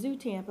 and Zoo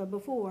Tampa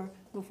before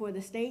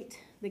the state,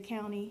 the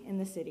county, and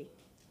the city.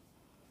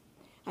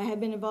 I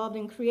have been involved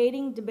in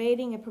creating,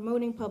 debating, and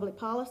promoting public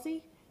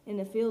policy in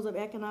the fields of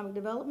economic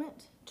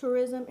development,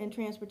 tourism, and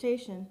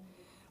transportation,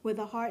 with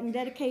a heart and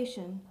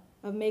dedication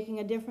of making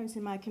a difference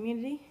in my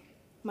community,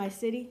 my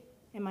city,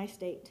 and my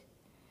state.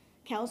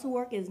 Council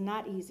work is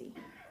not easy,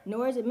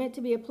 nor is it meant to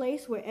be a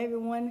place where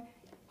everyone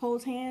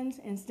holds hands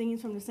and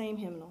sings from the same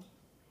hymnal.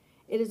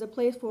 It is a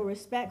place for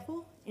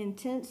respectful,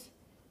 intense,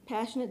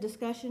 passionate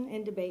discussion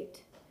and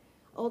debate.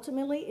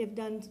 Ultimately, if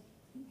done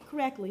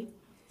correctly,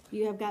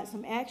 you have got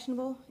some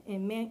actionable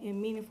and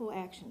meaningful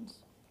actions.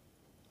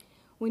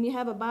 When you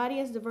have a body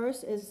as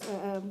diverse as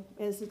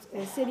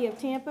City of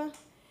Tampa,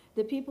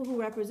 the people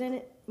who represent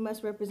it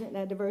must represent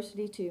that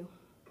diversity too.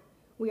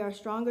 We are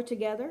stronger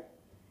together,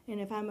 and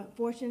if I'm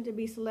fortunate to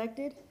be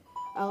selected,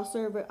 I'll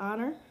serve with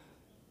honor,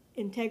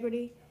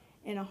 integrity,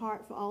 and a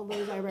heart for all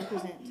those I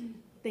represent.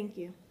 Thank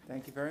you.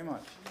 Thank you very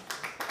much.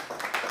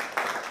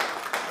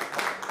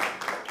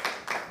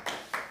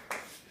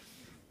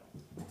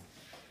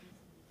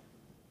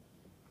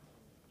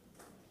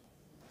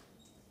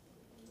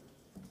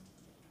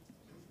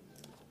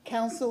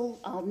 Council,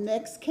 our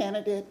next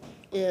candidate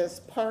is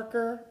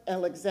Parker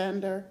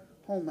Alexander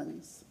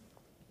Homans.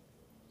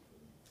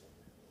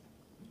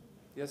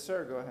 Yes,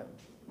 sir, go ahead.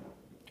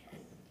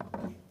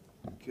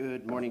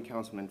 Good morning,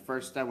 Councilman.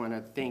 First, I want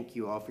to thank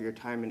you all for your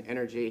time and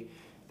energy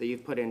that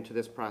you've put into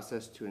this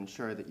process to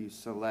ensure that you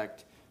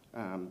select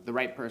the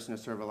right person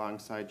to serve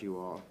alongside you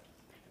all.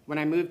 When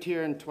I moved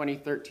here in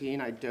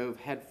 2013, I dove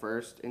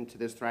headfirst into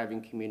this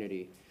thriving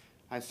community.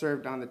 I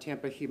served on the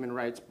Tampa Human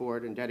Rights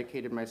Board and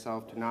dedicated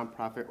myself to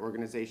nonprofit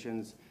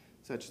organizations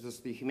such as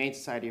the Humane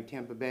Society of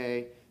Tampa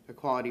Bay,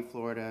 Equality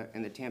Florida,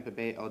 and the Tampa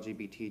Bay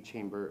LGBT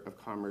Chamber of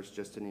Commerce,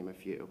 just to name a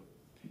few.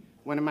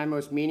 One of my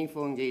most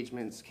meaningful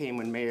engagements came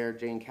when Mayor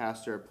Jane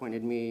Castor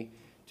appointed me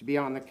to be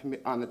on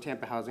the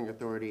Tampa Housing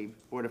Authority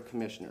Board of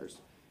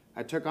Commissioners.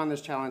 I took on this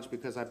challenge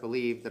because I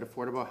believe that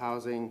affordable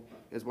housing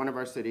is one of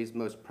our city's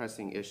most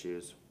pressing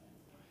issues.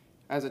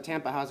 As a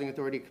Tampa Housing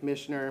Authority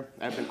Commissioner,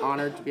 I've been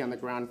honored to be on the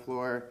ground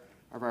floor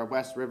of our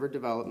West River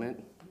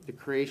development, the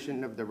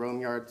creation of the Rome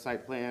Yard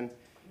site plan,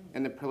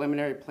 and the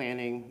preliminary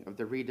planning of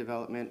the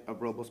redevelopment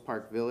of Robles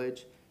Park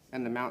Village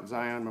and the Mount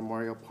Zion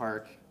Memorial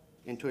Park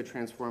into a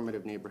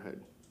transformative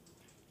neighborhood.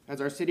 As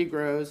our city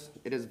grows,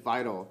 it is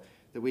vital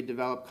that we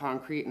develop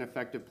concrete and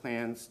effective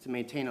plans to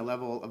maintain a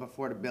level of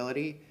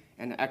affordability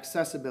and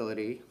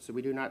accessibility so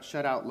we do not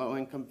shut out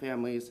low-income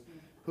families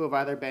who have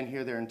either been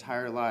here their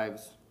entire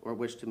lives or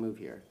wish to move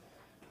here.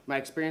 My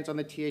experience on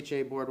the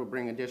THA board will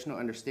bring additional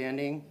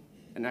understanding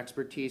and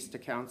expertise to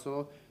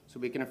council so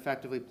we can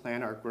effectively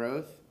plan our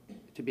growth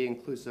to be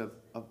inclusive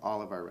of all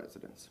of our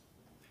residents.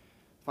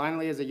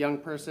 Finally, as a young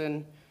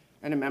person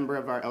and a member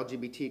of our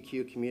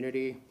LGBTQ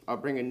community, I'll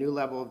bring a new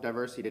level of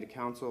diversity to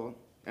council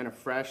and a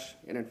fresh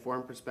and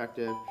informed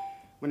perspective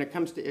when it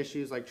comes to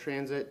issues like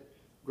transit,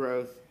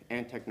 growth,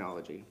 and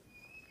technology.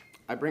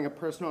 I bring a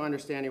personal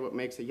understanding of what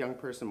makes a young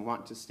person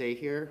want to stay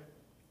here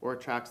or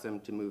attracts them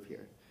to move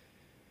here.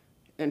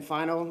 And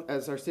final,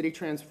 as our city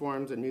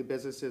transforms and new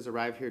businesses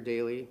arrive here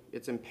daily,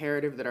 it's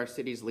imperative that our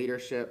city's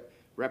leadership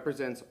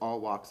represents all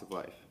walks of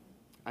life.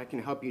 I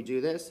can help you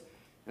do this,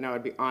 and I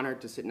would be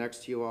honored to sit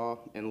next to you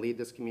all and lead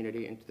this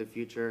community into the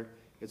future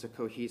as a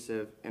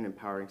cohesive and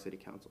empowering city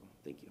council.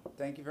 Thank you.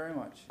 Thank you very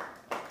much.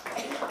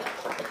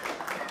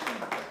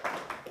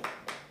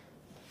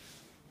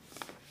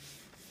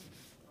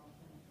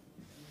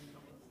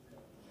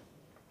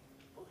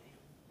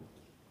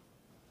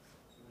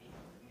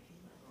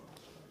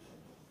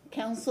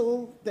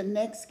 Council, the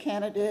next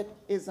candidate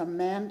is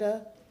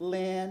Amanda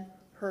Lynn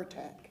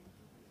Hurtak.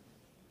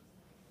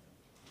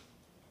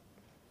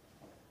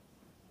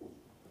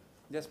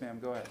 Yes, ma'am,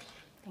 go ahead.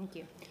 Thank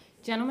you.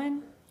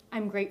 Gentlemen,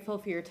 I'm grateful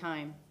for your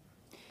time.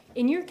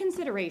 In your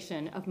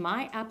consideration of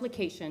my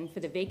application for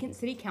the vacant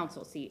city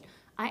council seat,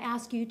 I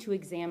ask you to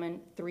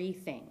examine 3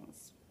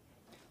 things.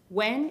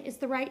 When is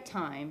the right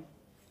time?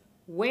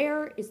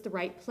 Where is the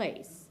right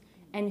place?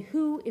 And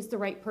who is the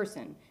right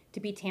person to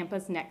be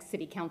Tampa's next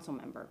city council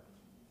member?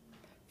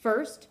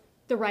 First,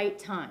 the right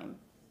time.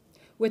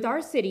 With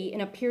our city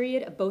in a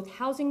period of both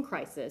housing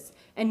crisis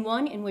and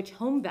one in which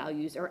home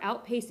values are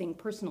outpacing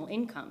personal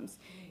incomes,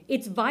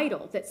 it's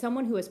vital that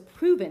someone who has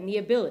proven the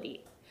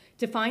ability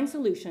to find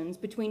solutions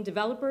between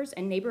developers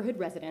and neighborhood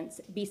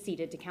residents be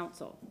seated to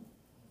council.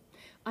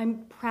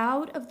 I'm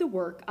proud of the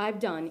work I've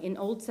done in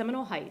Old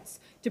Seminole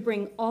Heights to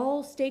bring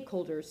all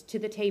stakeholders to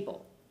the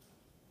table,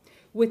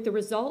 with the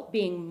result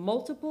being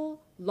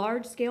multiple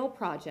large-scale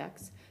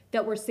projects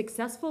that were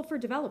successful for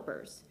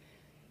developers,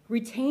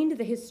 retained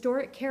the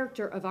historic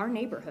character of our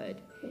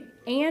neighborhood,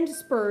 and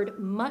spurred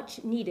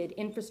much-needed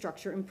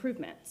infrastructure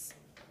improvements.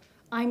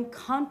 I'm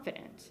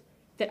confident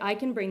that I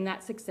can bring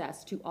that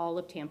success to all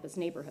of Tampa's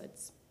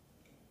neighborhoods.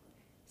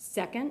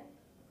 Second,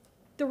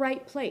 the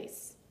right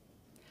place.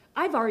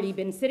 I've already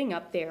been sitting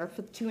up there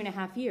for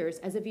 2.5 years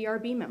as a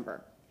VRB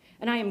member,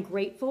 and I am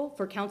grateful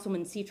for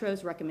Councilman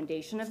Citro's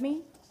recommendation of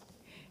me,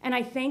 and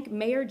I thank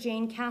Mayor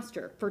Jane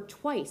Castor for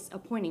twice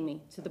appointing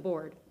me to the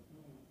board.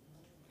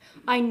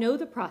 I know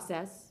the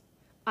process,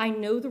 I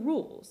know the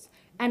rules,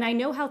 and I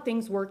know how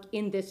things work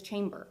in this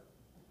chamber.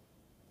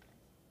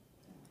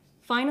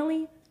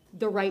 Finally,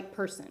 the right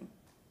person.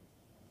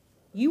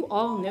 You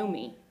all know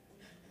me.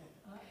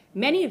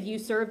 Many of you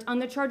served on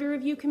the Charter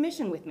Review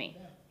Commission with me.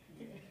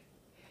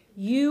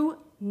 You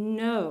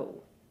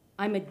know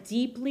I'm a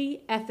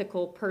deeply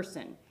ethical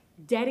person,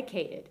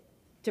 dedicated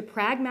to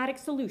pragmatic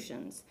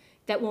solutions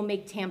that will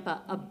make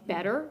Tampa a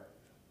better,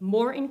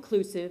 more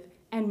inclusive,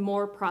 and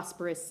more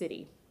prosperous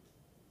city.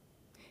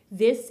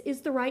 This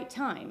is the right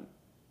time.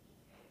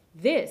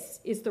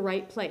 This is the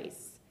right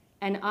place,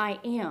 and I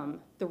am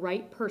the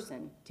right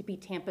person to be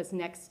Tampa's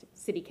next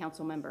city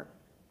council member.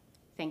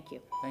 Thank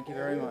you. Thank you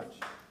very much.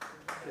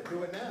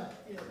 Do it now.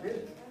 She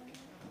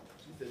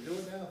said, do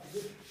it now.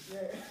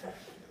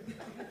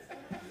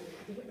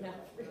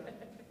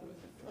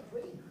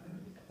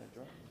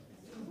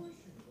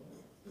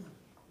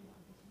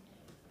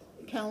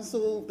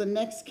 Council, the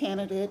next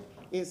candidate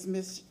is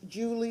Miss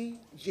Julie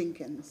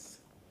Jenkins.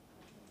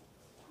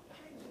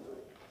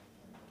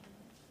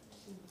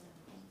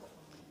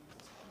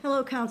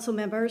 Hello, council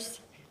members.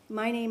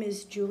 My name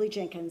is Julie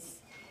Jenkins.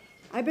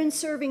 I've been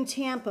serving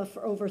Tampa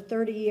for over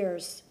 30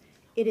 years.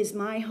 It is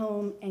my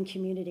home and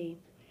community.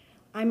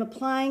 I'm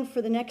applying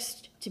for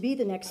to be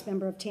the next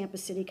member of Tampa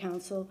City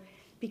Council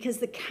because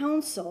the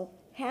council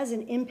has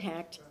an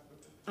impact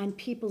on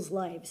people's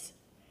lives.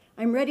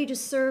 I'm ready to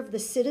serve the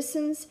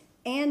citizens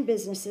and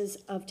businesses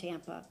of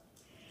Tampa.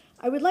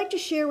 I would like to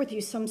share with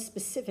you some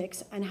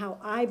specifics on how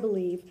I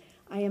believe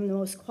I am the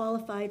most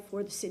qualified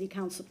for the city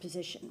council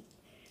position.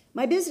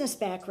 My business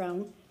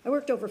background, I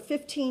worked over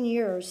 15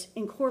 years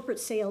in corporate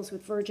sales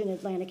with Virgin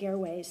Atlantic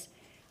Airways.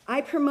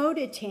 I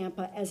promoted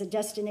Tampa as a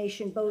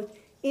destination both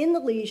in the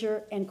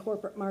leisure and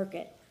corporate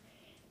market.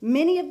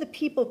 Many of the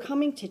people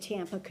coming to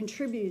Tampa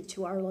contributed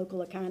to our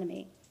local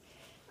economy.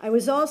 I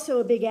was also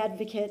a big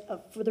advocate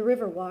for the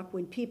Riverwalk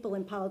when people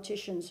and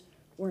politicians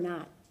were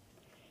not.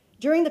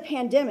 During the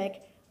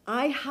pandemic,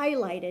 I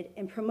highlighted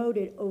and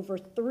promoted over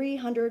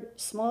 300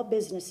 small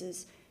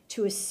businesses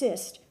to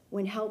assist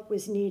when help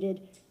was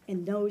needed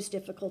in those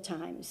difficult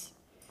times.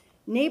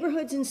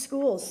 Neighborhoods and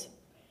schools.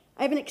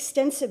 I have an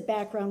extensive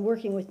background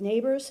working with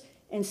neighbors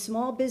and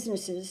small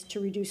businesses to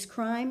reduce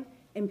crime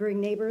and bring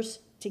neighbors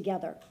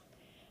together.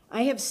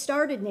 I have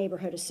started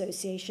neighborhood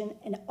association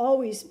and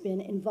always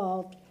been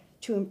involved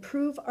to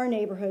improve our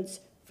neighborhoods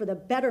for the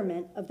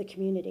betterment of the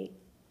community.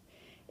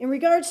 In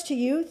regards to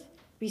youth,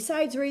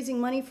 besides raising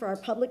money for our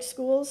public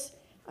schools,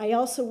 I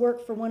also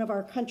work for one of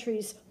our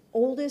country's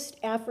oldest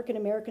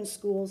African-American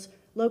schools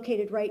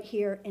located right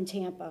here in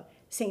Tampa,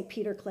 St.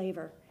 Peter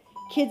Claver.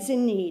 Kids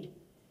in need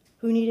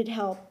who needed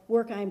help,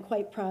 work I am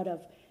quite proud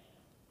of.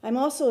 I'm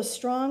also a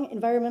strong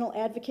environmental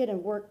advocate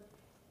and work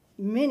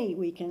many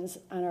weekends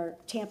on our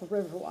Tampa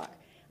Riverwalk.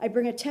 I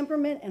bring a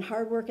temperament and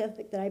hard work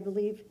ethic that I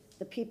believe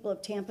the people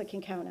of Tampa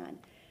can count on.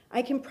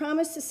 I can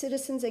promise the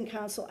citizens and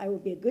council I will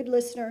be a good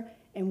listener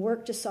and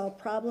work to solve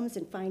problems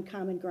and find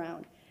common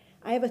ground.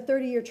 I have a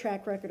 30-year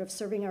track record of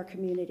serving our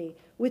community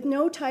with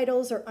no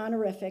titles or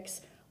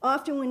honorifics,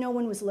 often when no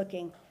one was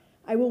looking.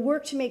 I will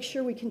work to make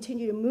sure we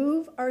continue to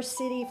move our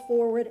city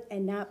forward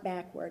and not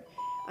backward.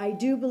 I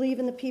do believe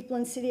in the people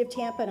in the city of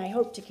Tampa, and I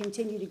hope to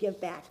continue to give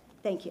back.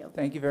 Thank you.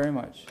 Thank you very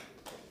much.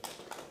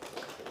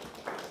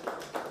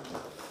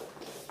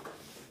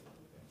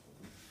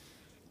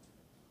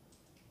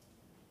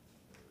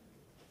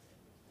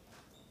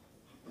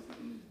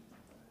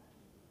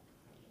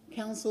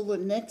 Council, the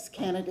next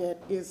candidate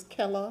is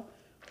Kella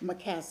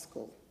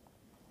McCaskill.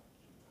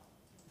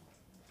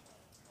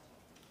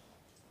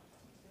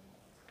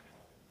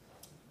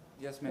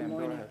 Yes, ma'am, Good go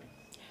morning. ahead.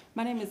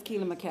 My name is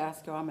Keela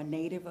McCaskill. I'm a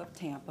native of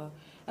Tampa,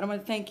 and I want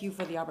to thank you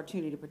for the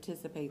opportunity to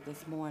participate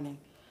this morning.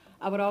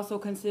 I would also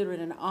consider it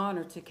an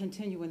honor to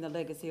continue in the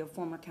legacy of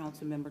former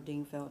council member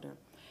Dean Felder.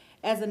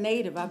 As a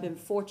native, I've been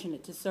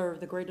fortunate to serve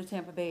the greater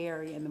Tampa Bay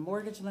area in the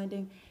mortgage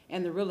lending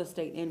and the real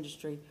estate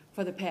industry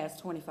for the past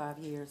 25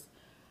 years.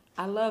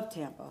 I love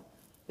Tampa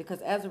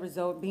because as a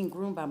result, being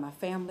groomed by my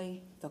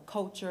family, the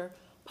culture,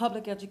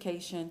 public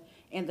education,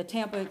 and the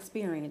Tampa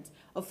experience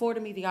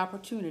afforded me the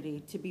opportunity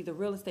to be the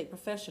real estate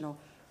professional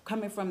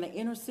coming from the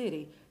inner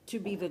city to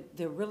be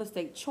the real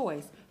estate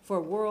choice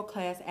for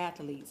world-class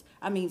athletes,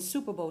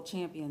 Super Bowl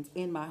champions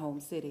in my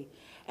home city.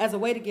 As a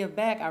way to give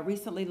back, I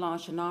recently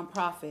launched a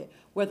nonprofit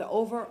where the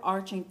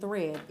overarching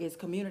thread is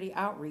community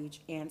outreach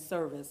and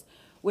service,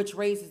 which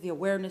raises the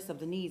awareness of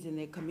the needs in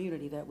the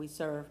community that we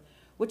serve,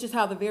 which is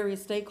how the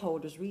various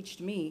stakeholders reached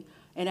me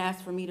and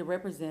asked for me to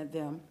represent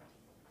them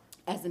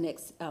as the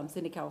next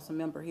city council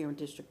member here in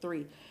District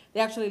 3. They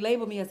actually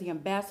labeled me as the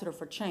ambassador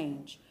for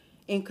change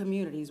in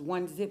communities,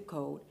 one zip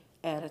code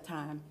at a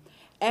time.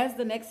 As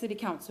the next city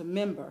council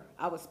member,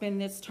 I will spend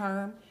this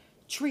term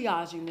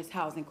triaging this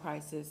housing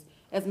crisis.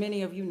 As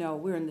many of you know,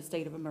 we're in the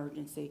state of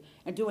emergency,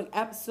 and doing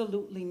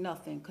absolutely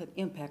nothing could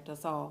impact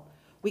us all.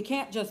 We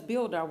can't just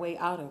build our way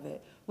out of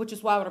it, which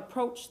is why I would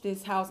approach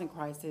this housing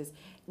crisis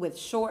with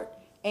short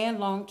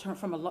and long-term,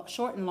 from a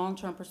short and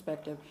long-term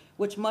perspective,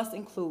 which must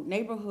include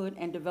neighborhood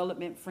and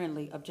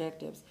development-friendly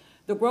objectives.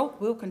 The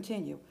growth will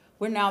continue.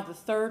 We're now the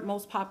third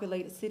most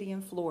populated city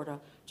in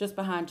Florida, just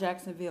behind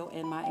Jacksonville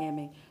and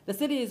Miami. The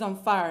city is on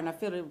fire, and I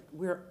feel that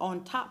we're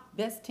on top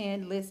best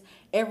 10 lists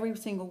every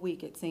single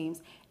week, it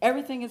seems.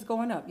 Everything is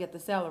going up, yet the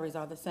salaries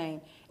are the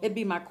same. It'd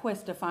be my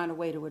quest to find a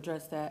way to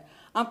address that.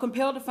 I'm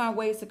compelled to find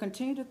ways to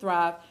continue to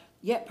thrive,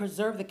 yet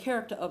preserve the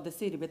character of the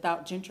city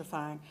without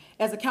gentrifying.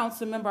 As a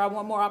council member, I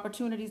want more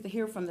opportunities to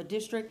hear from the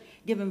district,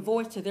 giving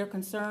voice to their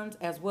concerns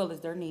as well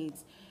as their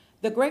needs.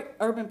 The great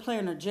urban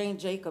planner Jane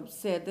Jacobs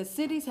said that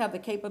cities have the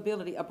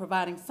capability of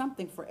providing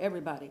something for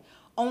everybody,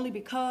 only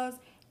because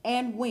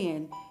and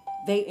when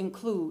they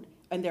include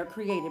and they're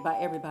created by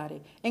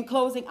everybody. In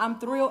closing, I'm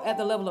thrilled at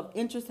the level of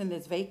interest in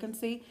this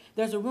vacancy.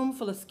 There's a room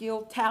full of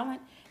skilled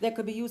talent that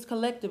could be used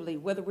collectively,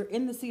 whether we're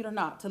in the seat or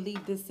not, to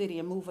lead this city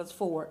and move us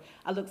forward.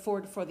 I look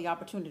forward for the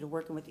opportunity to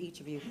working with each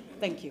of you.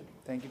 Thank you.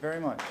 Thank you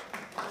very much.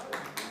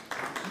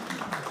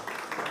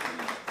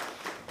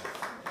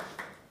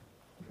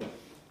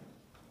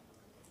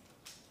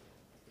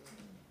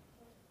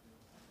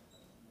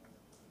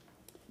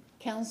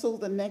 Council,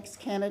 the next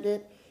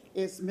candidate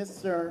is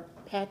Mr.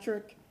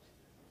 Patrick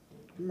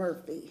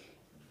Murphy.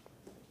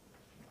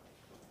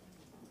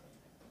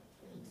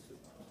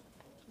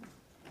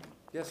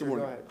 Yes, sir, Good go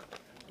morning. ahead.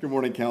 Good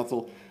morning,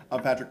 Council.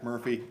 I'm Patrick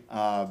Murphy.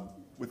 I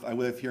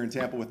live here in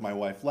Tampa with my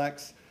wife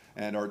Lex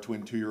and our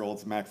twin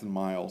 2-year-olds Max and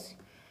Miles.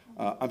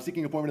 I'm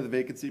seeking appointment of the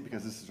vacancy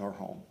because this is our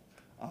home.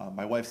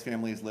 My wife's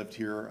family has lived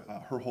here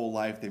her whole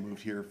life. They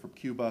moved here from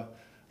Cuba.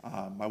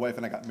 My wife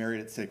and I got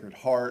married at Sacred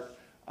Heart.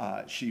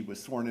 She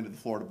was sworn into the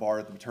Florida Bar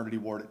at the maternity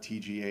ward at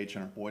TGH,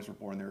 and our boys were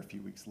born there a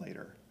few weeks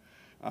later.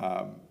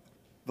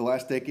 The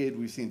last decade,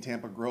 we've seen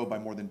Tampa grow by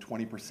more than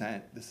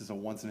 20%. This is a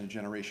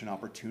once-in-a-generation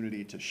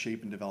opportunity to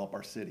shape and develop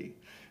our city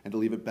and to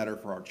leave it better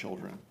for our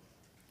children.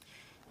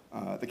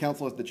 The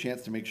council has the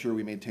chance to make sure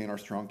we maintain our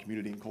strong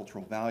community and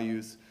cultural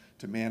values,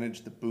 to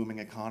manage the booming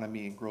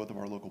economy and growth of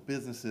our local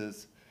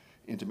businesses,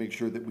 and to make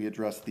sure that we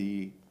address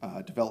the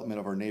development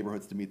of our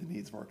neighborhoods to meet the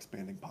needs of our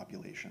expanding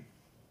population.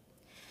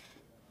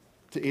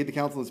 To aid the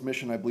council in this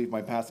mission, I believe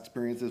my past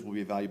experiences will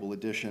be a valuable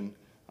addition.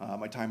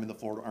 My time in the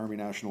Florida Army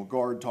National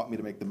Guard taught me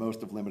to make the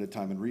most of limited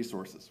time and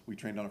resources. We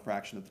trained on a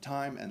fraction of the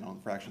time and on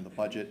a fraction of the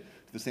budget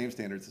to the same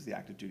standards as the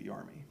active duty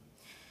Army.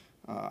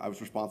 I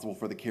was responsible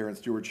for the care and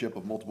stewardship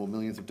of multiple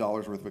millions of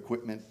dollars worth of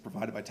equipment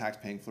provided by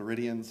tax-paying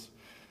Floridians.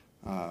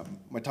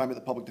 My time at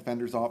the Public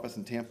Defender's Office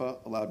in Tampa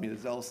allowed me to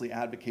zealously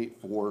advocate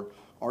for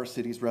our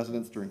city's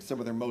residents during some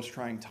of their most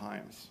trying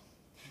times.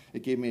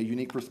 It gave me a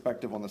unique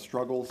perspective on the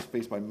struggles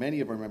faced by many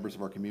of our members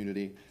of our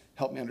community,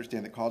 helped me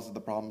understand the causes of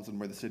the problems and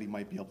where the city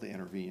might be able to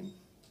intervene.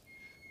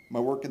 My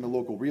work in the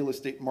local real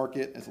estate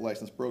market as a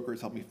licensed broker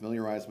has helped me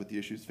familiarize with the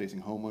issues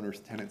facing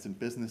homeowners, tenants, and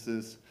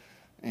businesses.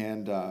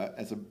 And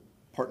as a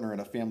partner in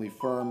a family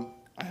firm,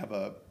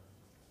 And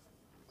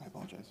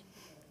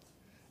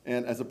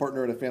as a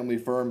partner at a family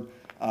firm,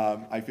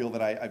 I feel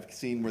that I've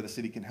seen where the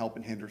city can help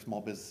and hinder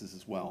small businesses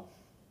as well.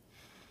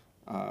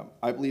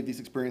 I believe these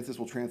experiences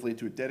will translate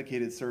to a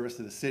dedicated service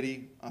to the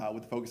city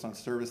with a focus on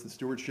service and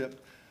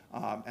stewardship.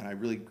 And I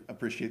really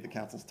appreciate the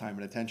council's time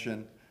and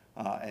attention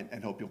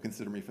and hope you'll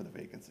consider me for the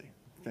vacancy.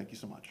 Thank you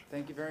so much.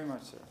 Thank you very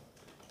much, sir.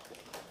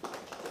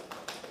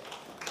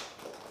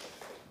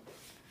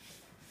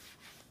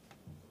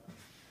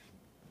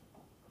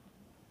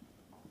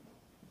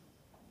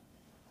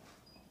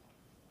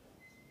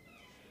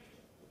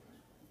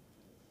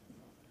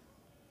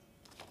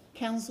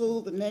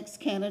 Council, the next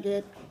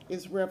candidate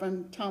is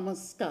Reverend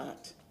Thomas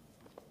Scott.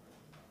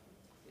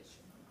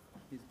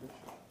 He's Bishop.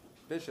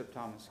 Bishop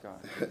Thomas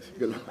Scott.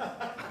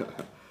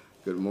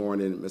 Good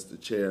morning, Mr.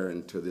 Chair,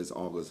 and to this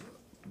August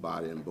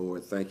body and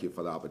board. Thank you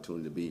for the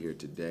opportunity to be here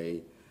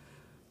today.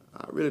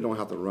 I really don't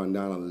have to run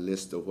down a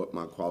list of what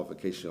my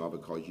qualifications are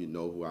because you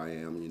know who I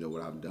am and you know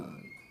what I've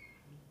done.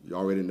 You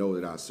already know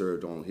that I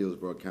served on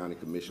Hillsborough County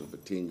Commission for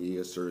 10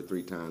 years, served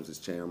 3 times as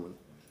chairman.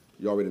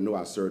 You already know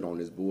I served on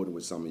this board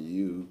with some of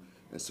you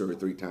and served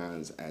 3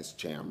 times as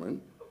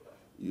chairman.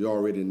 You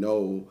already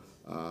know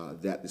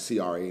that the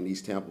CRA in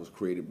East Tampa was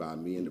created by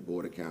me and the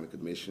Board of County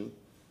Commission.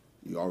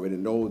 You already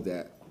know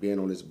that being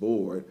on this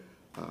board,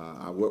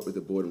 I worked with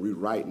the board in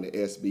rewriting the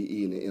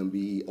SBE and the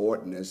MBE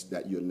ordinance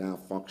that you're now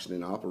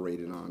functioning and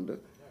operating under.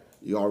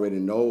 You already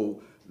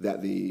know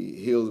that the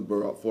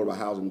Hillsborough Affordable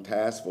Housing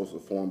Task Force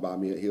was formed by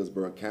me at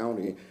Hillsborough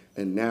County,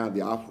 and now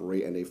they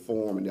operate and they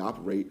form and they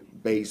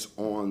operate based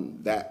on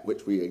that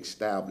which we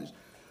established.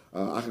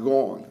 I could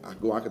go on.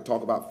 I could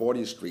talk about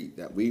 40th Street,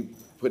 that we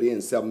put in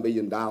 $7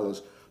 million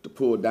to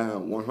pull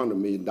down $100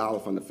 million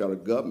from the federal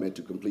government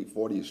to complete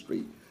 40th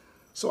Street.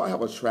 So I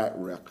have a track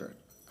record.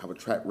 I have a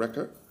track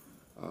record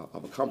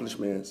of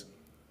accomplishments,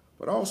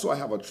 but also I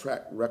have a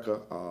track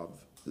record of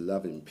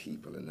loving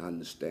people and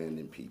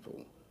understanding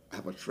people. I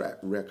have a track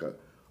record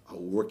of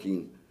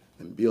working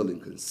and building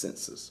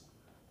consensus.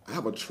 I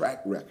have a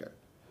track record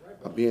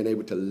of being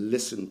able to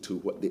listen to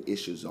what the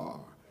issues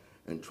are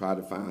and try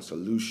to find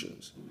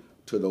solutions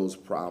to those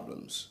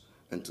problems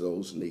and to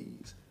those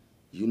needs.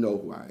 You know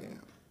who I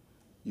am.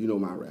 You know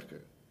my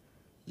record.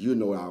 You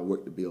know I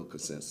work to build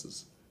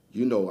consensus.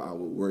 You know I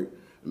will work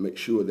and make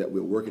sure that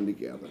we're working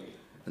together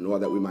in order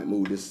that we might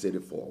move this city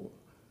forward.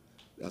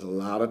 There's a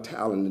lot of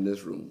talent in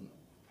this room,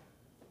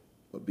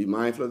 but be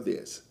mindful of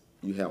this.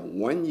 You have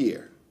 1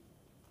 year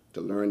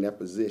to learn that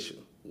position,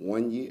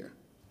 1 year.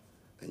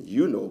 And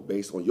you know,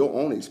 based on your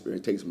own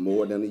experience, it takes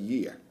more than a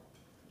year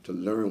to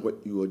learn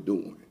what you are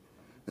doing.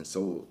 And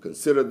so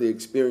consider the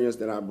experience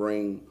that I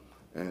bring,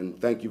 and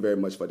thank you very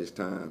much for this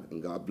time,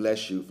 and God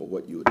bless you for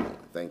what you are doing.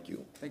 Thank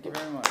you. Thank you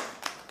very much.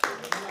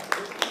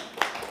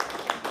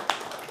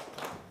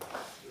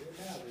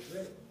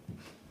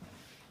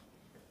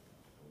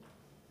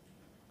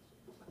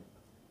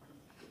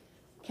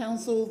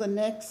 Council, the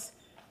next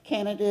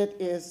candidate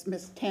is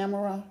Ms.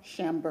 Tamara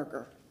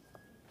Schamberger.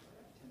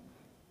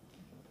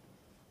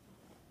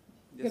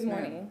 Yes, Good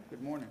morning. ma'am.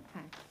 Good morning.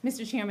 Hi.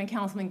 Mr. Chairman,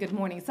 Councilman, good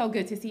morning. So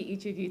good to see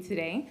each of you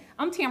today.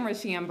 I'm Tamara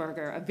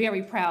Schamberger, a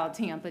very proud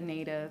Tampa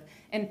native.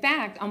 In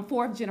fact, I'm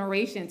 4th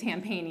generation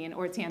Tampanian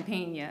or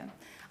Tampania.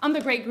 I'm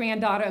the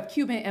great-granddaughter of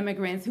Cuban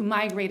immigrants who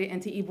migrated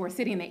into Ybor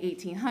City in the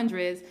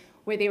 1800s,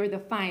 where they were the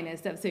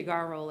finest of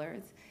cigar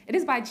rollers. It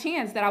is by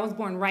chance that I was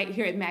born right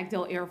here at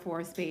MacDill Air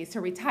Force Base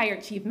to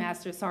retired Chief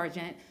Master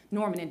Sergeant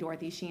Norman and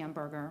Dorothy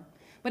Schamberger.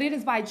 But it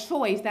is by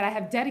choice that I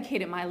have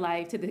dedicated my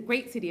life to the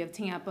great city of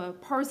Tampa,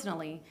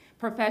 personally,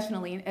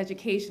 professionally, and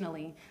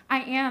educationally. I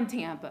am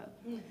Tampa.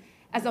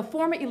 As a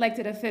former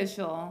elected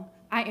official,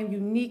 I am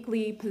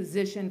uniquely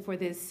positioned for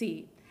this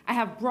seat. I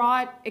have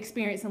broad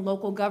experience in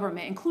local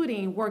government,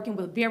 including working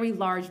with very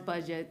large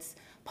budgets,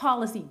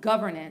 policy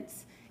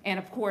governance, and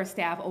of course,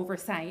 staff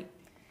oversight.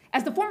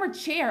 As the former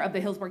chair of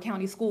the Hillsborough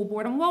County School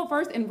Board, I'm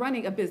well-versed in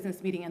running a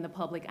business meeting in the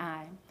public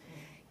eye.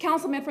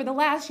 Councilman, for the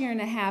last year and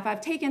a half,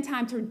 I've taken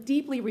time to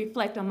deeply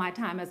reflect on my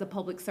time as a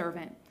public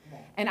servant.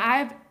 And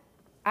I've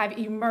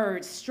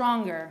emerged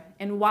stronger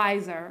and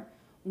wiser,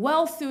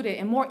 well-suited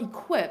and more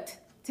equipped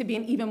to be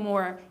an even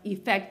more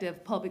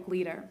effective public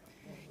leader.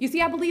 You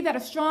see, I believe that a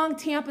strong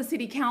Tampa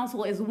City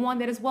Council is one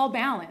that is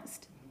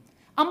well-balanced.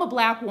 I'm a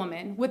Black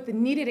woman with the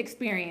needed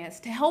experience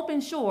to help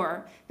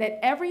ensure that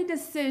every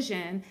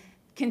decision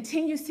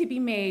continues to be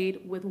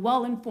made with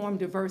well-informed,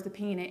 diverse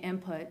opinion and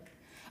input.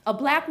 A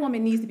Black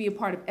woman needs to be a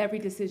part of every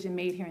decision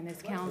made here in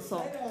this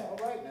council.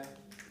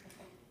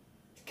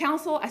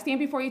 Council, I stand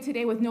before you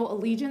today with no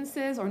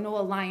allegiances or no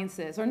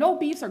alliances, or no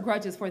beefs or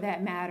grudges for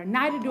that matter.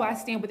 Neither do I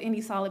stand with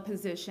any solid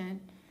position.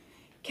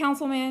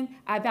 Councilman,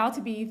 I vow to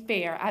be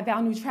fair. I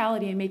vow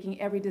neutrality in making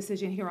every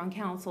decision here on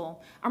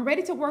council. I'm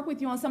ready to work with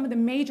you on some of the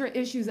major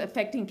issues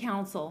affecting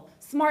council: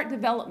 smart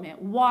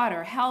development,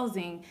 water,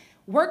 housing,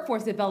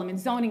 workforce development,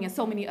 zoning, and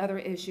so many other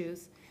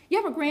issues.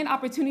 You have a grand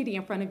opportunity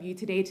in front of you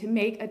today to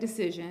make a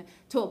decision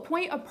to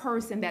appoint a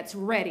person that's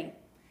ready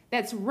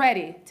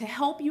to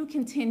help you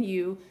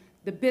continue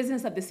the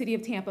business of the city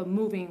of Tampa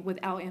moving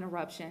without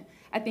interruption.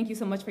 I thank you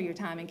so much for your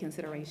time and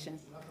consideration.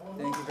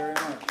 Thank you very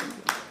much.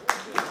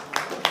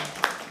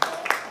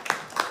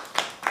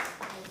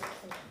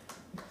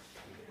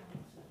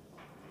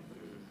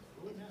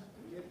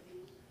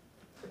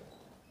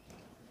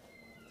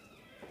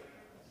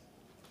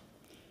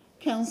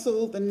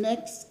 Council, the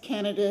next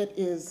candidate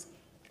is,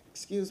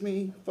 excuse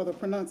me for the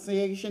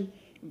pronunciation,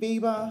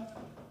 Viva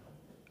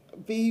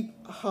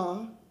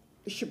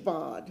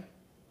Shabad.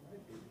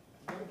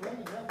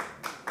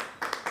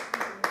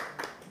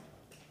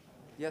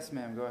 Yes,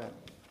 ma'am, go ahead.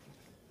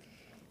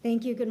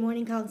 Thank you. Good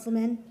morning,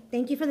 Councilman.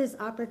 Thank you for this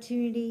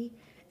opportunity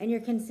and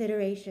your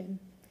consideration.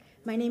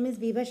 My name is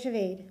Viva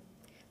Shaved.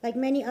 Like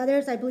many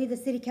others, I believe the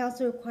City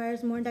Council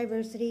requires more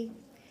diversity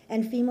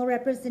and female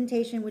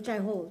representation, which I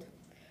hold.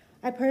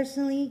 I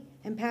personally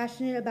am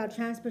passionate about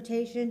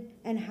transportation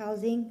and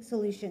housing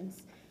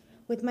solutions.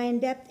 With my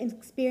in-depth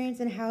experience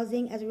in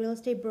housing as a real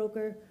estate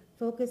broker,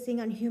 focusing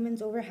on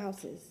humans over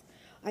houses,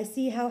 I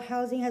see how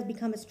housing has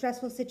become a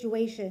stressful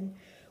situation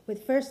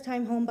with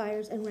first-time home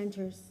buyers and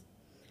renters.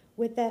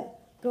 With the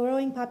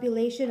growing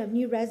population of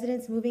new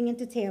residents moving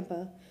into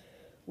Tampa,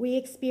 we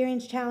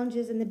experience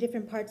challenges in the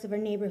different parts of our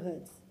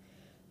neighborhoods.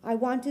 I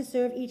want to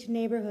serve each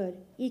neighborhood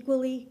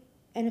equally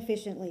and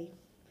efficiently.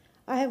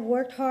 I have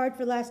worked hard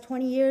for the last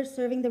 20 years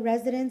serving the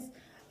residents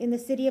in the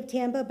city of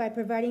Tampa by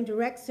providing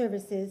direct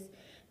services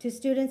to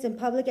students in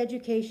public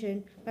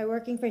education by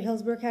working for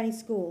Hillsborough County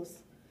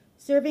Schools,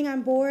 serving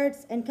on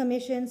boards and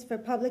commissions for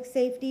public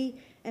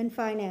safety and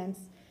finance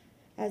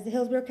as the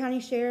Hillsborough County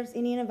Sheriff's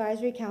Indian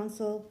Advisory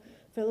Council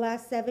for the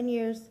last 7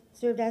 years,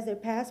 served as their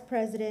past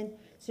president,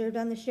 served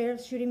on the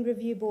Sheriff's Shooting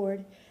Review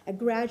Board, a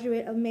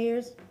graduate of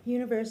Mayor's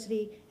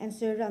University, and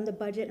served on the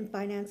Budget and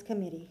Finance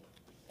Committee.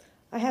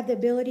 I have the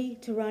ability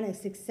to run a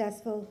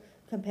successful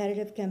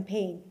competitive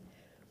campaign,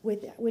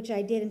 which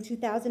I did in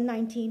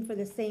 2019 for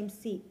the same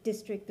seat,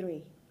 District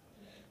 3,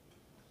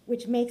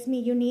 which makes me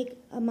unique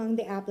among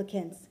the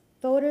applicants.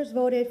 Voters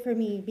voted for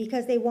me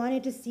because they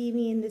wanted to see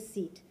me in this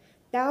seat.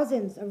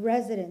 Thousands of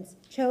residents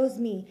chose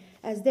me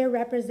as their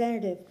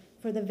representative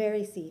for the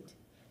very seat.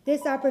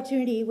 This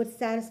opportunity would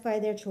satisfy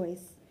their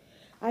choice.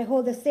 I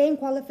hold the same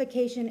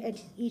qualification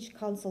as each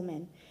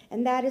councilman,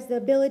 and that is the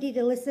ability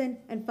to listen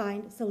and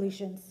find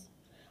solutions.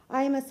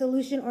 I am a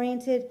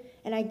solution-oriented,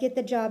 and I get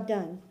the job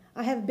done.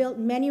 I have built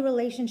many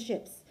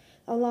relationships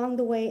along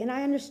the way, and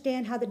I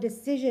understand how the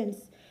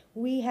decisions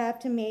we have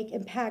to make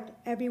impact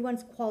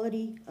everyone's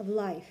quality of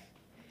life.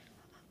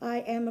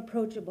 I am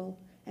approachable,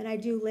 and I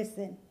do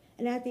listen.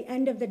 And at the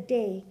end of the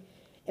day,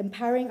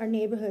 empowering our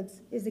neighborhoods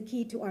is the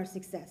key to our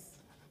success.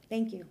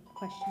 Thank you.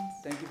 Questions?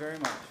 Thank you very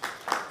much.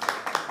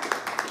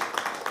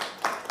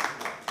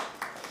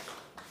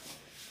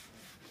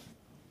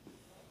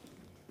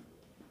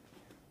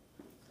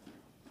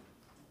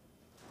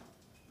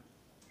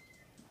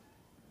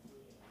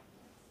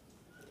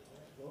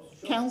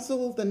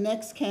 Council, the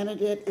next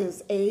candidate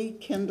is A.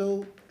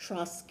 Kendall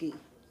Trotsky.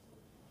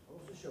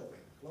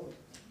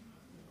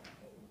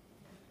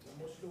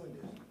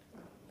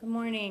 Good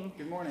morning.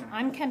 Good morning.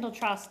 I'm Kendall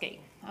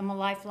Trotsky. I'm a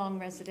lifelong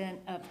resident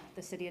of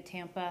the city of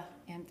Tampa,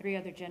 and 3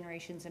 other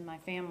generations in my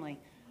family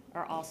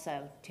are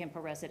also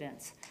Tampa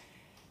residents.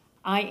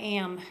 I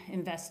am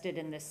invested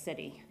in this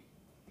city.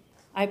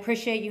 I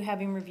appreciate you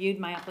having reviewed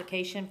my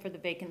application for the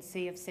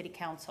vacancy of City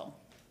Council.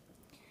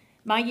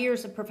 My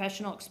years of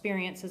professional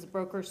experience as a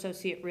broker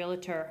associate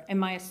realtor and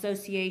my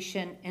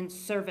association and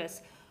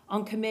service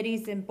on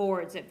committees and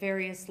boards at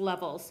various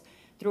levels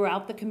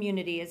throughout the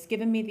community has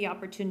given me the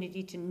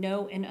opportunity to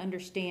know and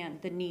understand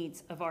the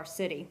needs of our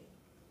city.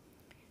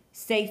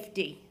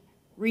 Safety,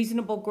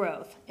 reasonable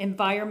growth,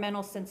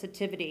 environmental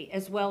sensitivity,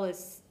 as well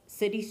as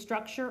city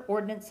structure,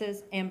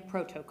 ordinances, and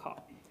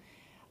protocol.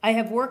 I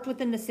have worked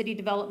within the City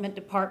Development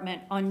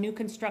Department on new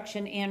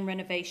construction and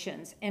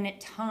renovations, and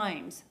at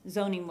times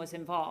zoning was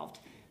involved,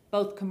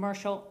 both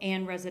commercial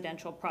and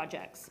residential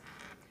projects.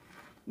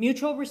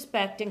 Mutual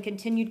respect and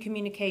continued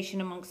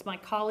communication amongst my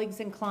colleagues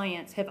and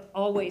clients have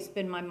always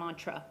been my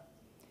mantra.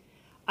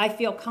 I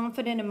feel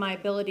confident in my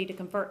ability to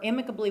confer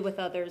amicably with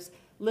others,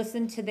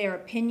 listen to their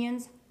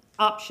opinions,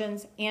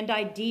 options, and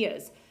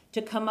ideas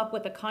to come up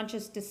with a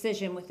conscious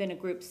decision within a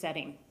group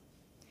setting.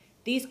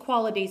 These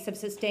qualities have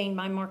sustained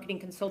my marketing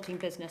consulting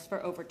business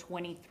for over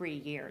 23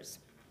 years.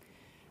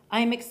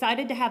 I am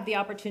excited to have the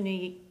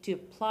opportunity to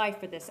apply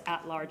for this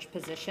at-large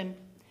position.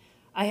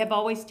 I have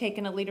always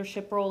taken a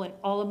leadership role in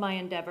all of my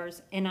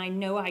endeavors, and I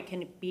know I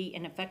can be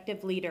an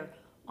effective leader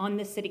on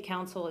the City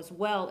Council as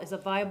well as a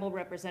viable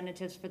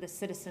representative for the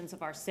citizens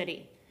of our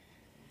city.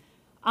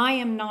 I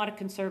am not a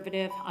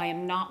conservative, I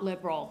am not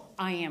liberal,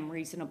 I am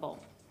reasonable.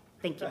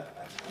 Thank you.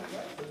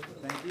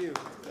 Thank you.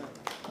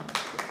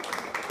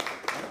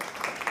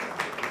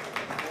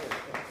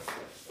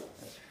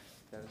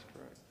 That is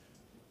correct.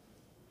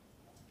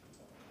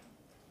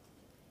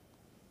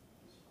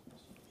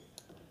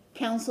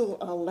 Council,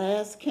 our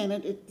last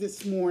candidate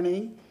this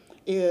morning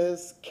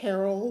is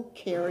Carol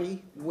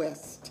Carey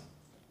West.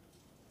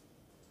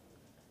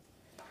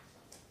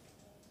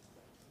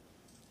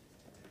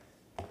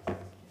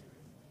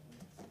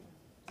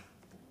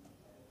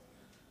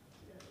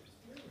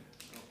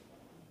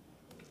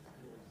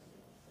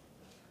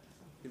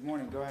 Good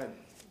morning, go ahead.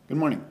 Good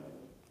morning.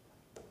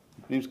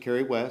 My name's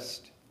Kerry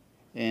West,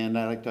 and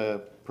I'd like to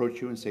approach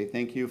you and say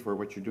thank you for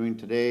what you're doing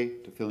today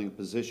to filling a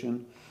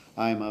position.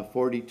 I'm a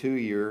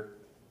 42-year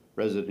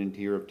resident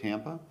here of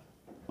Tampa.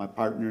 My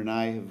partner and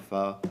I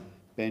have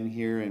been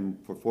here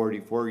for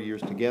 44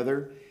 years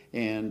together,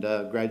 and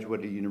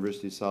graduated at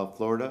University of South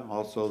Florida,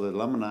 also the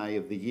alumni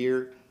of the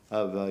year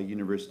of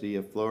University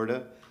of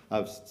Florida,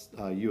 of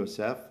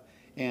USF,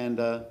 and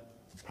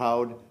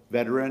proud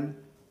veteran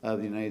of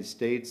the United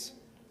States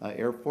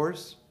Air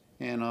Force,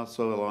 and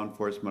also a law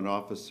enforcement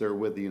officer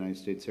with the United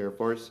States Air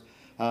Force.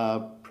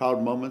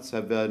 Proud moments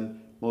have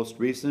been most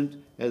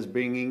recent as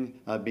being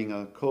a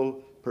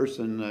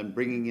person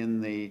bringing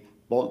in the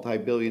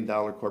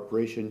multi-billion-dollar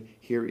corporation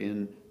here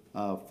in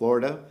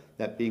Florida,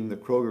 that being the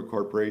Kroger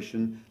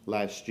Corporation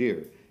last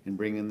year, and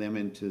bringing them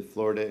into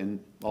Florida and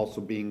also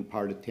being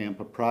part of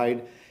Tampa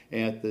Pride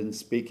and then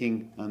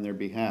speaking on their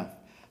behalf.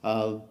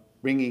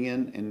 Bringing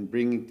in and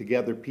bringing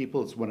together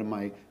people is one of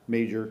my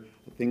major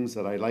things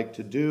that I like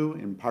to do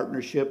in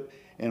partnership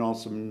and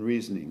also in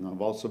reasoning.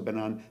 I've also been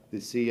on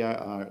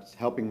the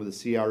helping with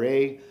the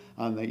CRA,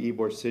 on the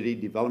Ybor City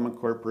Development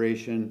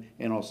Corporation,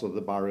 and also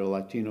the Barrio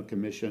Latino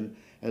Commission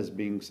as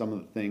being some of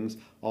the things.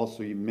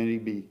 Also,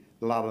 a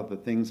lot of the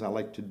things I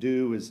like to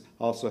do is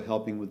also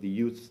helping with the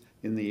youth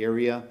in the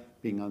area,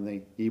 being on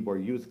the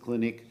Ybor Youth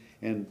Clinic,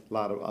 and a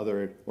lot of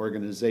other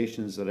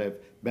organizations that I've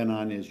been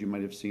on, as you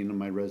might have seen in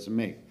my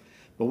resume.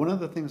 But one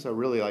of the things I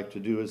really like to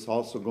do is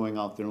also going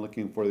out there and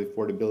looking for the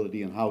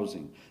affordability in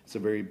housing. It's a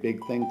very big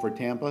thing for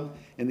Tampa.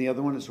 And the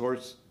other one is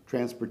horse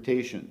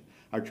transportation.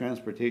 Our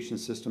transportation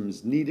system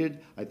is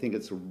needed. I think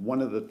it's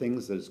one of the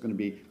things that is going to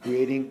be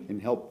creating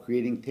and help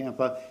creating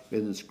Tampa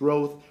business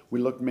growth. We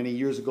looked many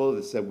years ago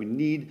that said we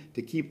need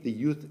to keep the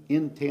youth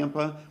in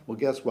Tampa. Well,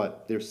 guess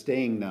what? They're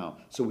staying now.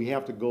 So we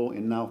have to go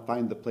and now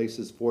find the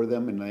places for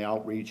them in the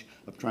outreach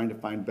of trying to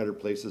find better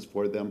places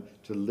for them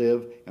to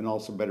live and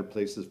also better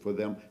places for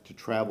them to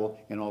travel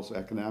and also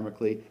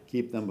economically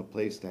keep them a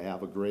place to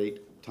have a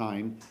great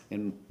time.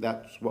 And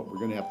that's what we're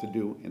going to have to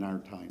do in our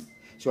time.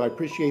 So I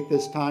appreciate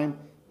this time.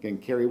 Again,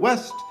 Kerry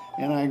West,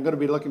 and I'm going to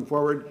be looking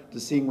forward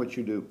to seeing what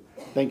you do.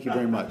 Thank you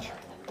very much.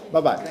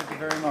 Bye-bye. Thank you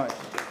very much.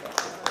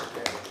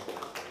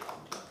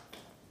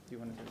 Do you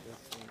want to do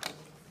this?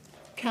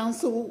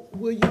 Council,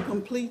 will you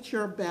complete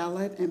your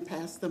ballot and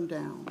pass them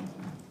down?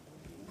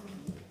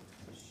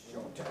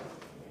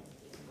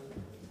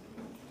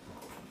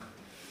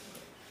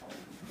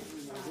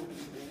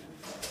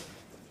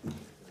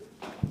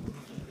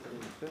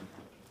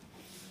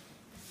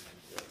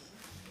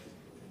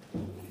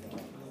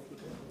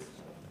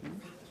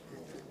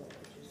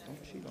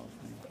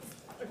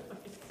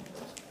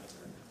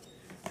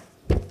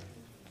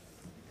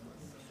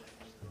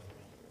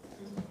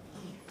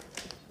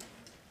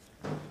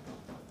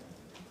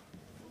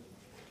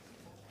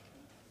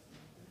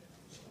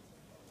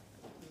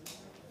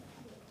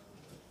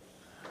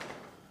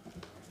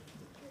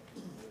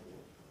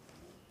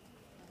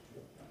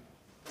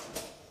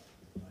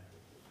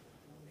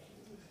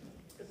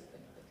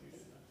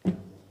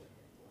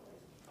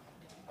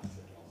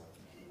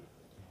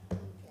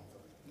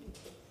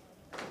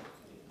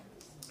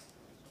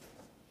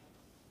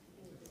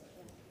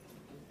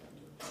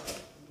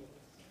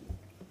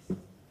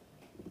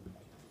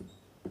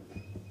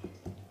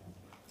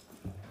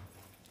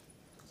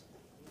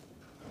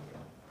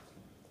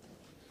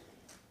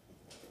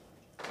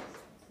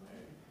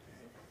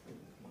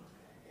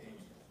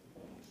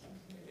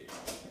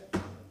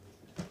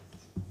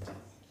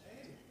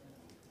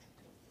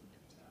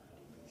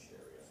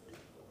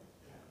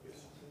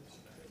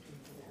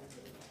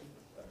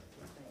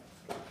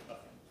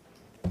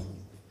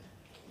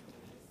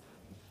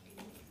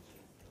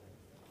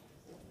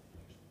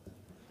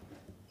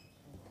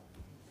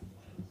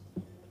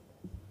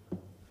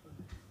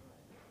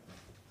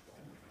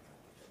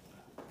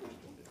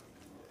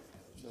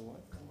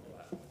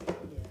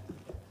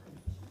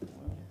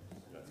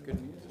 Good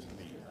news.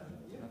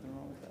 Nothing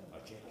wrong with that. I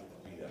can't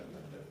be that.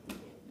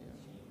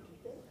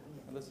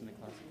 I listen to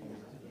classical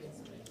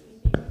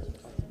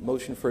music.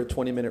 Motion for a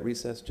 20-minute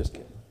recess, just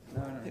kidding.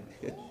 No.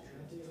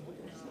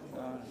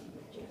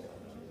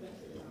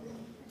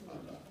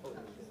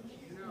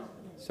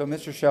 So,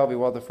 Mr. Shelby,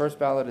 while the first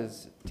ballot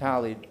is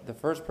tallied, the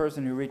first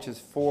person who reaches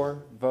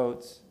 4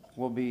 votes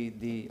will be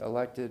the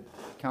elected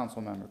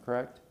council member,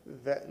 correct?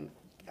 That,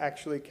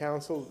 actually,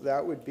 council,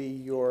 that would be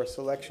your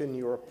selection,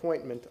 your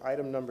appointment.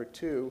 Item number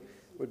 2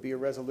 would be a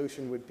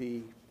resolution would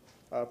be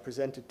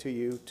presented to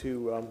you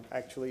to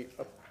actually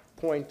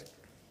appoint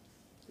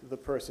the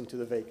person to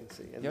the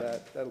vacancy. And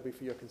Yep. that'll be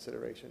for your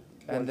consideration.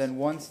 And then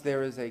once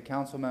there is a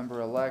council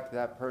member elect,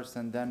 that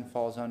person then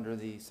falls under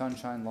the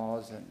sunshine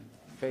laws and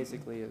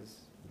basically is,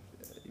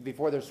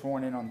 before they're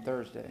sworn in on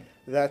Thursday.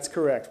 That's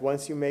correct.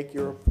 Once you make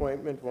your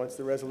appointment, once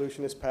the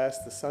resolution is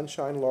passed, the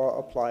sunshine law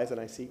applies, and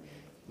I see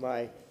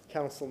my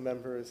council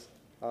members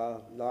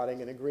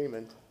nodding in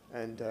agreement.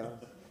 And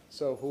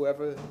so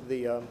whoever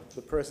the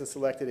person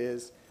selected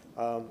is,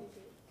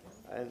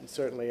 and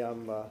certainly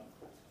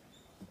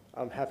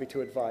I'm happy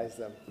to advise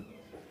them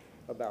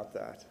about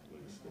that.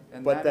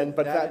 And But that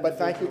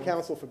thank you, individual-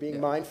 council, for being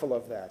mindful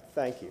of that.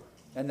 Thank you.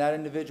 And that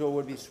individual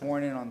would be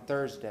sworn in on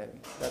Thursday.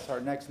 That's our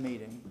next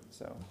meeting,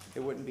 so it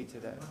wouldn't be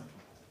today.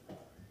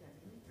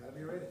 Gotta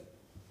be ready.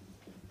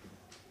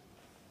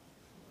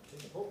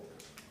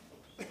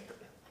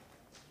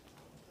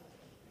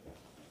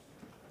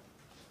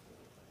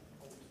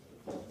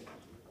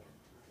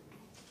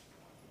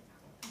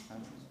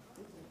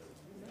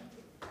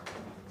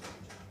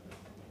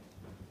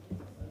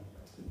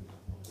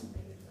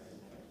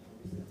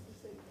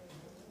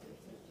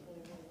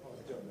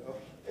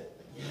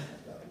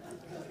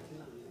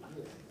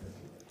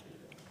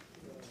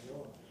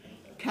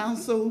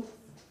 Council,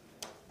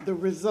 The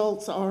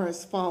results are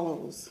as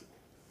follows.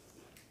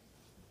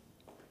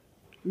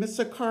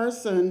 Mr.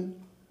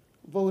 Carson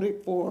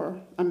voted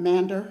for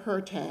Amanda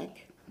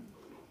Hurtak.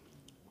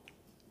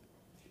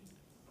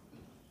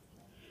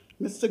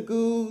 Mr.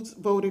 Goods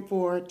voted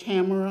for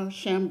Tamara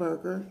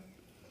Schamberger.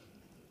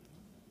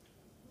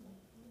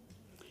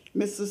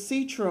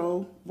 Mrs.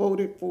 Citro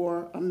voted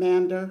for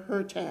Amanda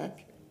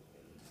Hurtak.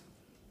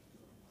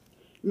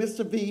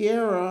 Mr.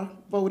 Vieira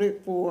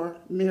voted for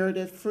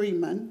Meredith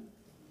Freeman.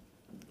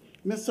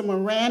 Mr.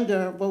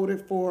 Miranda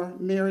voted for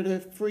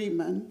Meredith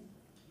Freeman.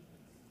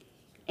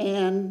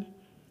 And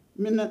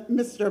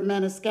Mr.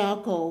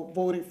 Maniscalco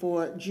voted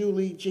for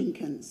Julie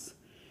Jenkins.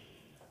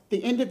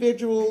 The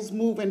individuals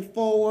moving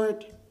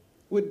forward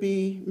would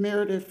be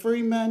Meredith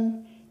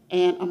Freeman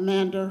and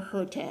Amanda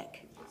Hurtak.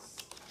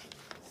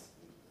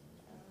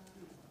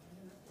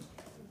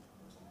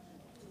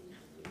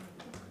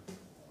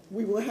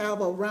 We will have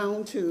a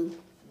round two.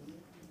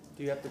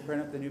 Do you have to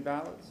print up the new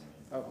ballots?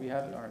 Oh, we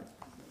have it, all right.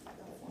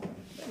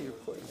 Hey, you're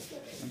quick.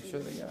 I'm sure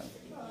they got it.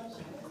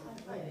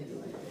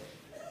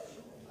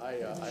 I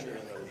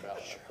didn't know the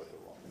ballot. I put the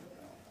wrong one.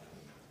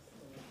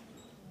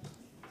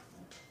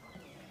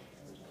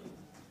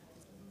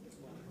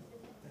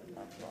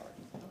 I'm sorry.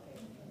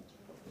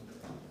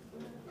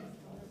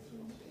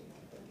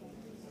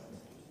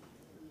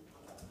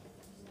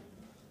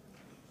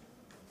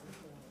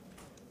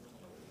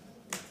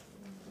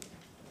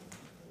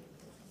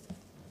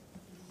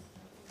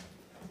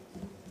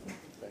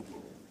 Thank you.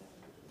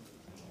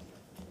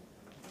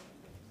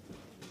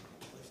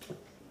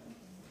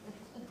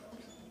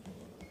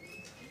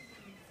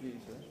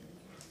 Please, sir.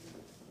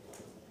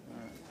 All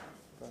right.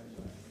 Go ahead.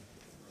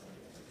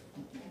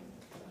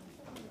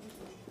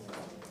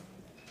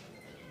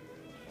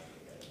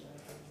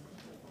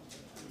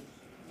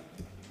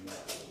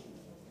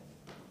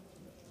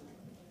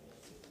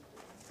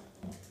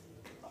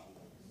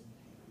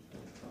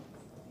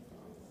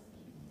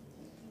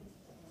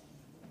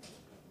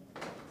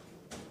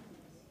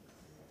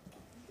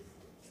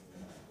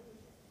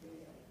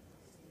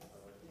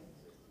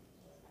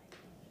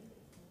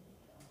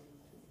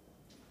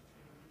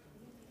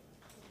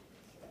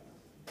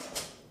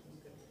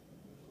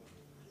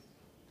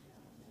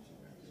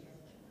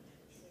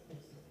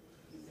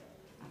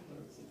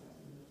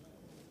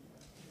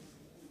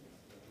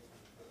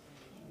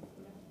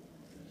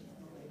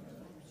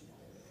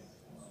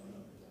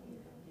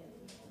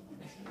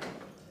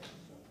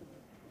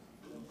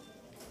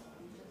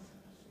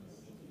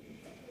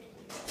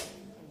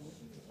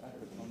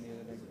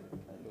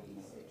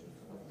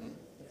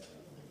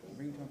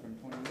 Ringtone from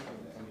 20 years ago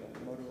from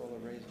the Motorola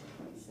Razr.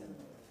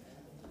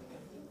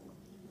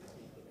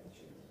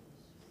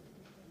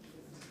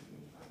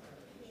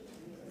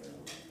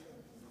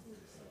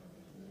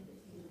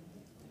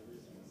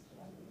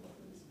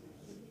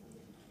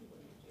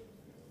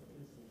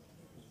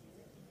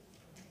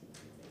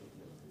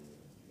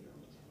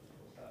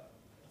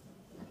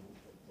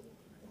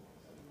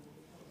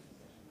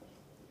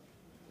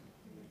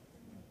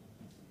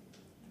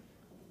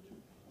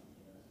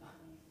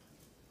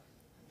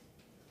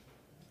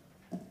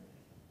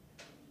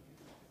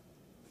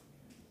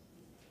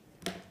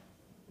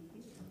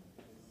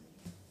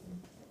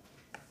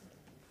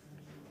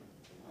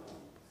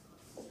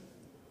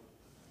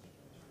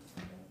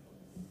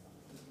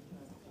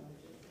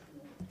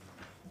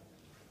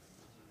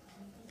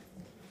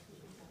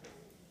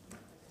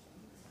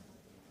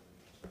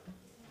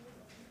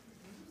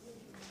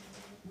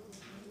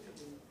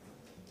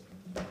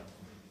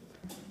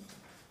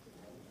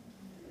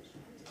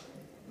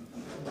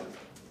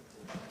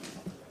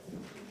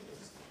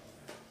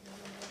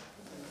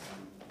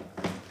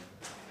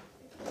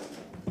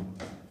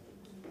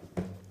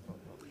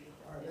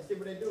 See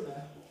what they do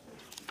now.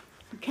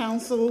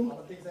 Council,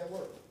 All the things that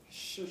work.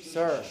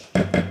 Sir.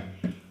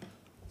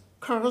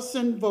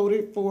 Carlson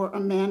voted for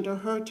Amanda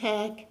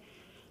Hurtak.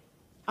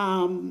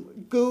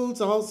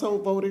 Goods also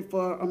voted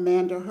for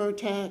Amanda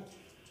Hurtak.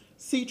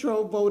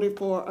 Citro voted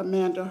for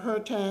Amanda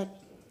Hurtak.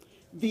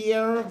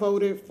 Vieira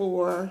voted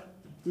for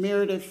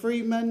Meredith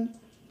Freeman.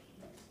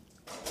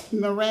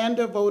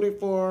 Miranda voted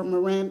for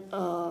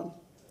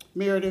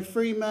Meredith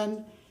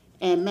Freeman.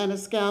 And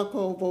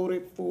Maniscalco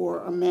voted for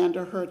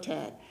Amanda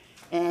Hurtak.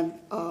 And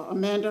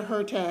Amanda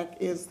Hurtak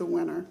is the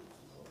winner.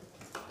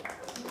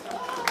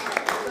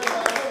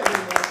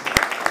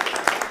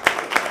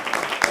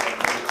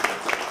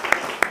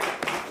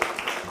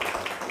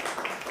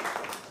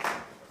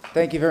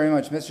 Thank you very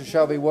much. Mr.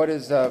 Shelby, what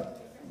is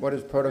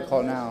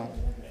protocol now?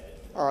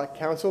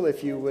 Council,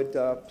 if you would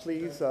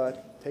please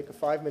take a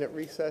 5-minute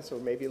recess or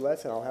maybe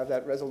less, and I'll have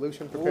that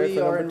resolution prepared for We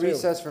are number in 2.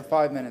 recess for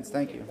 5 minutes.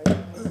 Thank you.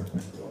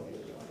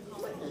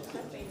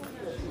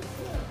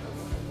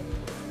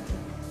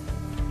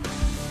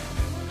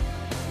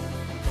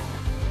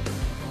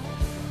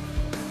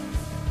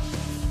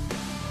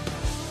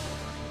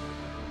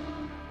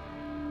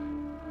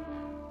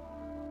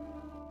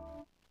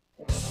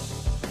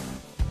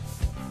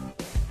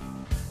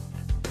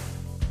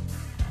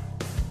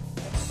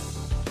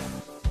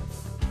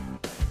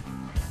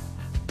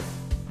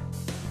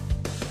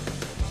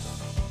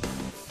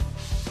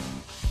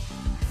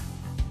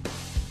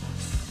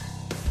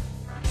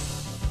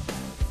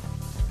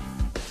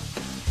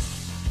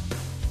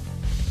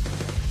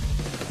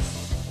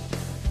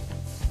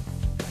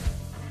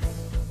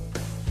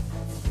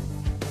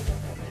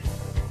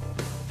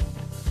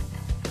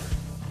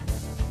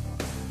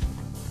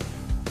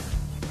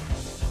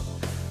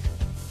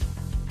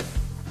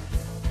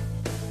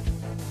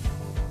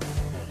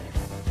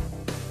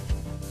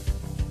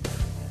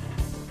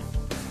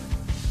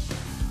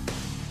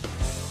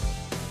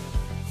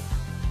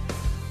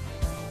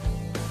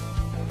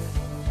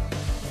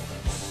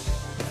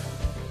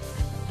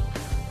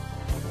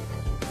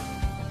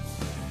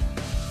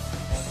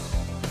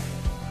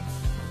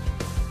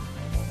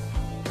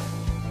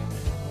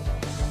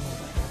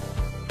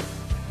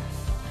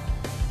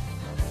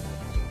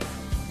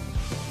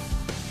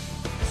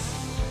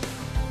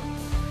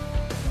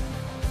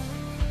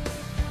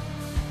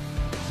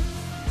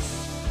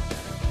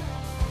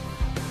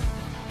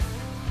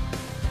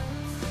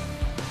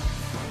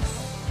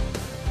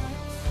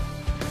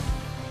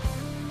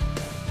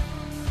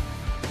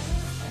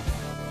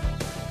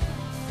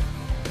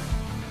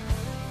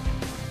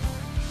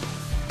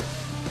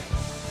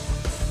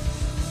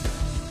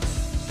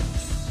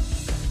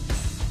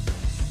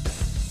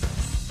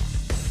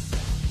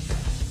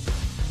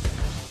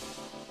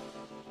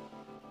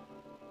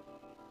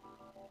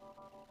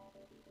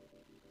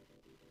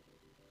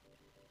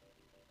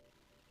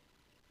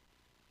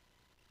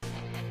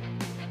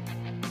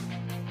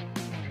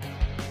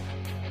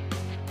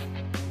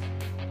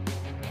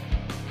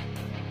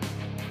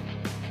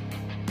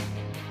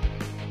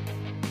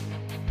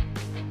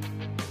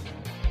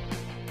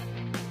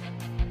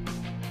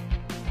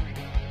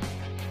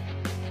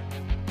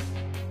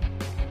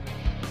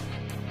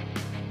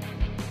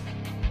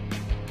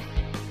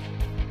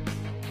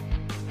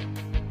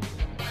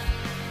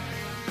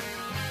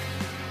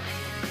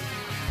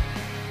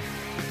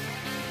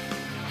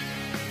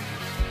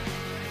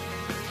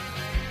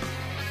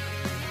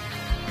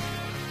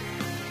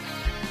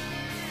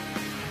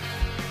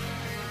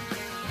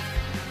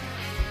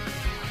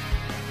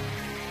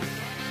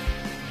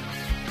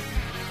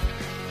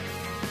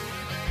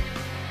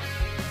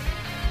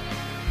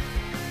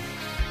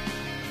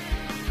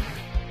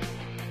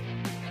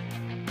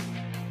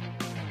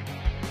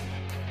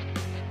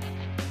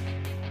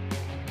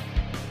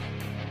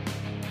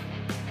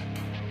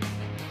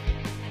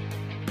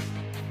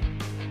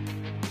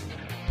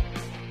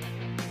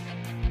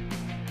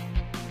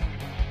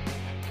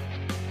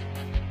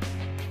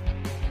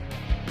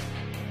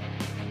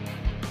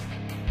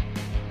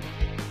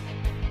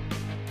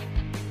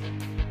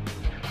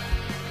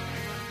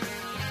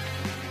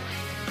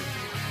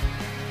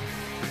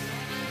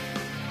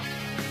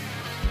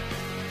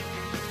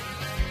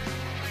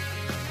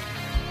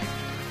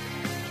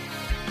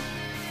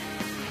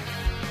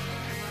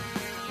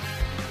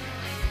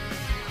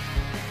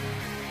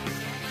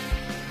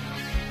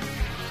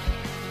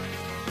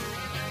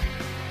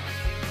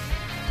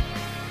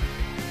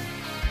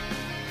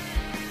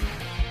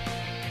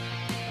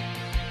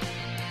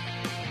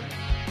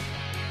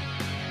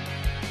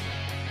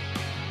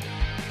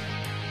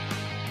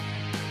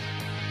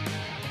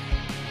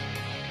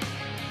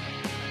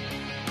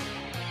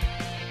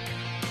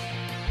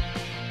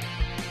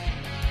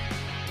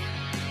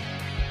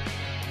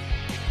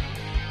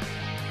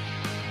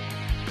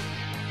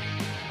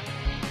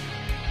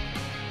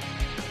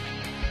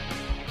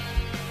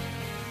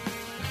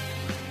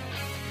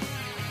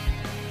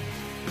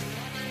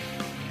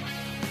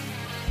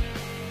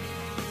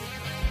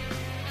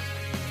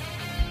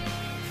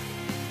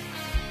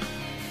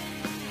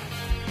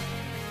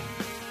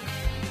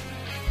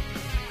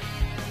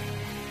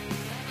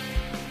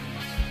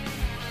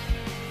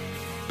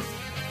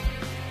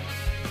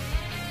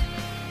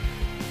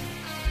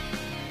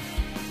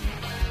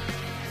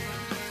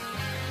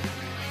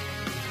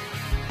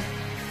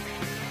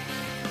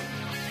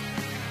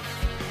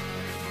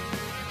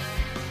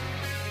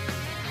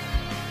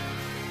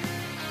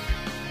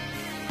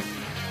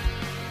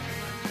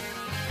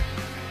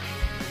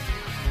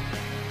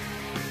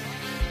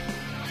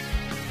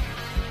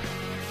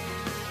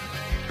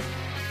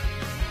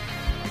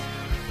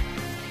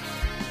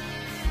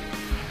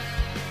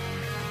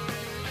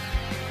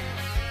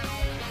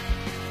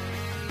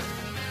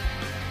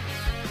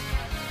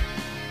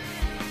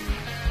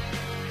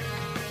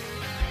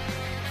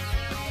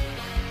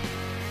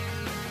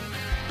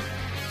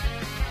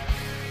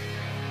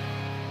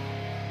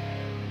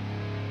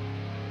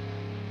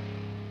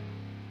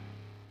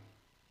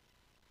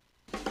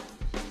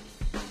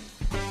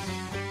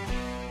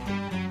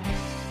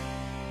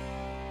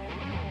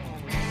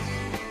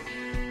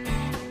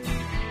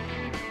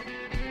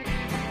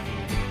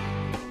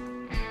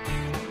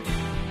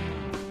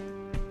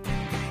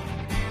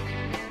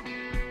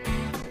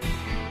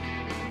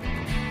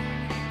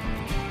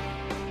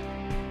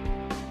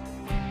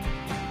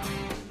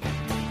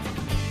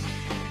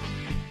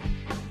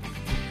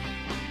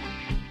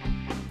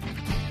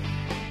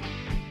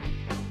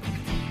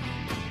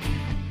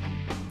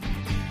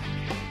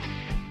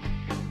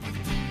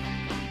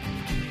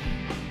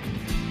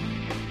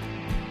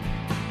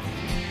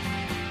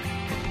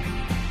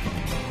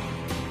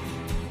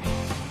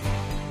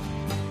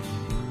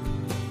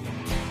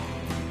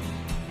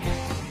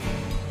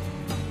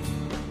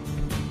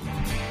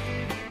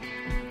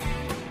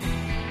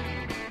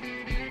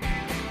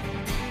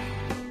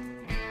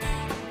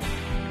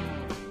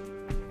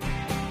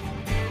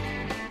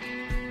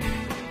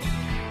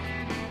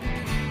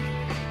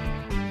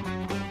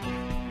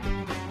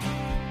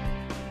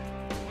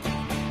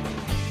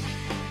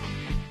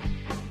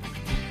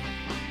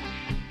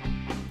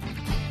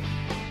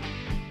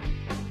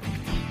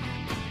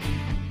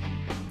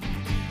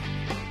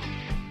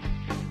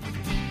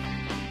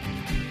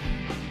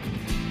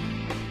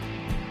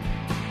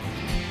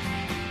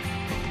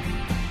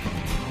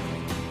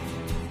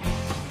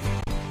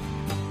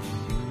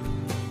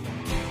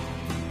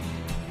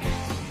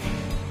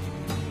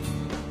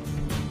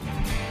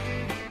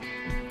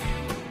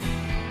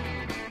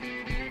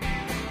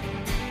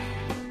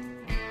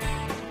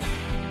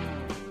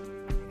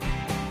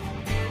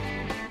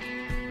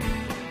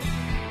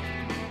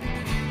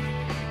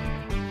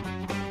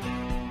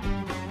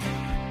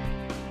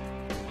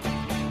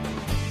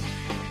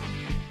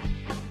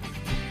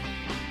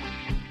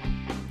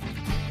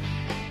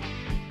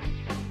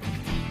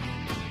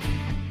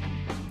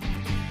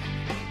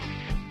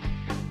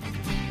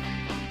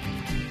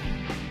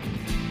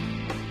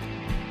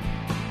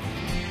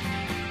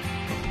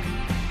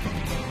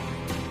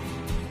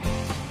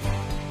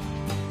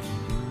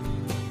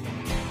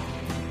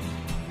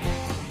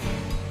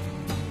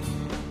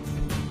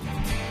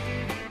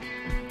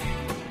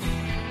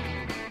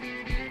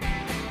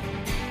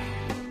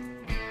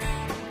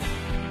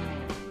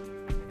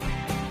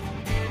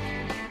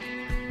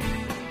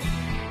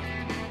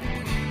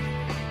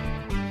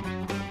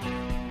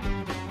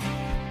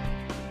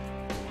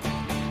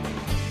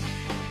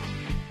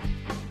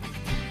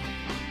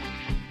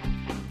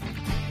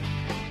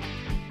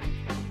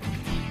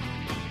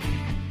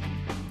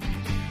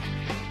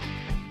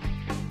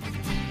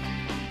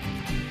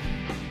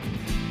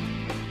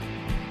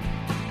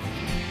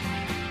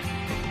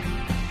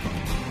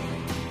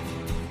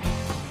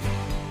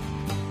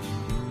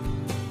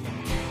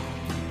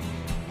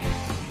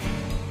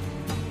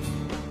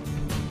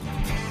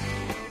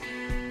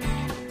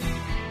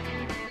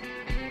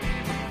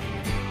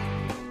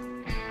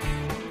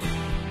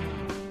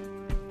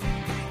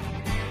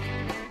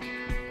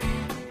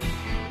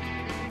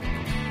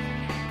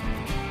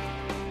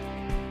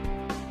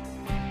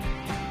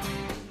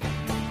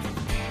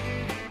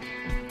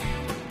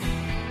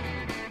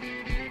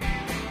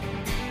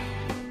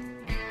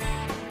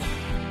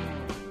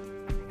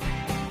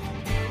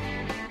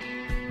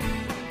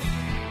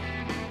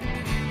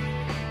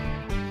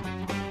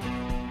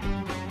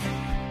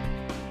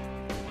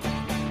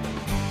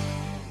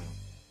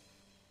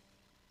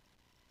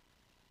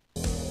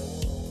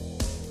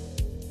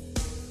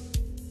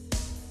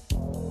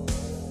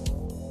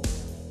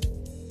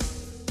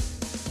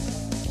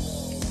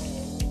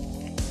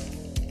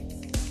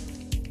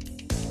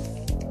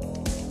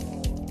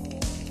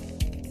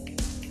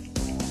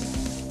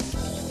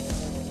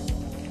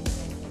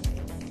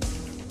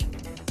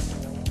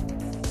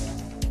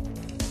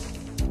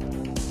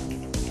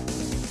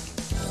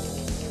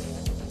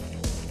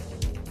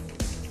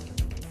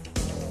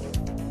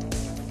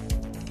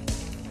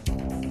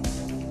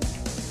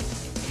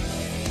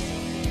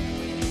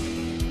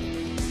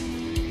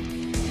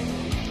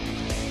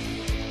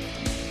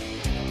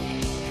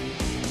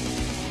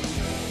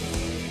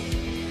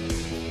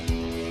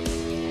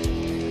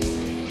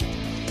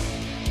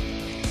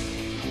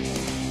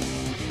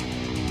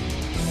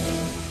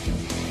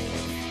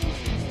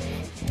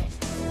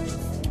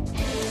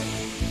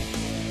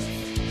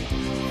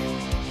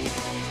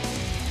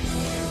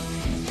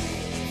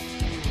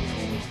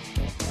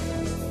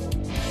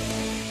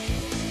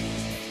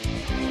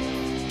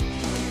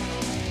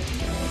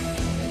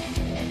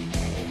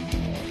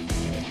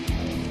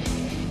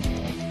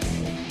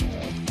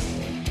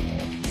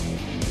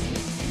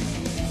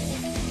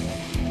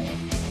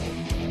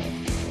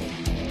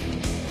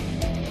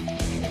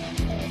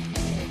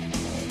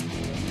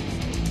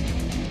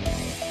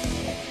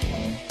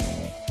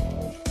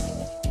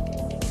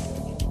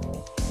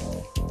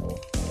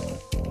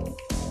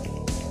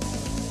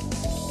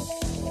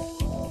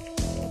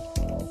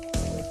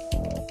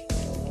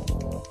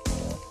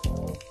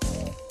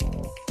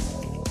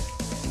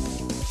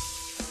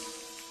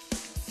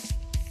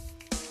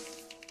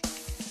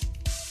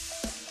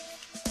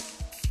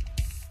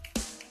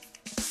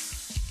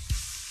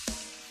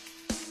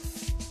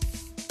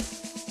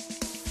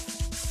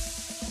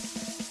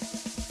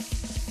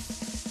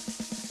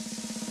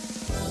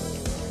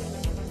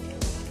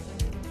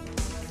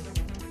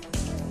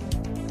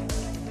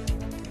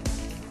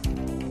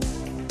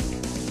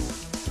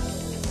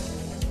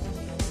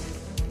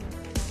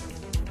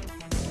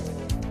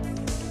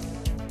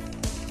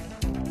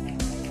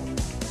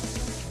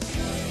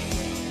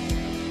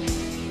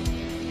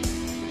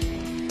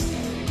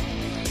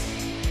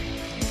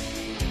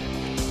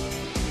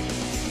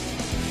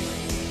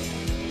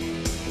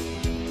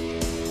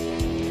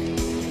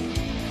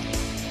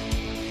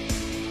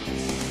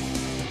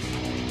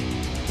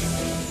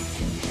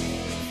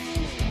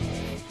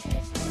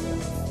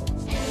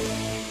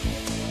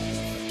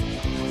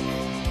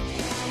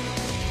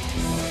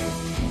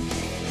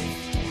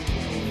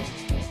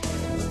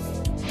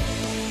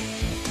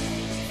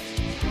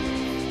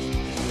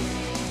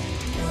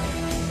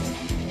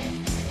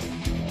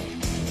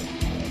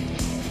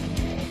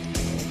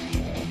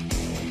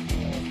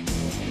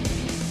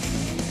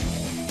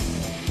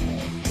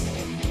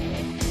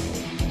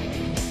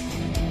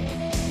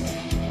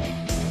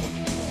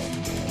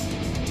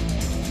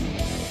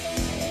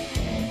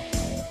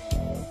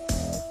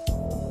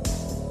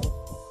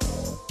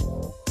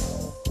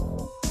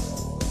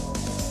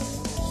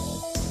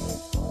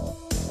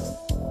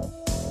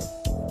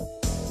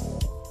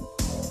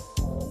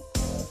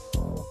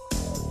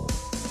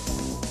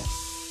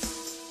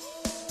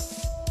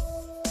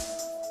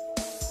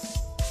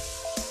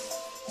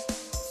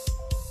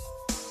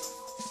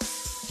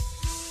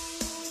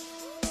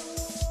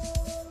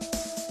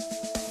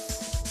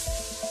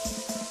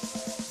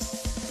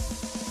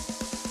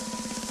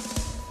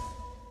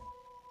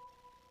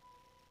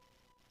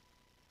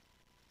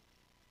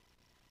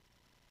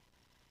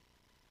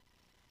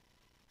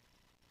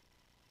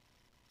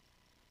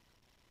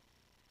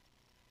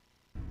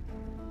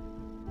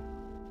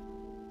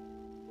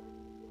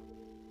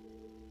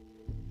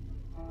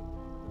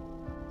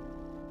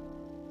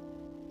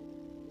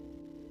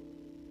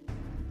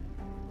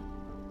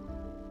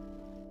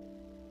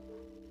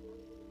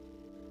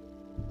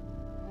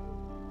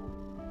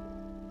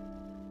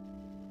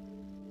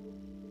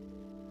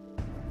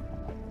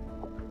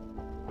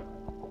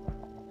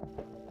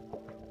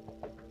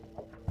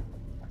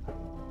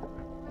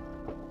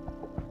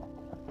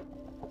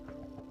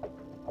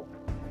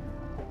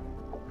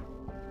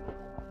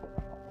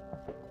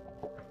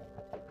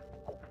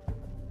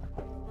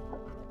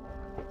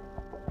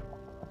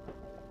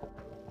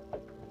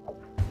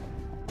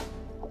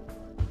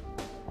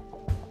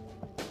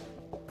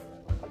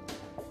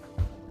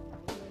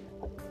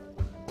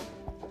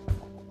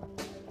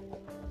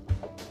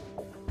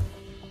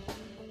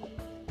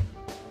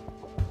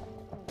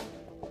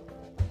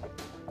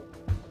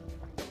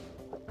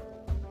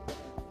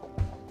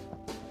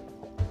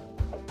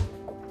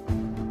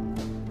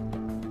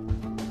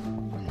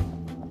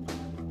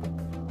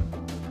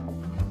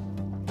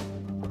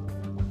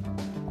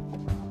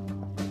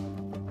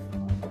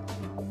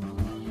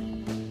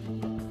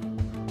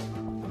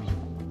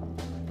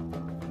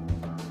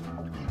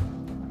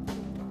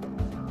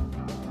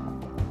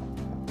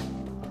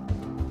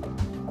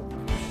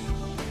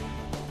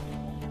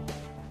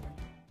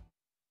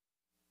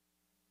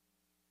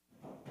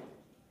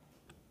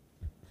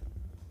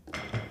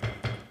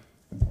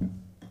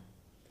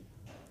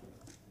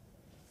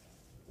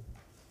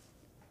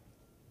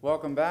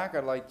 Welcome back.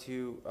 I'd like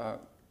to,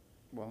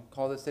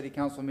 call the city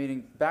council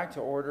meeting back to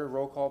order.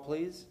 Roll call,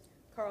 please.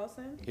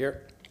 Carlson.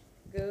 Here.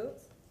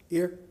 Goods.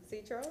 Here.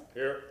 Citro.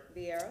 Here.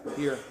 Vieira.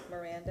 Here.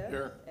 Miranda.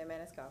 Here. And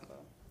Maniscalco.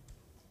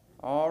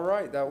 All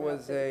right, that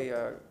was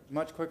a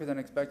much quicker than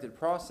expected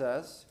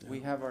process. We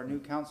have our new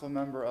council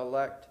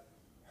member-elect,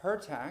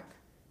 Hurtak.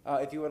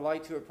 If you would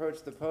like to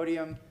approach the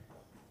podium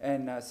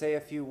and say a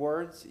few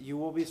words, you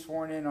will be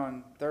sworn in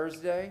on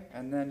Thursday,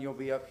 and then you'll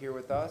be up here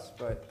with us.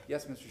 But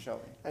yes, Mr.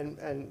 Shelby. And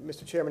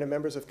Mr. Chairman and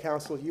members of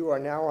council, you are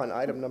now on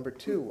item number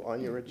 2 on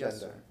your agenda.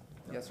 Yes, sir.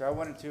 Yes, sir. I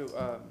wanted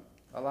to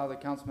allow the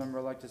council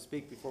member-elect to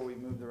speak before we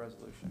move the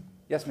resolution.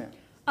 Yes, ma'am.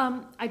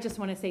 I just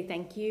want to say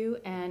thank you,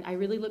 and I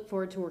really look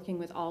forward to working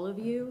with all of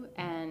you.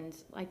 And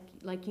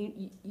like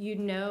you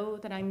know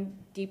that I'm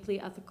deeply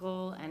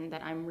ethical, and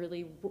that I'm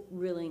really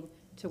willing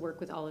to work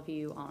with all of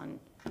you on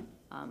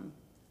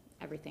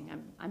everything.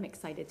 I'm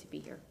excited to be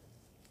here.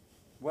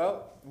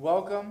 Well,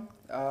 welcome,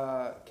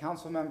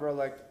 council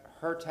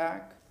member-elect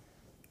Hurtak.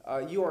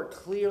 You are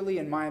clearly,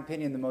 in my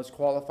opinion, the most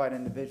qualified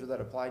individual that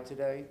applied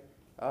today.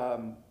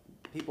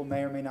 People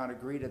may or may not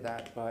agree to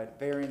that, but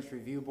Variance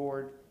Review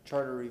Board,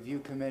 Charter Review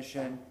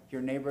Commission,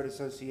 your neighborhood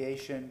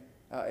association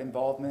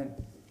involvement.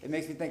 It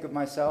makes me think of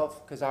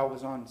myself because I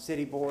was on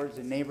city boards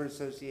and neighborhood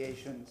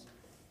associations,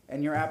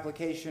 and your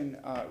application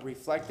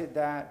reflected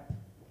that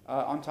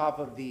on top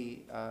of the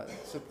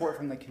support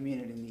from the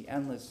community and the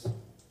endless,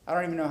 I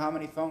don't even know how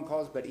many phone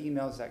calls, but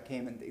emails that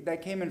came in.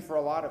 That came in for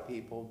a lot of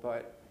people,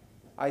 but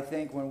I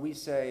think when we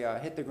say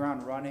hit the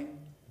ground running,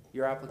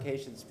 your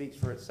application speaks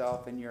for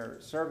itself, and your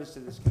service to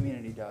this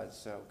community does.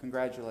 So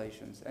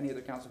congratulations. Any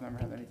other council member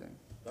have anything?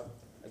 No,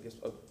 I guess,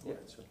 go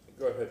ahead, sir.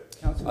 Go ahead.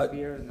 Councilor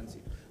Vieira and then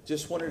Citro.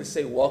 Just wanted to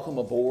say welcome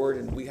aboard,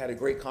 and we had a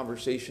great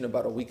conversation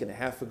about a week and a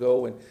half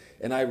ago,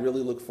 and I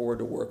really look forward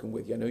to working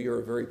with you. I know you're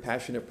a very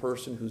passionate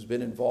person who's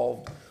been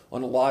involved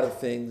on a lot of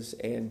things,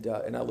 and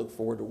I look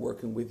forward to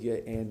working with you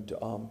and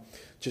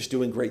just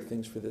doing great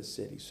things for this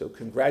city. So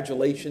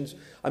congratulations.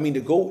 I mean,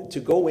 to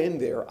go in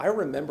there, I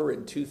remember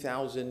in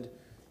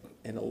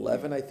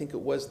 2011, I think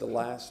it was the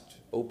last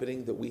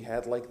opening that we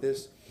had like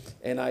this,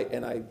 and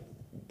I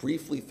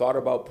briefly thought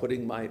about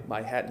putting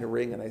my hat in the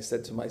ring, and I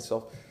said to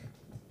myself,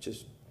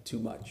 just too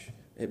much.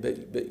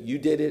 But you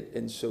did it,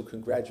 and so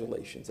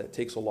congratulations. That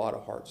takes a lot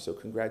of heart, so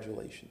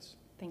congratulations.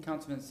 Thank you.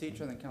 Councilman Citro,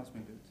 then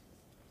Councilman Booth.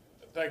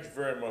 Thank you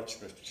very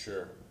much, Mr.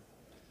 Chair.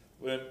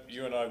 Lynn,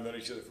 you and I have known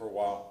each other for a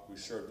while. We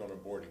served on a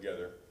board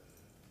together.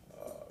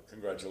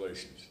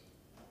 Congratulations.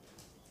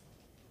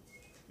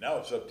 Now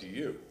it's up to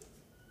you.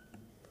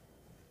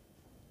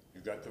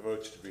 You got the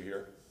votes to be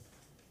here.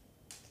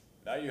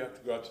 Now you have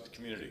to go out to the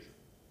community.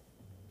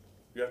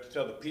 You have to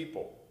tell the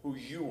people who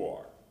you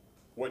are,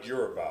 what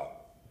you're about.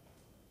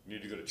 You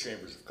need to go to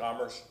chambers of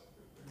commerce.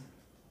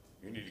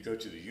 You need to go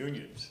to the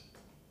unions.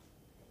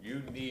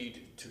 You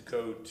need to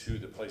go to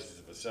the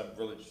places of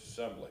village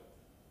assembly.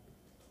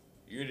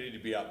 You need to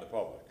be out in the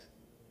public.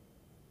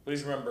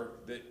 Please remember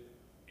that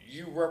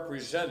you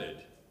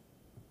represented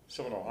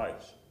Seminole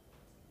Heights.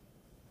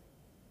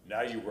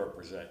 Now you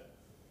represent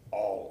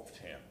all of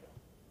Tampa,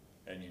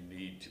 and you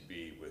need to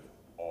be with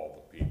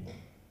all the people.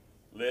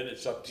 Lynn,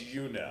 it's up to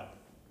you now.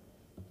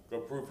 Go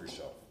prove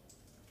yourself.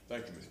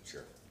 Thank you, Mr.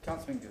 Chair.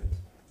 Councilman Good.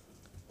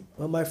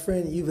 Well, my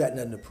friend, you've got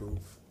nothing to prove.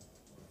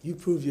 You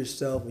proved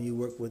yourself when you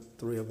worked with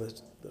 3 of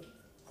us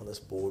on this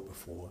board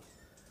before.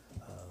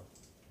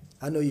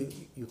 I know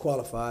you're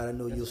qualified. I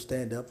know you'll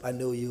stand up. I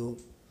know you'll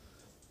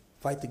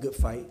fight the good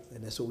fight,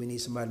 and that's what we need,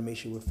 somebody to make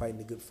sure we're fighting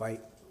the good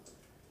fight.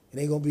 It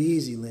ain't gonna be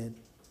easy, Lynn.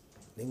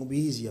 It ain't gonna be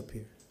easy up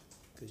here,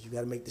 because you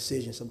gotta make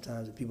decisions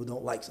sometimes that people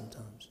don't like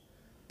sometimes.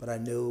 But I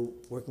know,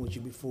 working with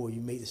you before, you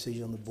made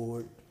decisions on the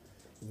board,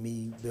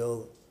 me,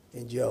 Bill,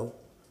 and Joe,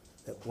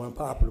 that weren't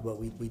popular, but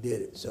we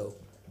did it. So,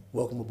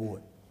 welcome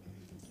aboard.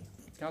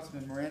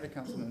 Councilman Miranda,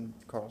 Councilman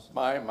Carlson.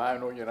 I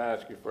know you're not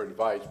asking for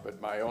advice,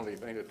 but my only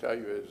thing to tell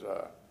you is,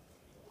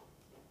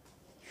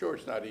 sure,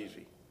 it's not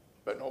easy,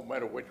 but no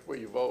matter which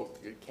way you vote,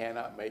 you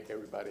cannot make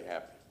everybody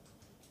happy.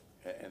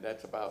 And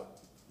that's about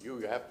you.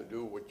 You have to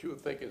do what you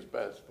think is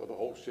best for the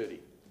whole city.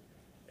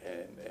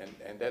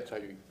 And that's how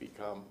you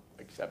become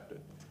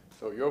accepted.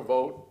 So your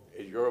vote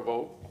is your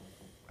vote.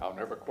 I'll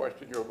never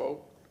question your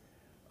vote.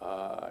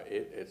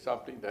 It's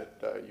something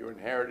that you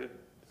inherited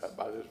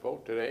by this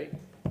vote today,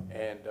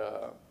 and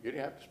you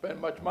didn't have to spend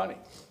much money.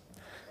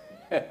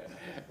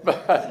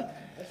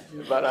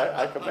 but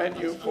I commend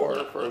you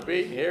for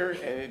being here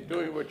and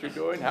doing what you're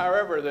doing.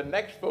 However, the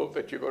next vote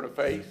that you're going to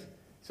face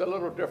is a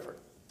little different,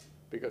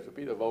 because it'll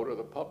be the vote of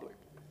the public.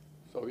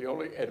 So the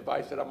only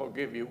advice that I'm going to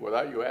give you,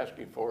 without you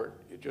asking for it,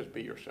 is just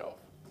be yourself.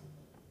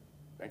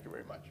 Thank you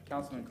very much.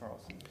 Councilman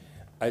Carlson.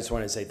 I just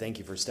wanted to say thank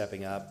you for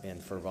stepping up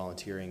and for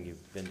volunteering.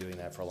 You've been doing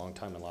that for a long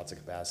time in lots of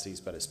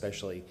capacities, but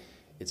especially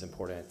it's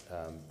important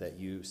that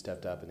you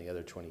stepped up and the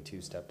other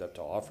 22 stepped up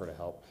to offer to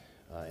help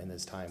in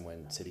this time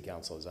when City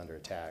Council is under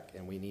attack.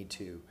 And we need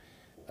to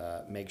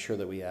make sure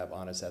that we have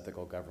honest,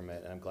 ethical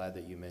government. And I'm glad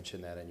that you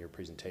mentioned that in your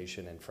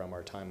presentation. And from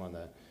our time on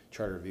the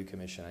Charter Review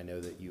Commission, I know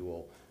that you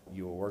will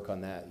work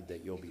on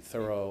that you'll be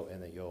thorough,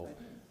 and that you'll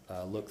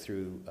look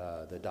through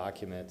the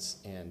documents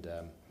and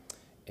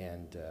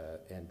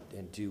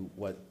do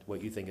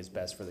what you think is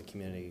best for the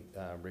community,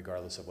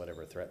 regardless of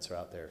whatever threats are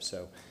out there.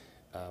 So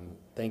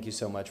thank you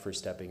so much for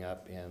stepping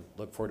up, and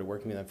look forward to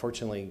working with you.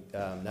 Unfortunately,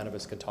 none of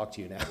us can talk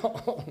to you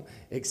now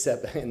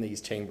except in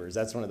these chambers.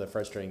 That's one of the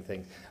frustrating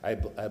things. I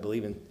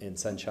believe in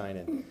sunshine,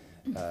 and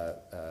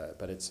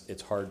but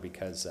it's hard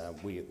because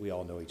we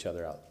all know each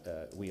other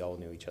we all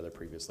knew each other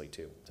previously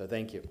too. So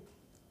thank you.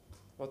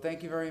 Well,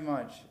 thank you very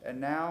much. And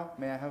now,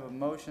 may I have a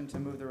motion to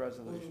move the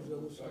resolution?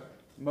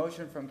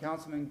 Motion from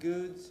Councilman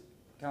Goods,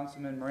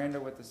 Councilman Miranda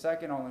with the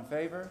second. All in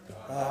favor?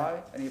 Aye.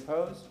 Any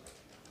opposed?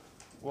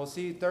 We'll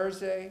see you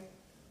Thursday.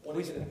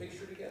 Want to get a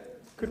picture together?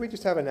 Could we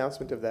just have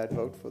announcement of that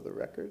vote for the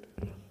record?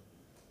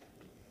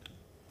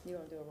 You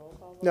want to do a roll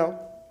call vote? No?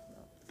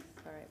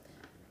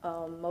 All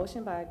right.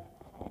 Motion by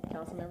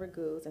Councilmember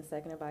Goods and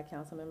seconded by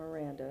Councilman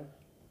Miranda.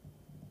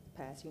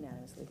 Passed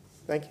unanimously.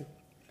 Thank you.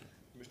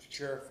 Mr.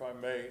 Chair, if I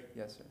may.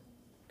 Yes, sir.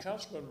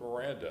 Councilman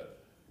Miranda,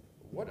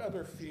 what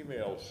other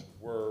females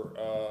were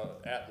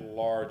at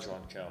large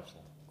on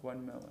council?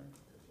 Gwen Miller.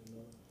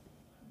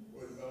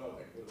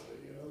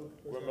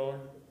 Gwen Miller?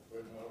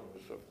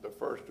 Was the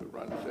first to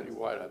run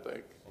citywide, I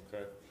think.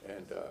 Okay.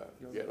 And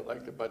get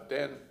elected. But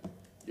then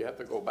you have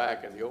to go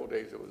back. In the old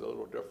days, it was a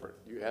little different.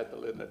 You had to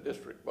live in a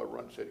district but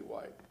run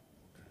citywide.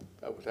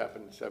 That was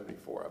happened in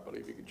 '74, I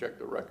believe. You can check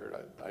the record.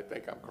 I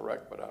think I'm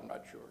correct, but I'm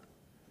not sure.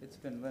 It's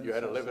been Linda You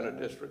had to live in a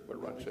Sosa, district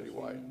but run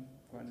citywide.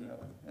 Gwen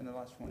Miller in the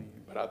last 20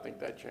 years. But I think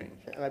that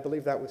changed. And I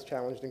believe that was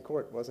challenged in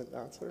court, wasn't it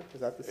not, sir? Is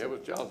that the It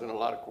was challenged in a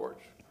lot of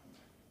courts.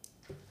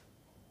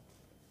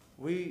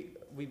 We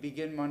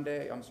begin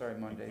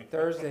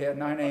Thursday at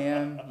 9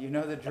 a.m. You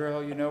know the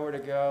drill. You know where to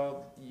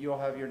go. You'll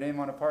have your name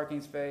on a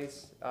parking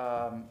space.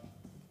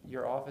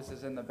 Your office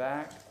is in the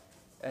back,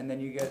 and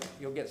then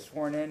you'll get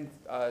sworn in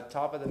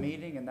top of the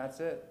meeting, and that's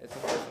it. It's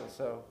official.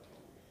 So,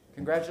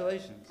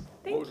 congratulations.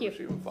 Thank you.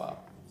 Receive and file.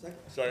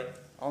 Second.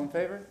 All in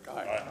favor?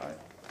 Aye.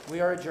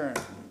 We are adjourned.